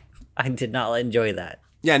 Why? I did not enjoy that.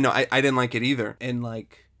 Yeah, no, I didn't like it either. And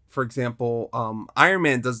like, for example, Iron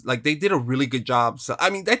Man does, like, they did a really good job. So, I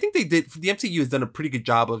mean, I think the MCU has done a pretty good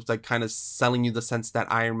job of like kind of selling you the sense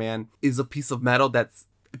that Iron Man is a piece of metal that's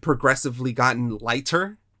progressively gotten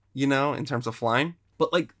lighter, you know, in terms of flying.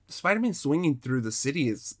 But like Spider-Man swinging through the city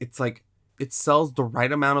it's like, it sells the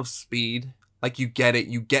right amount of speed. Like you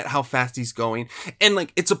get how fast he's going. And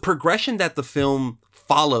like, it's a progression that the film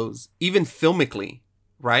follows, even filmically,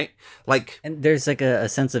 right? Like, and there's like a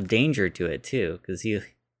sense of danger to it too, because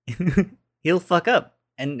he'll fuck up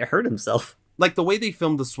and hurt himself. Like the way they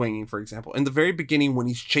filmed the swinging, for example, in the very beginning when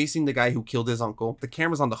he's chasing the guy who killed his uncle, the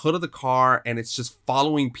camera's on the hood of the car and it's just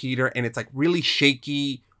following Peter, and it's like really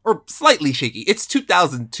shaky, or slightly shaky. It's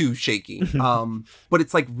 2002 shaky. But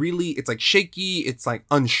it's like shaky. It's like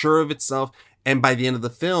unsure of itself. And by the end of the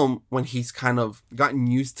film, when he's kind of gotten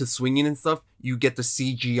used to swinging and stuff, you get the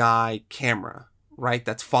CGI camera, right?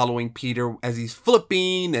 That's following Peter as he's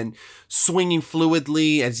flipping and swinging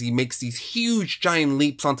fluidly as he makes these huge giant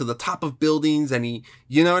leaps onto the top of buildings. And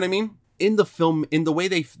you know what I mean? In the film, in the way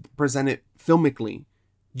they present it filmically,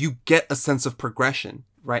 you get a sense of progression,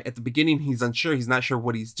 right? At the beginning, he's unsure. He's not sure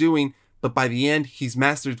what he's doing. But by the end, he's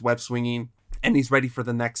mastered web swinging and he's ready for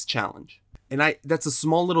the next challenge. And that's a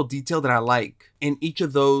small little detail that I like. And each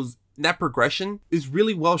of those, that progression is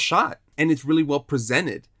really well shot and it's really well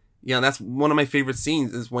presented. You know, that's one of my favorite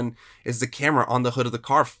scenes is the camera on the hood of the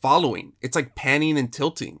car following. It's like panning and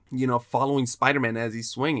tilting, you know, following Spider-Man as he's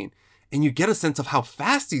swinging. And you get a sense of how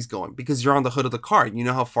fast he's going because you're on the hood of the car. You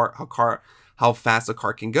know how fast a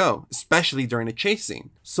car can go, especially during a chase scene.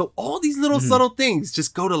 So all these little subtle things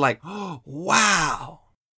just go to like, oh, wow.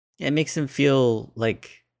 Yeah, it makes him feel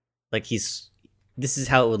like this is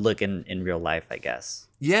how it would look in real life, I guess.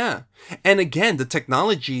 Yeah. And again, the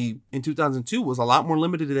technology in 2002 was a lot more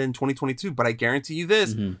limited than 2022. But I guarantee you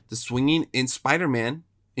this, the swinging in Spider-Man,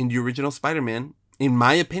 in the original Spider-Man, in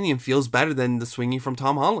my opinion, feels better than the swinging from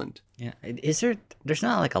Tom Holland. Yeah. There's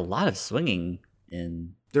not like a lot of swinging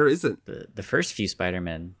in... There isn't. The first few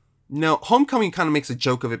Spider-Man. No, Homecoming kind of makes a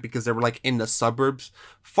joke of it because they were like in the suburbs.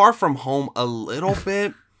 Far From Home a little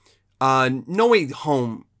bit. No Way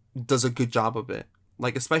Home does a good job of it.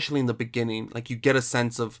 Like, especially in the beginning, like you get a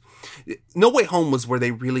sense of No Way Home was where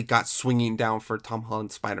they really got swinging down for Tom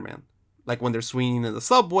Holland Spider-Man. Like when they're swinging in the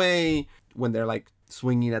subway, when they're like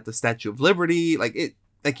swinging at the Statue of Liberty, like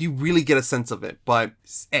you really get a sense of it. But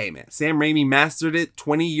hey, man, Sam Raimi mastered it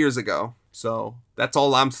 20 years ago. So that's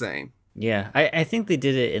all I'm saying. Yeah, I think they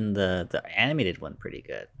did it in the animated one pretty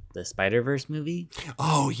good. The Spider-Verse movie.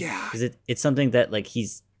 Oh, yeah. Because it's something that like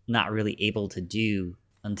he's not really able to do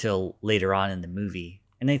until later on in the movie.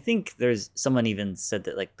 And I think there's someone even said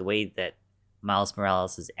that like the way that Miles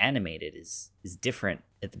Morales is animated is different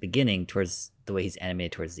at the beginning towards the way he's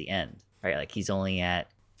animated towards the end, right? Like he's only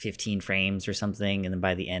at 15 frames or something, and then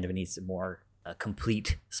by the end when he's a more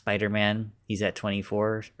complete Spider-Man, he's at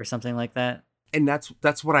 24 or something like that. And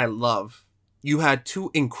that's what I love. You had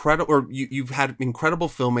you've had incredible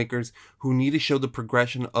filmmakers who need to show the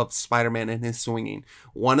progression of Spider-Man and his swinging.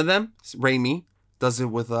 One of them, Raimi, does it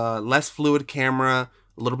with a less fluid camera,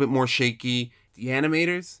 a little bit more shaky. The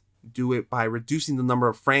animators do it by reducing the number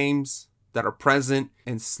of frames that are present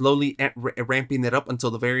and slowly ramping it up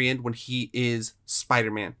until the very end when he is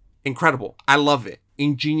Spider-Man. Incredible. I love it.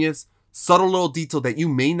 Ingenious, subtle little detail that you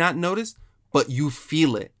may not notice, but you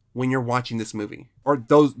feel it when you're watching this movie or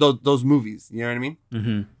those movies. You know what I mean?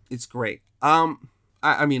 Mm-hmm. It's great. I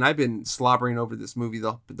mean, I've been slobbering over this movie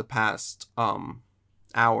the past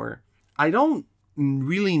hour. I don't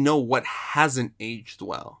really know what hasn't aged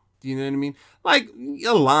well. Do you know what I mean? Like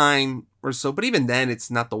a line or so, but even then,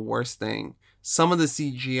 it's not the worst thing. Some of the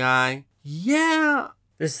CGI, yeah.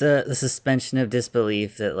 There's the suspension of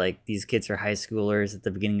disbelief that like these kids are high schoolers at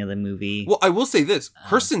the beginning of the movie. Well, I will say this: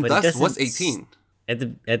 Kirsten Dunst was 18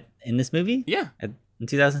 in this movie. Yeah, in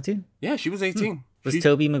 2002. Yeah, she was 18. Was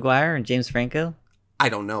Tobey Maguire and James Franco? I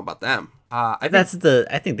don't know about them. I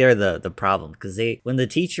think they're the problem because when the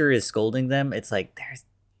teacher is scolding them, it's like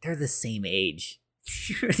they're the same age.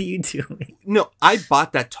 What are you doing? No, I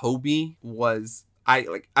bought that Toby was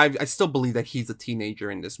I still believe that he's a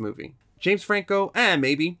teenager in this movie. James Franco,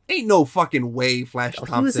 maybe. Ain't no fucking way Flash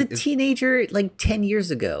Thompson. He was a teenager like 10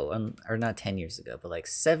 years ago, or not 10 years ago, but like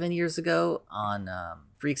 7 years ago on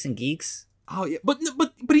Freaks and Geeks. Oh yeah, but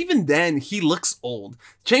even then he looks old.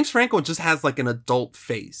 James Franco just has like an adult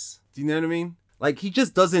face. Do you know what I mean? Like he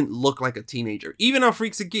just doesn't look like a teenager. Even on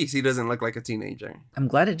Freaks and Geeks, he doesn't look like a teenager. I'm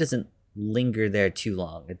glad it doesn't linger there too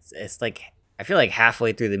long. It's like I feel like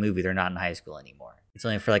halfway through the movie they're not in high school anymore. It's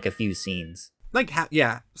only for like a few scenes. Like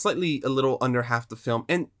slightly a little under half the film,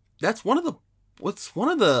 and that's one of the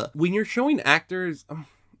when you're showing actors,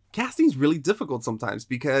 casting's really difficult sometimes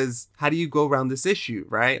because how do you go around this issue,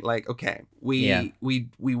 right? Like, okay, we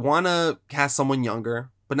want to cast someone younger,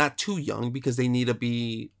 but not too young because they need to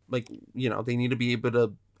be like, you know, they need to be able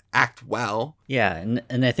to act well. Yeah,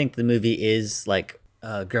 and I think the movie is like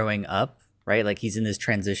growing up, right? Like he's in this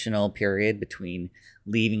transitional period between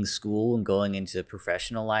leaving school and going into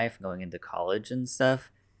professional life, going into college and stuff.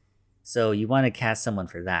 So you want to cast someone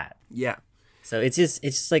for that. Yeah. So it's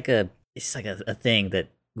just like a thing that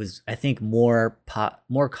was, I think, more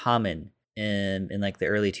common in like the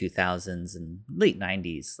early 2000s and late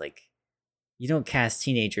 90s. Like you don't cast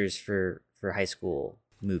teenagers for high school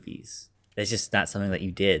movies. That's just not something that you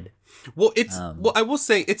did. Well, I will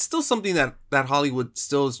say it's still something that Hollywood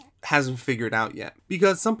still hasn't figured out yet.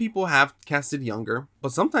 Because some people have casted younger,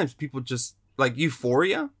 but sometimes people just, like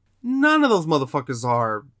Euphoria, none of those motherfuckers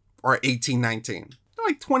are 18, 19. They're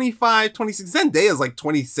like 25, 26. Zendaya's like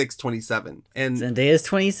 26, 27. And Zendaya's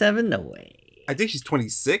 27? No way. I think she's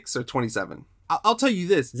 26 or 27. I'll tell you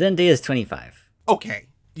this. Zendaya's 25. Okay.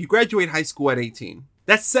 You graduate high school at 18.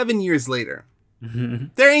 That's 7 years later.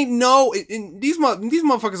 There ain't no these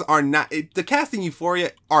motherfuckers are not the cast in Euphoria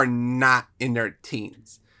are not in their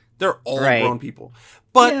teens. They're all grown people.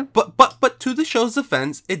 But but to the show's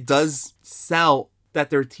defense, it does sell that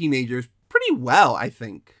they're teenagers pretty well, I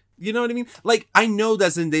think. You know what I mean? Like I know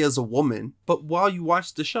that Zendaya's a woman, but while you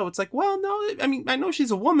watch the show, it's like, well, no, I mean, I know she's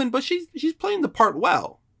a woman, but she's playing the part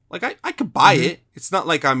well. Like I could buy it. It's not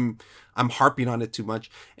like I'm harping on it too much.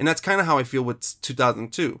 And that's kind of how I feel with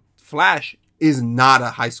 2002. Flash is not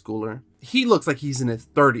a high schooler. He looks like he's in his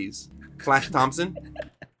 30s. Flash Thompson.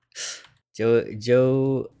 Joe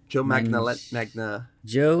Manganiello.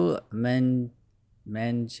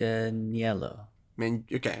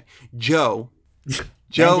 Okay. Joe's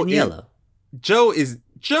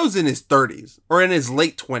in his 30s or in his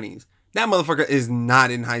late 20s. That motherfucker is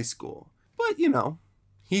not in high school. But you know,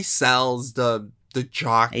 he sells the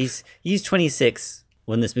jock. He's 26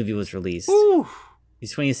 when this movie was released. Ooh.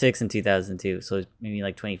 He's 26 in 2002, so maybe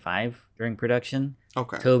like 25 during production.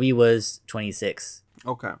 Okay. Toby was 26.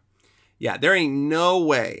 Okay. Yeah, there ain't no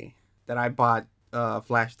way that I bought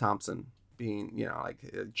Flash Thompson being, you know, like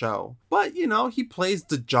Joe. But, you know, he plays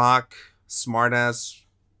the jock, smartass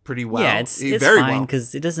pretty well. Yeah, it's very fine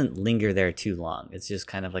because it doesn't linger there too long. It's just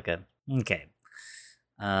kind of like okay.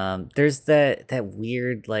 There's that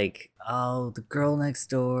weird, like, oh, the girl next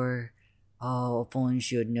door. Oh, if only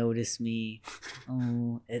she would notice me.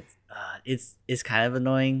 Oh, it's kind of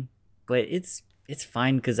annoying, but it's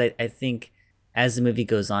fine because I think as the movie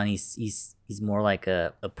goes on, he's more like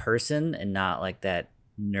a person and not like that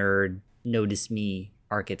nerd notice me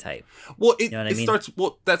archetype. Well, you know what I mean? starts.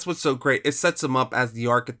 Well, that's what's so great. It sets him up as the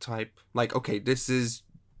archetype. Like, okay, this is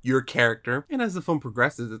your character, and as the film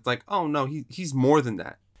progresses, it's like, oh no, he's more than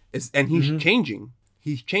that. And he's changing.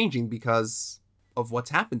 He's changing because of what's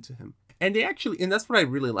happened to him. And they actually, and that's what I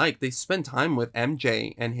really like. They spend time with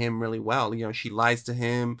MJ and him really well. You know, she lies to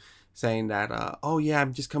him, saying that, oh yeah,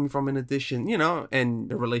 I'm just coming from an audition, you know, and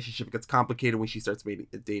the relationship gets complicated when she starts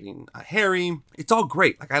dating Harry. It's all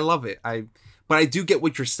great. Like, I love it. But I do get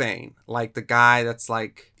what you're saying. Like, the guy that's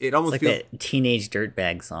like, it almost it's like feels... that Teenage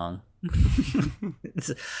Dirtbag song.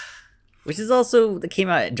 Which is also, that came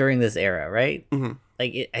out during this era, right? Mm-hmm.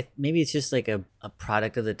 Like, maybe it's just like a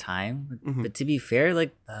product of the time. Mm-hmm. But to be fair,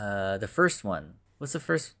 like, the first one, what's the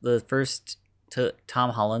first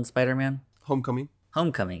Tom Holland Spider-Man?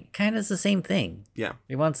 Homecoming kind of is the same thing. Yeah,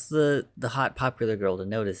 he wants the hot popular girl to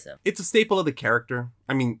notice him. It's a staple of the character.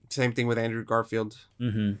 I mean, same thing with Andrew Garfield.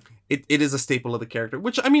 Mm-hmm. It is a staple of the character,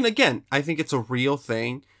 which, I mean, again, I think it's a real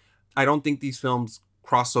thing. I don't think these films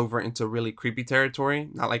cross over into really creepy territory,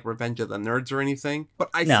 not like Revenge of the Nerds or anything.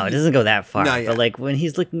 But it doesn't go that far. No, yeah. But like when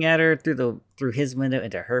he's looking at her through his window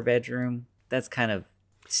into her bedroom, that's kind of,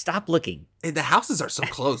 stop looking. And the houses are so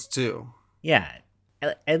close too. Yeah.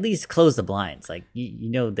 At least close the blinds. Like, you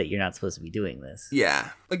know that you're not supposed to be doing this. Yeah.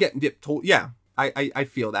 Again, yeah. I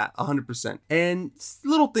feel that 100%. And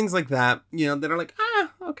little things like that, you know, that are like,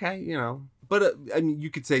 okay, you know. But, I mean, you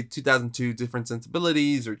could say 2002, different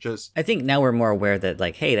sensibilities, or just... I think now we're more aware that,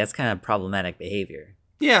 like, hey, that's kind of problematic behavior.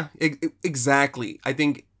 Yeah, exactly. I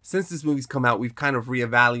think since this movie's come out, we've kind of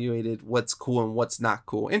reevaluated what's cool and what's not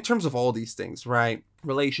cool in terms of all these things, right?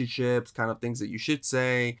 Relationships, kind of things that you should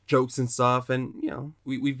say, jokes and stuff. And, you know,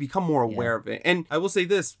 we've become more aware of it. And I will say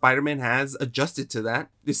this, Spider-Man has adjusted to that.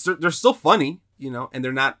 They're still funny, you know, and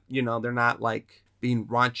they're not like being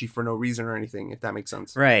raunchy for no reason or anything, if that makes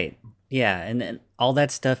sense. Right. Yeah. And all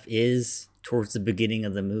that stuff is towards the beginning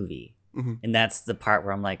of the movie. Mm-hmm. And that's the part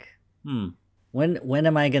where I'm like, when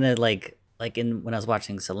am I going to when I was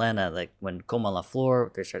watching Selena, like when Como La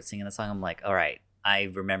Flor, they start singing the song, I'm like, all right, I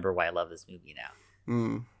remember why I love this movie now.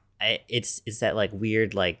 It's that like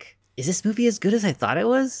weird, like, is this movie as good as I thought it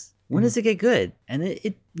was? When does it get good? And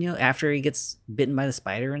it you know, after he gets bitten by the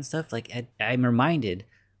spider and stuff, like I'm reminded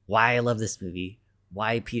why I love this movie,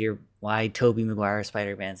 why Tobey Maguire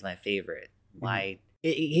Spider-Man's my favorite, why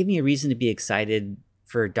it gave me a reason to be excited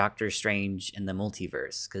for Doctor Strange and the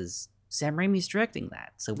Multiverse, because Sam Raimi's directing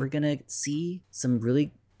that. So we're going to see some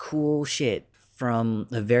really cool shit from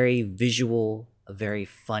a very visual, a very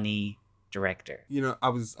funny director. You know, I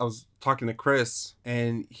was talking to Chris,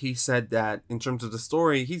 and he said that in terms of the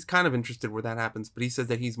story, he's kind of interested where that happens, but he says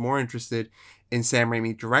that he's more interested in Sam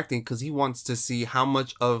Raimi directing because he wants to see how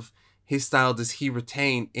much of his style does he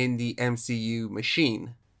retain in the MCU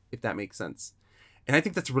machine, if that makes sense. And I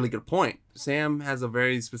think that's a really good point. Sam has a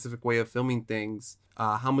very specific way of filming things.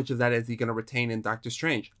 How much of that is he going to retain in Doctor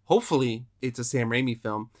Strange? Hopefully, it's a Sam Raimi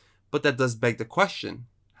film, but that does beg the question: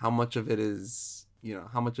 how much of it is, you know,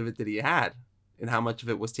 how much of it did he had, and how much of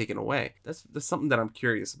it was taken away? That's something that I'm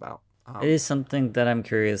curious about. It is something that I'm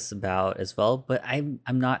curious about as well, but I'm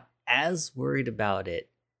not as worried about it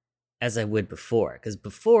as I would before. Because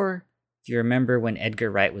before, if you remember when Edgar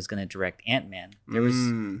Wright was going to direct Ant-Man,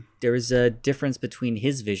 there was a difference between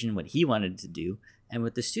his vision, what he wanted to do, and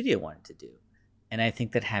what the studio wanted to do. And I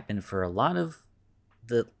think that happened for a lot of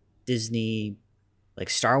the Disney, like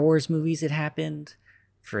Star Wars movies, it happened.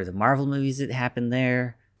 For the Marvel movies, it happened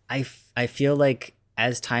there. I feel like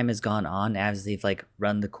as time has gone on, as they've like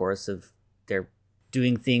run the course of they're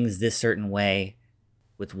doing things this certain way,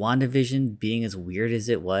 with WandaVision being as weird as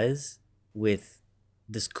it was, with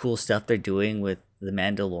this cool stuff they're doing with The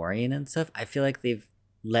Mandalorian and stuff, I feel like they've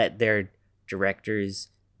let their directors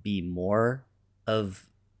be more of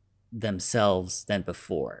themselves than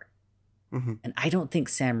before. Mm-hmm. And I don't think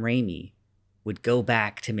Sam Raimi would go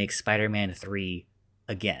back to make Spider-Man 3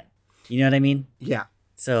 again. You know what I mean? Yeah.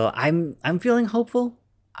 So I'm feeling hopeful.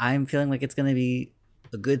 I'm feeling like it's going to be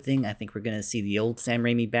a good thing. I think we're going to see the old Sam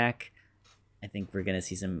Raimi back. I think we're going to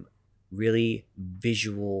see some really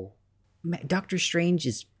visual... Doctor Strange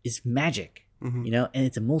is magic, you know, and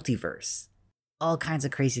it's a multiverse. All kinds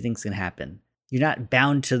of crazy things can happen. You're not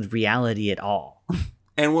bound to reality at all.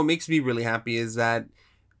 And what makes me really happy is that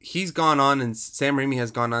he's gone on, and Sam Raimi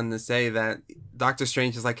has gone on to say that Doctor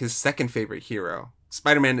Strange is like his second favorite hero.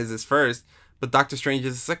 Spider-Man is his first, but Doctor Strange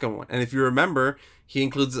is the second one. And if you remember, he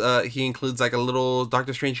includes like a little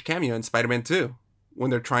Doctor Strange cameo in Spider-Man 2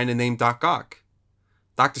 when they're trying to name Doc Ock.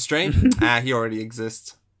 Doctor Strange? He already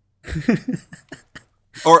exists.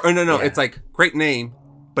 or no, yeah. It's like, great name,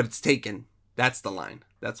 but it's taken. That's the line.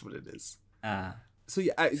 That's what it is. So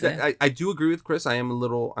yeah, I do agree with Chris.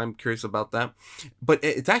 I'm curious about that, but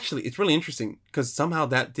it's really interesting because somehow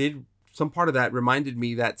some part of that reminded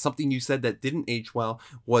me that something you said that didn't age well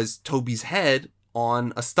was Toby's head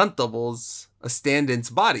on a stunt double's, a stand-in's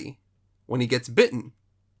body. when he gets bitten.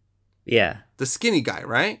 Yeah. The skinny guy,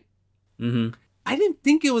 right? Mm-hmm. I didn't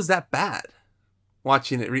think it was that bad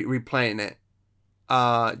watching it, replaying it.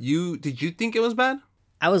 Did you think it was bad?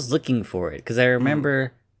 I was looking for it because I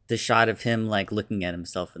remember the shot of him like looking at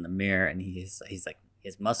himself in the mirror, and he's like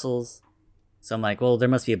his muscles. So I'm like, well, there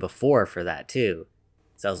must be a before for that too.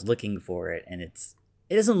 So I was looking for it, and it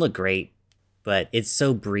doesn't look great, but it's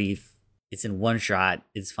so brief. It's in one shot.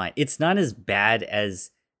 It's fine. It's not as bad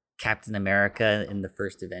as Captain America in the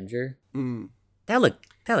first Avenger. That looked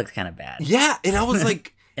kind of bad. Yeah, and I was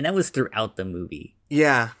like, and that was throughout the movie.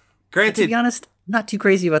 Yeah, granted. And to be honest, I'm not too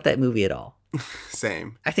crazy about that movie at all.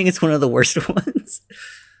 Same. I think it's one of the worst ones.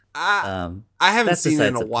 I haven't seen it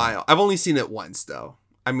in a while. I've only seen it once though.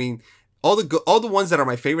 I mean, all the ones that are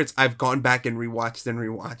my favorites, I've gone back and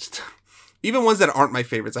rewatched. Even ones that aren't my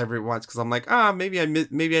favorites, I've rewatched because I'm like, maybe I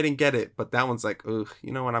didn't get it. But that one's like, ugh,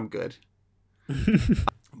 you know what? I'm good.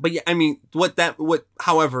 But yeah, I mean,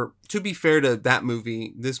 however, to be fair to that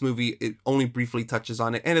movie, this movie, it only briefly touches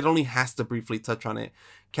on it, and it only has to briefly touch on it.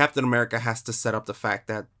 Captain America has to set up the fact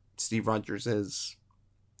that Steve Rogers is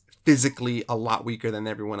physically a lot weaker than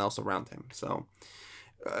everyone else around him. So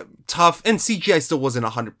tough, and CGI still wasn't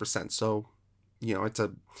 100%. So, you know, it's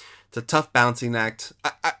a tough balancing act.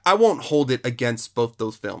 I won't hold it against both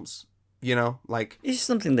those films. You know, like it's just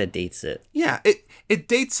something that dates it. Yeah, it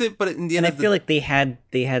dates it, but in the end, and I feel like they had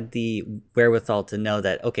the wherewithal to know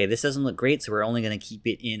that okay, this doesn't look great, so we're only going to keep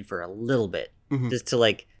it in for a little bit, just to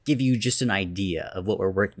like give you just an idea of what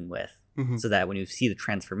we're working with, so that when you see the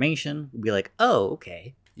transformation, you'll be like, oh,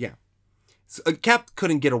 okay. Yeah, so, Cap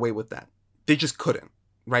couldn't get away with that. They just couldn't,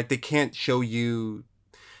 right? They can't show you.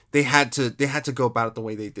 They had to go about it the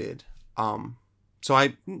way they did. So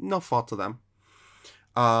no fault to them.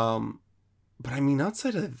 But I mean,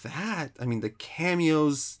 outside of that, I mean, the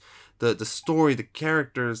cameos, the story, the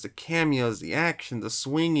characters, the cameos, the action, the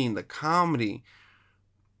swinging, the comedy.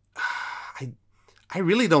 I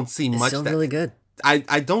really don't see much. Still really good.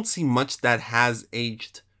 I don't see much that has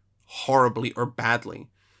aged horribly or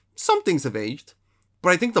badly. Some things have aged, but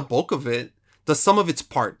I think the bulk of it, the sum of its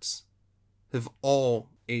parts, have all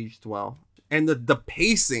aged well. And the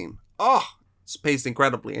pacing, it's paced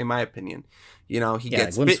incredibly, in my opinion. You know, he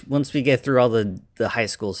gets once we get through all the high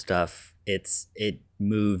school stuff, it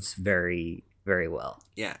moves very, very well.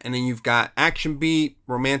 Yeah, and then you've got action beat,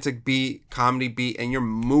 romantic beat, comedy beat, and you're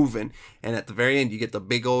moving. And at the very end, you get the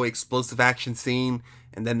big old explosive action scene,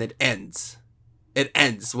 and then it ends. It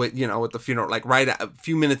ends with with the funeral, like right a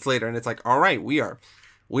few minutes later, and it's like, all right, we are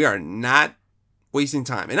not wasting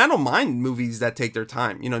time. And I don't mind movies that take their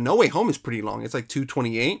time. You know, No Way Home is pretty long. It's like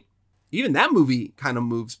 2:28. Even that movie kind of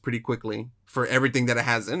moves pretty quickly for everything that it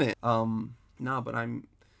has in it. But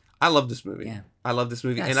I love this movie. Yeah. I love this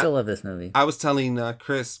movie. Yeah, and I still love this movie. I was telling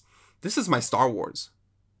Chris, this is my Star Wars.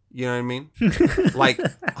 You know what I mean? Like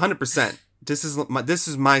 100%. This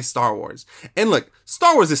is my Star Wars. And look,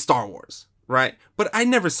 Star Wars is Star Wars, right? But I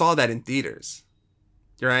never saw that in theaters.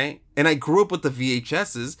 Right? And I grew up with the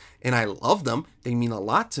VHSs and I love them. They mean a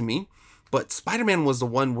lot to me. But Spider-Man was the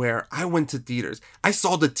one where I went to theaters. I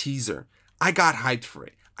saw the teaser. I got hyped for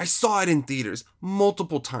it. I saw it in theaters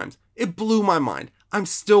multiple times. It blew my mind. I'm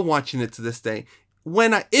still watching it to this day.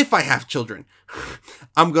 If I have children,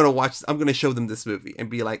 I'm gonna show them this movie and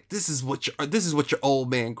be like, this is what your old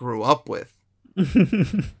man grew up with.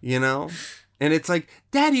 You know? And it's like,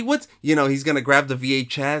 Daddy, what's he's gonna grab the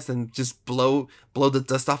VHS and just blow the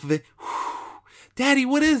dust off of it. Daddy,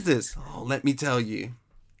 what is this? Oh, let me tell you.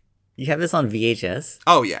 You have this on VHS?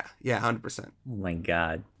 Oh yeah, 100%. Oh my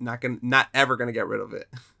god! Not ever gonna get rid of it,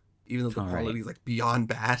 even though the quality is like beyond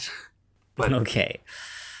bad. But okay,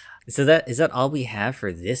 so is that all we have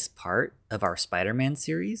for this part of our Spider-Man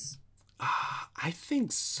series? I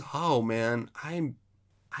think so, man. I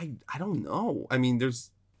don't know. I mean,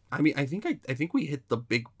 I think we hit the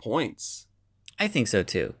big points. I think so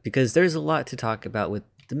too, because there's a lot to talk about with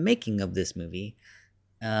the making of this movie.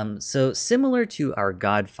 So similar to our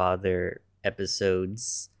Godfather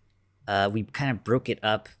episodes, we kind of broke it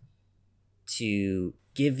up to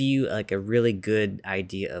give you like a really good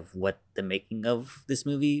idea of what the making of this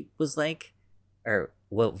movie was like, or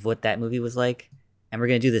what that movie was like. And we're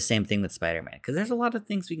going to do the same thing with Spider-Man, because there's a lot of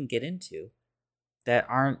things we can get into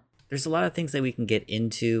there's a lot of things that we can get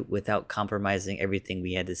into without compromising everything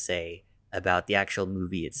we had to say about the actual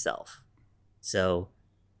movie itself. So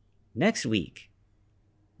next week,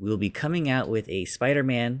 we'll be coming out with a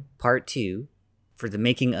Spider-Man Part 2 for the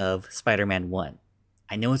making of Spider-Man 1.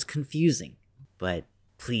 I know it's confusing, but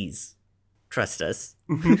please Trust us.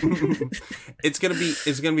 It's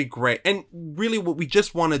gonna be great. And really what we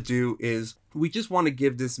just want to do is we just want to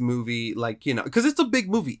give this movie, like, you know, because it's a big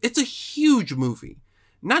movie. It's a huge movie.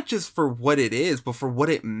 Not just for what it is, but for what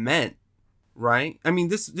it meant. Right? I mean,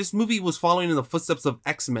 this movie was following in the footsteps of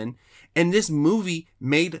X-Men, and this movie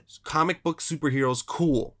made comic book superheroes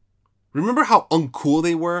cool. Remember how uncool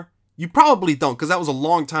they were? You probably don't, because that was a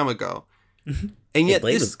long time ago. And yet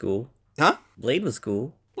Blade was cool. Huh? Blade was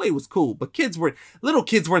cool. Blade was cool, but little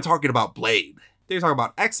kids weren't talking about Blade. They were talking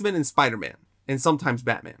about X-Men and Spider-Man, and sometimes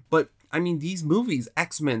Batman. But I mean, these movies,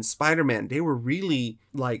 X-Men, Spider-Man, they were really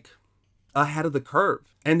like ahead of the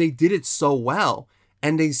curve, and they did it so well,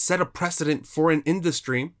 and they set a precedent for an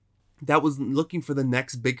industry that was looking for the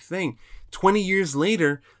next big thing. 20 years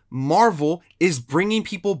later, Marvel is bringing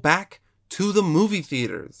people back to the movie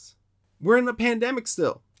theaters. We're in a pandemic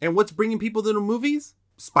still, and what's bringing people to the movies?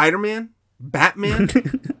 Spider-Man, Batman,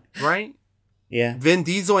 right? Yeah. Vin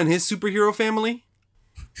Diesel and his superhero family.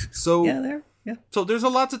 So yeah. So there's a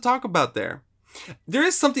lot to talk about there. There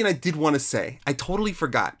is something I did want to say. I totally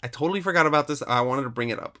forgot about this. I wanted to bring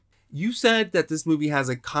it up. You said that this movie has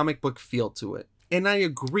a comic book feel to it. And I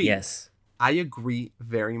agree. Yes. I agree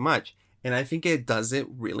very much. And I think it does it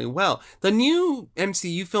really well. The new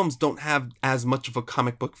MCU films don't have as much of a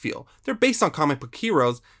comic book feel. They're based on comic book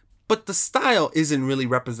heroes, but the style isn't really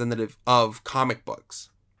representative of comic books.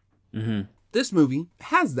 Mm-hmm. This movie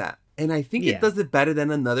has that. And I think it does it better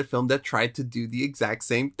than another film that tried to do the exact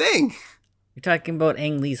same thing. You're talking about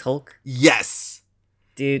Ang Lee's Hulk? Yes.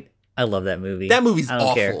 Dude, I love that movie. That movie's I don't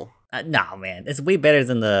awful. Care. No, man. It's way better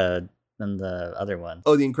than the other one.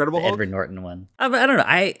 Oh, the Incredible Hulk? Edward Norton one. I don't know.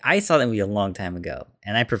 I saw that movie a long time ago,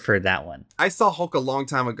 and I preferred that one. I saw Hulk a long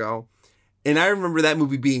time ago, and I remember that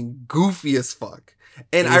movie being goofy as fuck.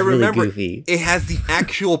 And I remember really it has the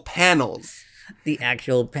actual panels. The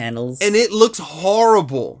actual panels. And it looks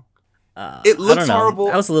horrible. It looks horrible.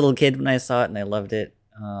 I was a little kid when I saw it, and I loved it.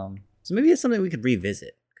 So maybe it's something we could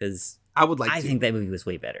revisit, because I think that movie was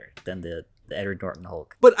way better than the Edward Norton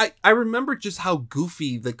Hulk. But I remember just how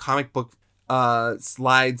goofy the comic book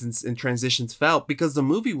slides and transitions felt, because the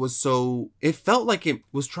movie was it felt like it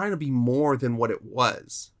was trying to be more than what it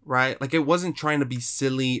was, right? Like it wasn't trying to be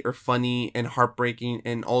silly or funny and heartbreaking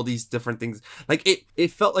and all these different things. Like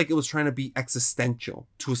it felt like it was trying to be existential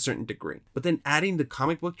to a certain degree. But then adding the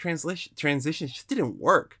comic book transitions just didn't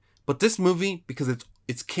work. But this movie, because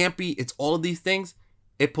it's campy, it's all of these things,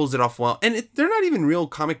 it pulls it off well. And they're not even real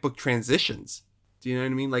comic book transitions. Do you know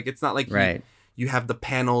what I mean? Like, it's not like you have the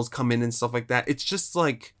panels come in and stuff like that. It's just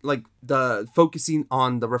like the focusing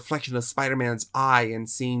on the reflection of Spider-Man's eye and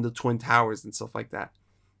seeing the Twin Towers and stuff like that.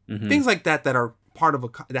 Mm-hmm. Things like that are part of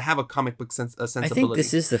that have a comic book sensibility. I think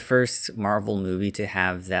this is the first Marvel movie to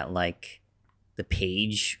have that, like, the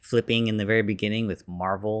page flipping in the very beginning with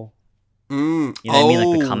Marvel. You know what I mean?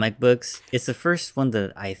 Like the comic books. It's the first one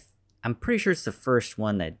that I'm pretty sure it's the first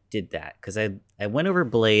one that did that, because I went over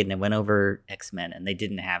Blade and I went over X-Men and they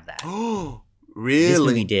didn't have that. Oh, really? This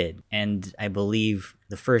movie did, and I believe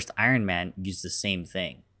the first Iron Man used the same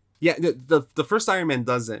thing. Yeah, the first Iron Man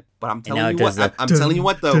doesn't, but I'm telling you what. I'm telling you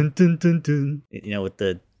what though. Dun, dun, dun, dun. You know, with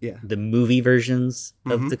the movie versions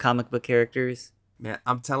of the comic book characters. Man,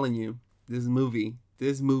 I'm telling you, this movie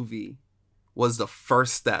was the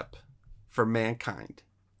first step for mankind.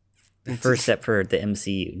 The first step for the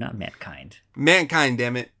MCU, not mankind. Mankind,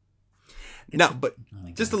 damn it. But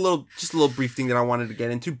just a little brief thing that I wanted to get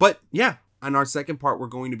into. But yeah, on our second part, we're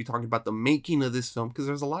going to be talking about the making of this film, because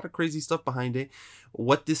there's a lot of crazy stuff behind it.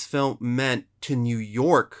 What this film meant to New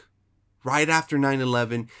York right after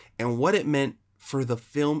 9/11, and what it meant for the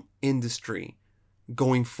film industry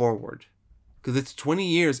going forward. Because it's 20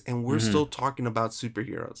 years and we're still talking about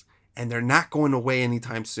superheroes, and they're not going away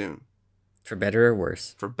anytime soon. For better or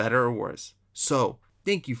worse. For better or worse. So,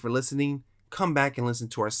 thank you for listening. Come back and listen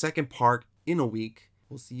to our second part in a week.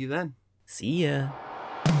 We'll see you then. See ya.